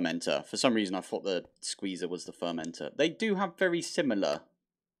instead, the fermenter. For some reason, I thought the squeezer was the fermenter. They do have very similar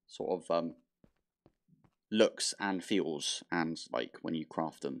sort of looks and feels, and like when you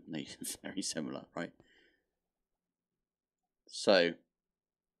craft them, they're very similar, right? So,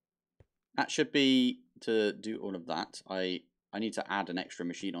 that should be to do all of that. I need to add an extra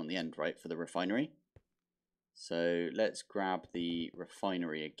machine on the end, right, for the refinery. So let's grab the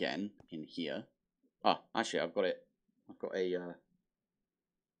refinery again in here. Ah, actually, I've got it. I've got a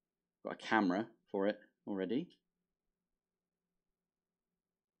camera for it already.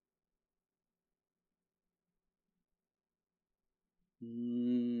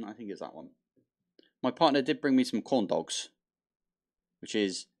 I think it's that one. My partner did bring me some corn dogs, which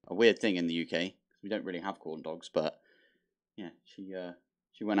is a weird thing in the UK. We don't really have corn dogs, but yeah, she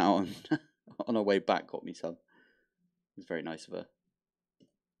went out on, on her way back, got me some. It was very nice of her.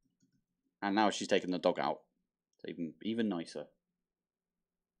 And now she's taken the dog out. It's even nicer.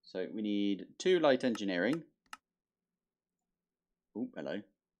 So we need 2 light engineering. Oh, hello.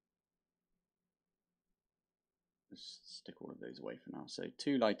 Let's stick all of those away for now. So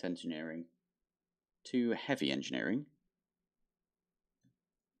 2 light engineering, 2 heavy engineering.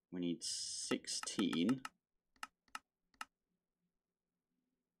 We need 16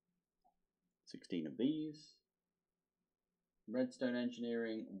 of these. Redstone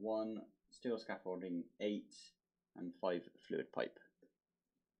engineering, 1, steel scaffolding, 8, and 5 fluid pipe.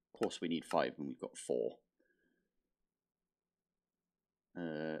 Of course we need 5 and we've got 4.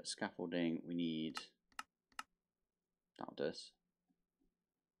 Scaffolding, we need, that'll do us,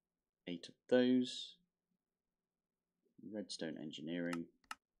 8 of those. Redstone engineering.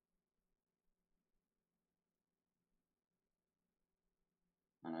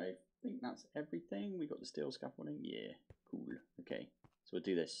 And I think that's everything. We got the steel scaffolding. Yeah, cool. Okay, so we'll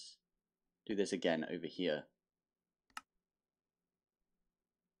do this. Do this again over here.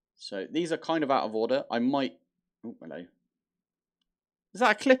 So these are kind of out of order. I might... Oh, hello. Is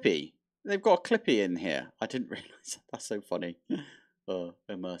that a Clippy? They've got a Clippy in here. I didn't realise. That's so funny. Oh,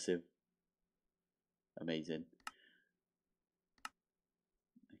 immersive. Amazing.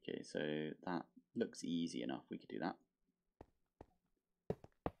 Okay, so that looks easy enough. We could do that.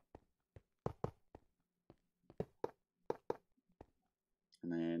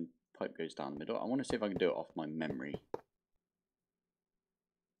 And then pipe goes down the middle. I want to see if I can do it off my memory.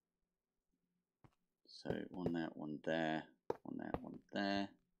 So one there, one there, one there, one there.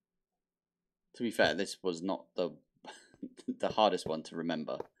 To be fair, this was not the the hardest one to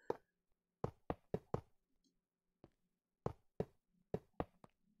remember.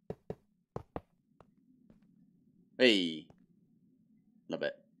 Hey, love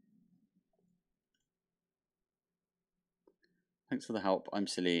it. Thanks for the help. I'm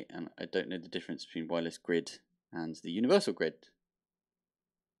silly and I don't know the difference between wireless grid and the universal grid.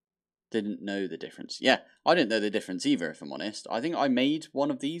 Didn't know the difference. Yeah, I didn't know the difference either, if I'm honest. I think I made one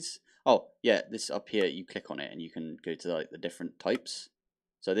of these. Oh, yeah, this up here, you click on it and you can go to like the different types.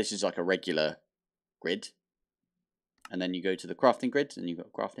 So this is like a regular grid. And then you go to the crafting grid and you've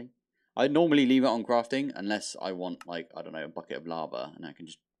got crafting. I normally leave it on crafting unless I want, like, I don't know, a bucket of lava and I can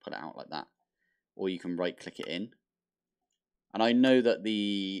just put it out like that. Or you can right click it in. And I know that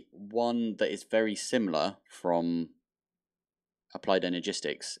the one that is very similar from Applied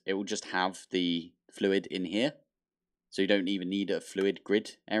Energistics, it will just have the fluid in here. So you don't even need a fluid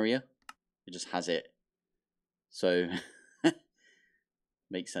grid area. It just has it. So,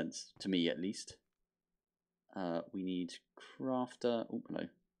 makes sense to me at least. We need crafter. Oh, hello.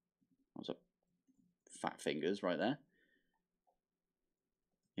 That was a fat fingers right there.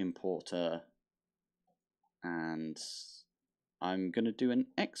 Importer. And I'm going to do an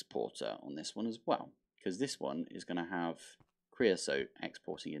exporter on this one as well. Because this one is going to have creosote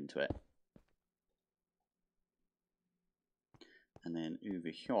exporting into it. And then over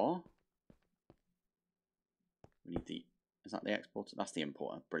here, we need the, is that the exporter? That's the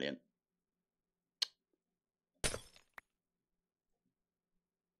importer. Brilliant.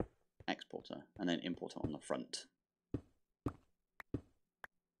 Exporter, and then importer on the front.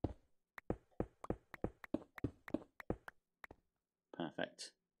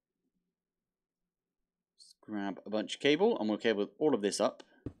 Perfect. Let's grab a bunch of cable, and we'll cable all of this up.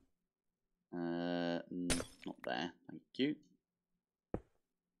 Not there, thank you.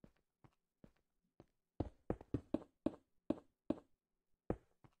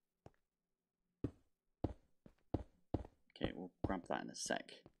 Okay, we'll grab that in a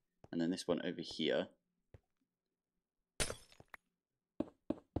sec. And then this one over here. There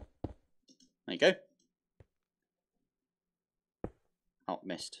you go. Oh,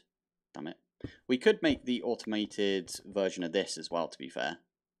 missed. Damn it. We could make the automated version of this as well, to be fair.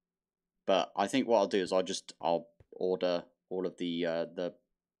 But I think what I'll do is I'll order all of the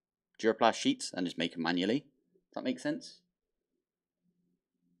Duraplast sheets and just make them manually. Does that make sense?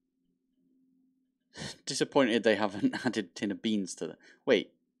 Disappointed they haven't added tin of beans to the...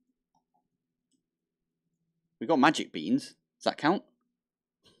 Wait. We got magic beans. Does that count?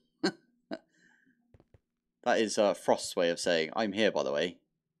 That is Frost's way of saying, I'm here, by the way.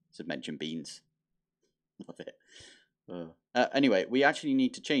 To mention beans. Love it. Anyway, we actually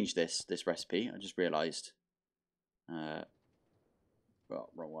need to change this recipe. I just realised. Well,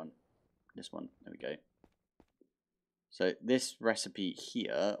 wrong one. This one. There we go. So this recipe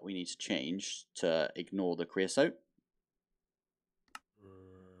here, we need to change to ignore the creosote.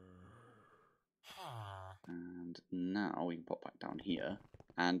 And now we can pop back down here.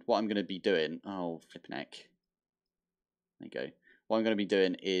 And what I'm going to be doing... Oh, flipping heck. There you go. What I'm going to be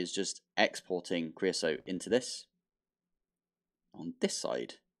doing is just exporting creosote into this. On this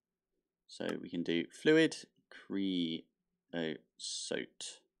side. So we can do fluid, creosote.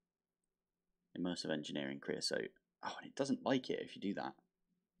 Immersive engineering creosote. Oh, and it doesn't like it if you do that.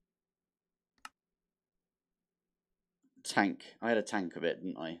 Tank. I had a tank of it,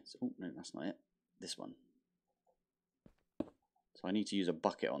 didn't I? So, oh, no, that's not it. This one. So I need to use a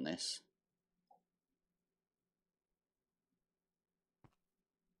bucket on this.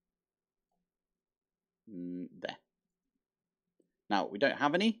 There. Now, we don't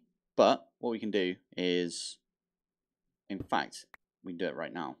have any, but what we can do is, in fact, we can do it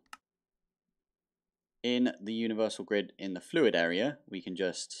right now. In the universal grid in the fluid area, we can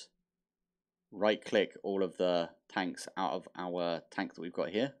just right click all of the tanks out of our tank that we've got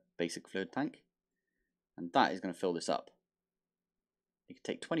here, basic fluid tank, and that is going to fill this up. It could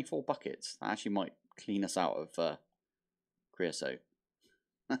take 24 buckets. That actually might clean us out of creosote.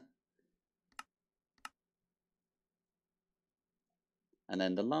 And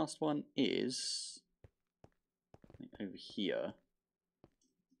then the last one is over here.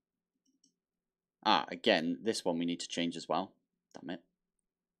 Ah, again, this one we need to change as well. Damn it.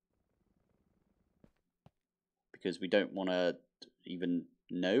 Because we don't want to even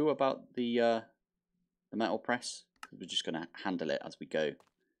know about the metal press. We're just going to handle it as we go.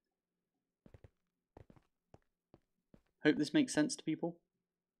 Hope this makes sense to people.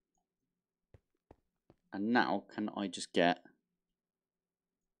 And now, can I just get...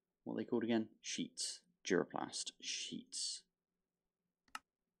 what are they called again? Sheets. Duraplast sheets.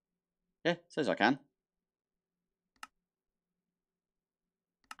 Yeah, says I can.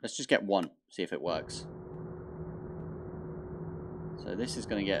 Let's just get one, see if it works. So this is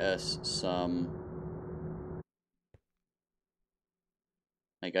going to get us some...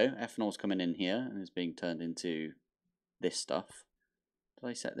 there you go. Ethanol's coming in here and is being turned into this stuff. Did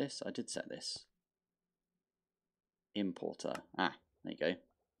I set this? I did set this. Importer. Ah, there you go.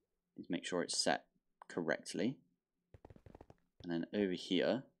 Let's make sure it's set correctly. And then over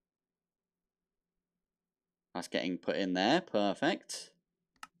here, that's getting put in there. Perfect.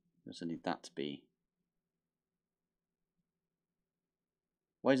 We also need that to be...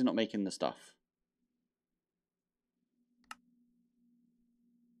 why is it not making the stuff?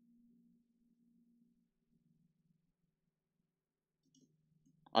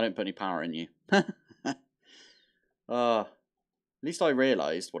 I don't put any power in you. At least I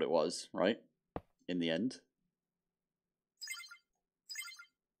realised what it was, right? In the end.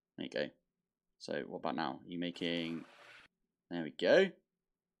 There you go. So what about now? Are you making... there we go.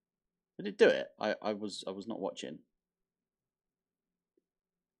 Did it do it? I was not watching.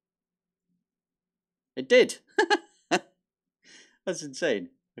 It did! That's insane.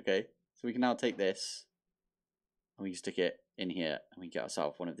 Okay, so we can now take this and we can stick it in here and we get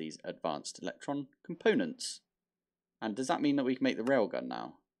ourselves one of these advanced electron components. And does that mean that we can make the railgun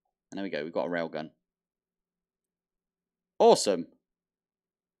now? And there we go, we've got a railgun. Awesome!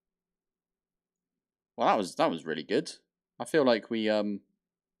 Well, that was really good. I feel like we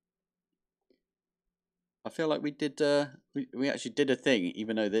did we actually did a thing,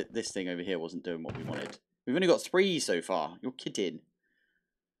 even though this thing over here wasn't doing what we wanted. We've only got 3 so far. You're kidding.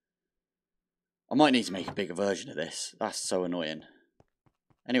 I might need to make a bigger version of this. That's so annoying.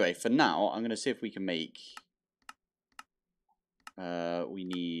 Anyway, for now, I'm going to see if we can make... we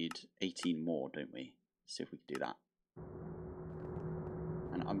need 18 more, don't we? See if we can do that.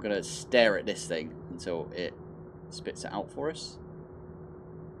 And I'm going to stare at this thing until it spits it out for us.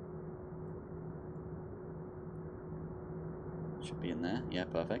 Should be in there. Yeah,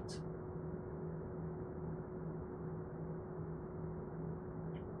 perfect.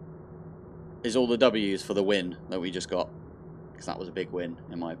 Is all the W's for the win that we just got. Because that was a big win,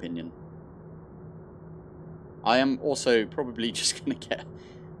 in my opinion. I am also probably just going to get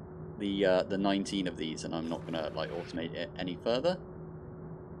the 19 of these, and I'm not going to like automate it any further.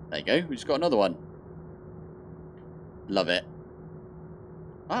 There you go. We just got another one. Love it.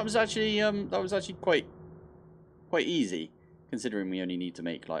 That was actually quite easy, considering we only need to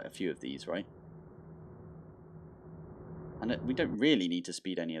make like a few of these, right? And we don't really need to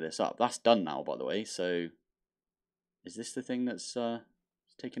speed any of this up. That's done now, by the way. So, is this the thing that's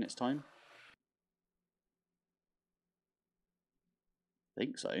taking its time? I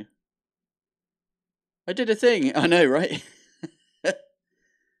think so. I did a thing. I know, right?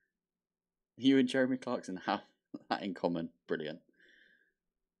 You and Jeremy Clarkson have that in common. Brilliant.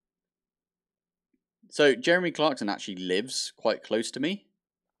 So Jeremy Clarkson actually lives quite close to me.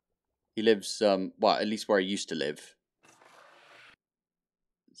 He lives, well, at least where I used to live.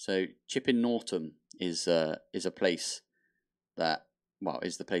 So Chipping Norton is a place that, well,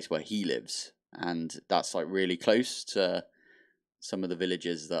 is the place where he lives, and that's like really close to some of the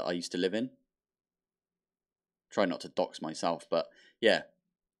villages that I used to live in. Try not to dox myself, but yeah.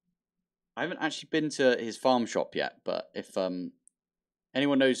 I haven't actually been to his farm shop yet, but if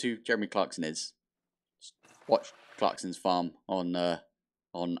anyone knows who Jeremy Clarkson is, watch Clarkson's Farm on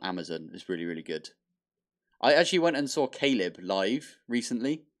Amazon. It's really, really good. I actually went and saw Caleb live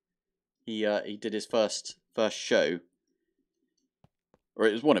recently. He did his first show, or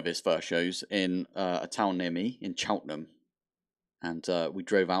it was one of his first shows in a town near me in Cheltenham, and we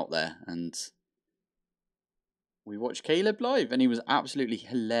drove out there and we watched Caleb live, and he was absolutely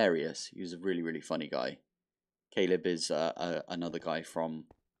hilarious. He was a really, really funny guy. Caleb is another guy from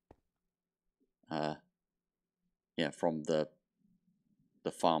yeah, from the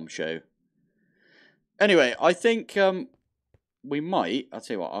farm show. Anyway, I think we might. I'll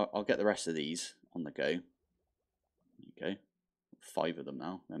tell you what. I'll get the rest of these on the go. There you go. 5 of them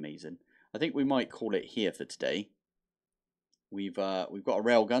now. Amazing. I think we might call it here for today. We've got a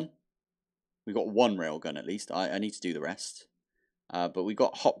railgun. We've got 1 railgun at least. I need to do the rest. But we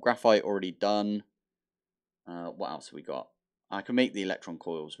got hot graphite already done. What else have we got? I can make the electron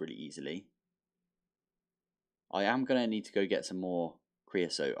coils really easily. I am going to need to go get some more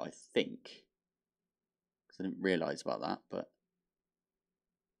creosote, I think. Because I didn't realise about that, but...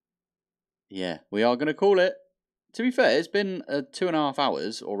 yeah, we are going to call it. To be fair, it's been 2.5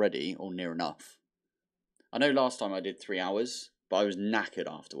 hours already, or near enough. I know last time I did 3 hours, but I was knackered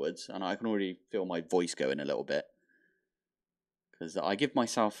afterwards, and I can already feel my voice going a little bit. Because I give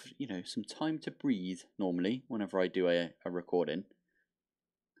myself, you know, some time to breathe normally whenever I do a recording.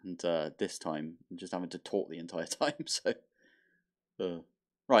 And this time, I'm just having to talk the entire time, so...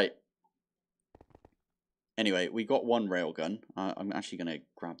 right. Anyway, we got 1 railgun. I'm actually going to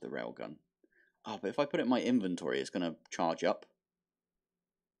grab the railgun. Oh, but if I put it in my inventory, it's going to charge up.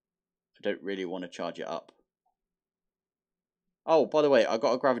 I don't really want to charge it up. Oh, by the way, I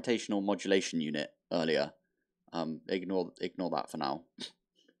got a gravitational modulation unit earlier. Ignore that for now.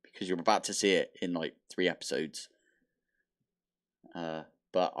 Because you're about to see it in like 3 episodes.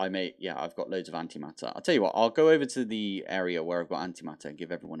 But I've got loads of antimatter. I'll tell you what, I'll go over to the area where I've got antimatter and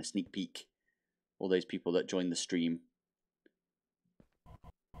give everyone a sneak peek. All those people that joined the stream.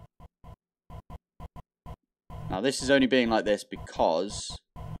 Now, this is only being like this because...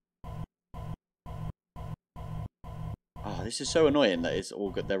 oh, this is so annoying that it's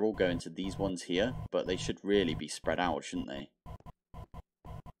all they're all going to these ones here, but they should really be spread out, shouldn't they?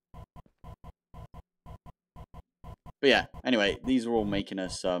 But yeah, anyway, these are all making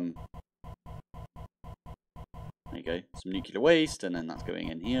us, there you go, some nuclear waste, and then that's going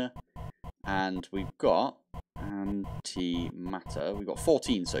in here. And we've got antimatter. We've got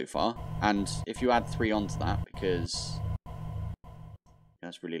 14 so far. And if you add 3 onto that, because...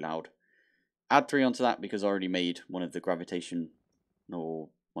 that's really loud. Add 3 onto that because I already made one of the gravitational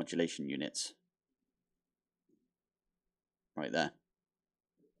modulation units. Right there.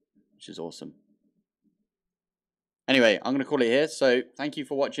 Which is awesome. Anyway, I'm going to call it here. So thank you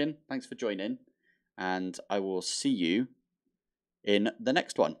for watching. Thanks for joining. And I will see you in the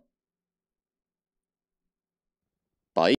next one.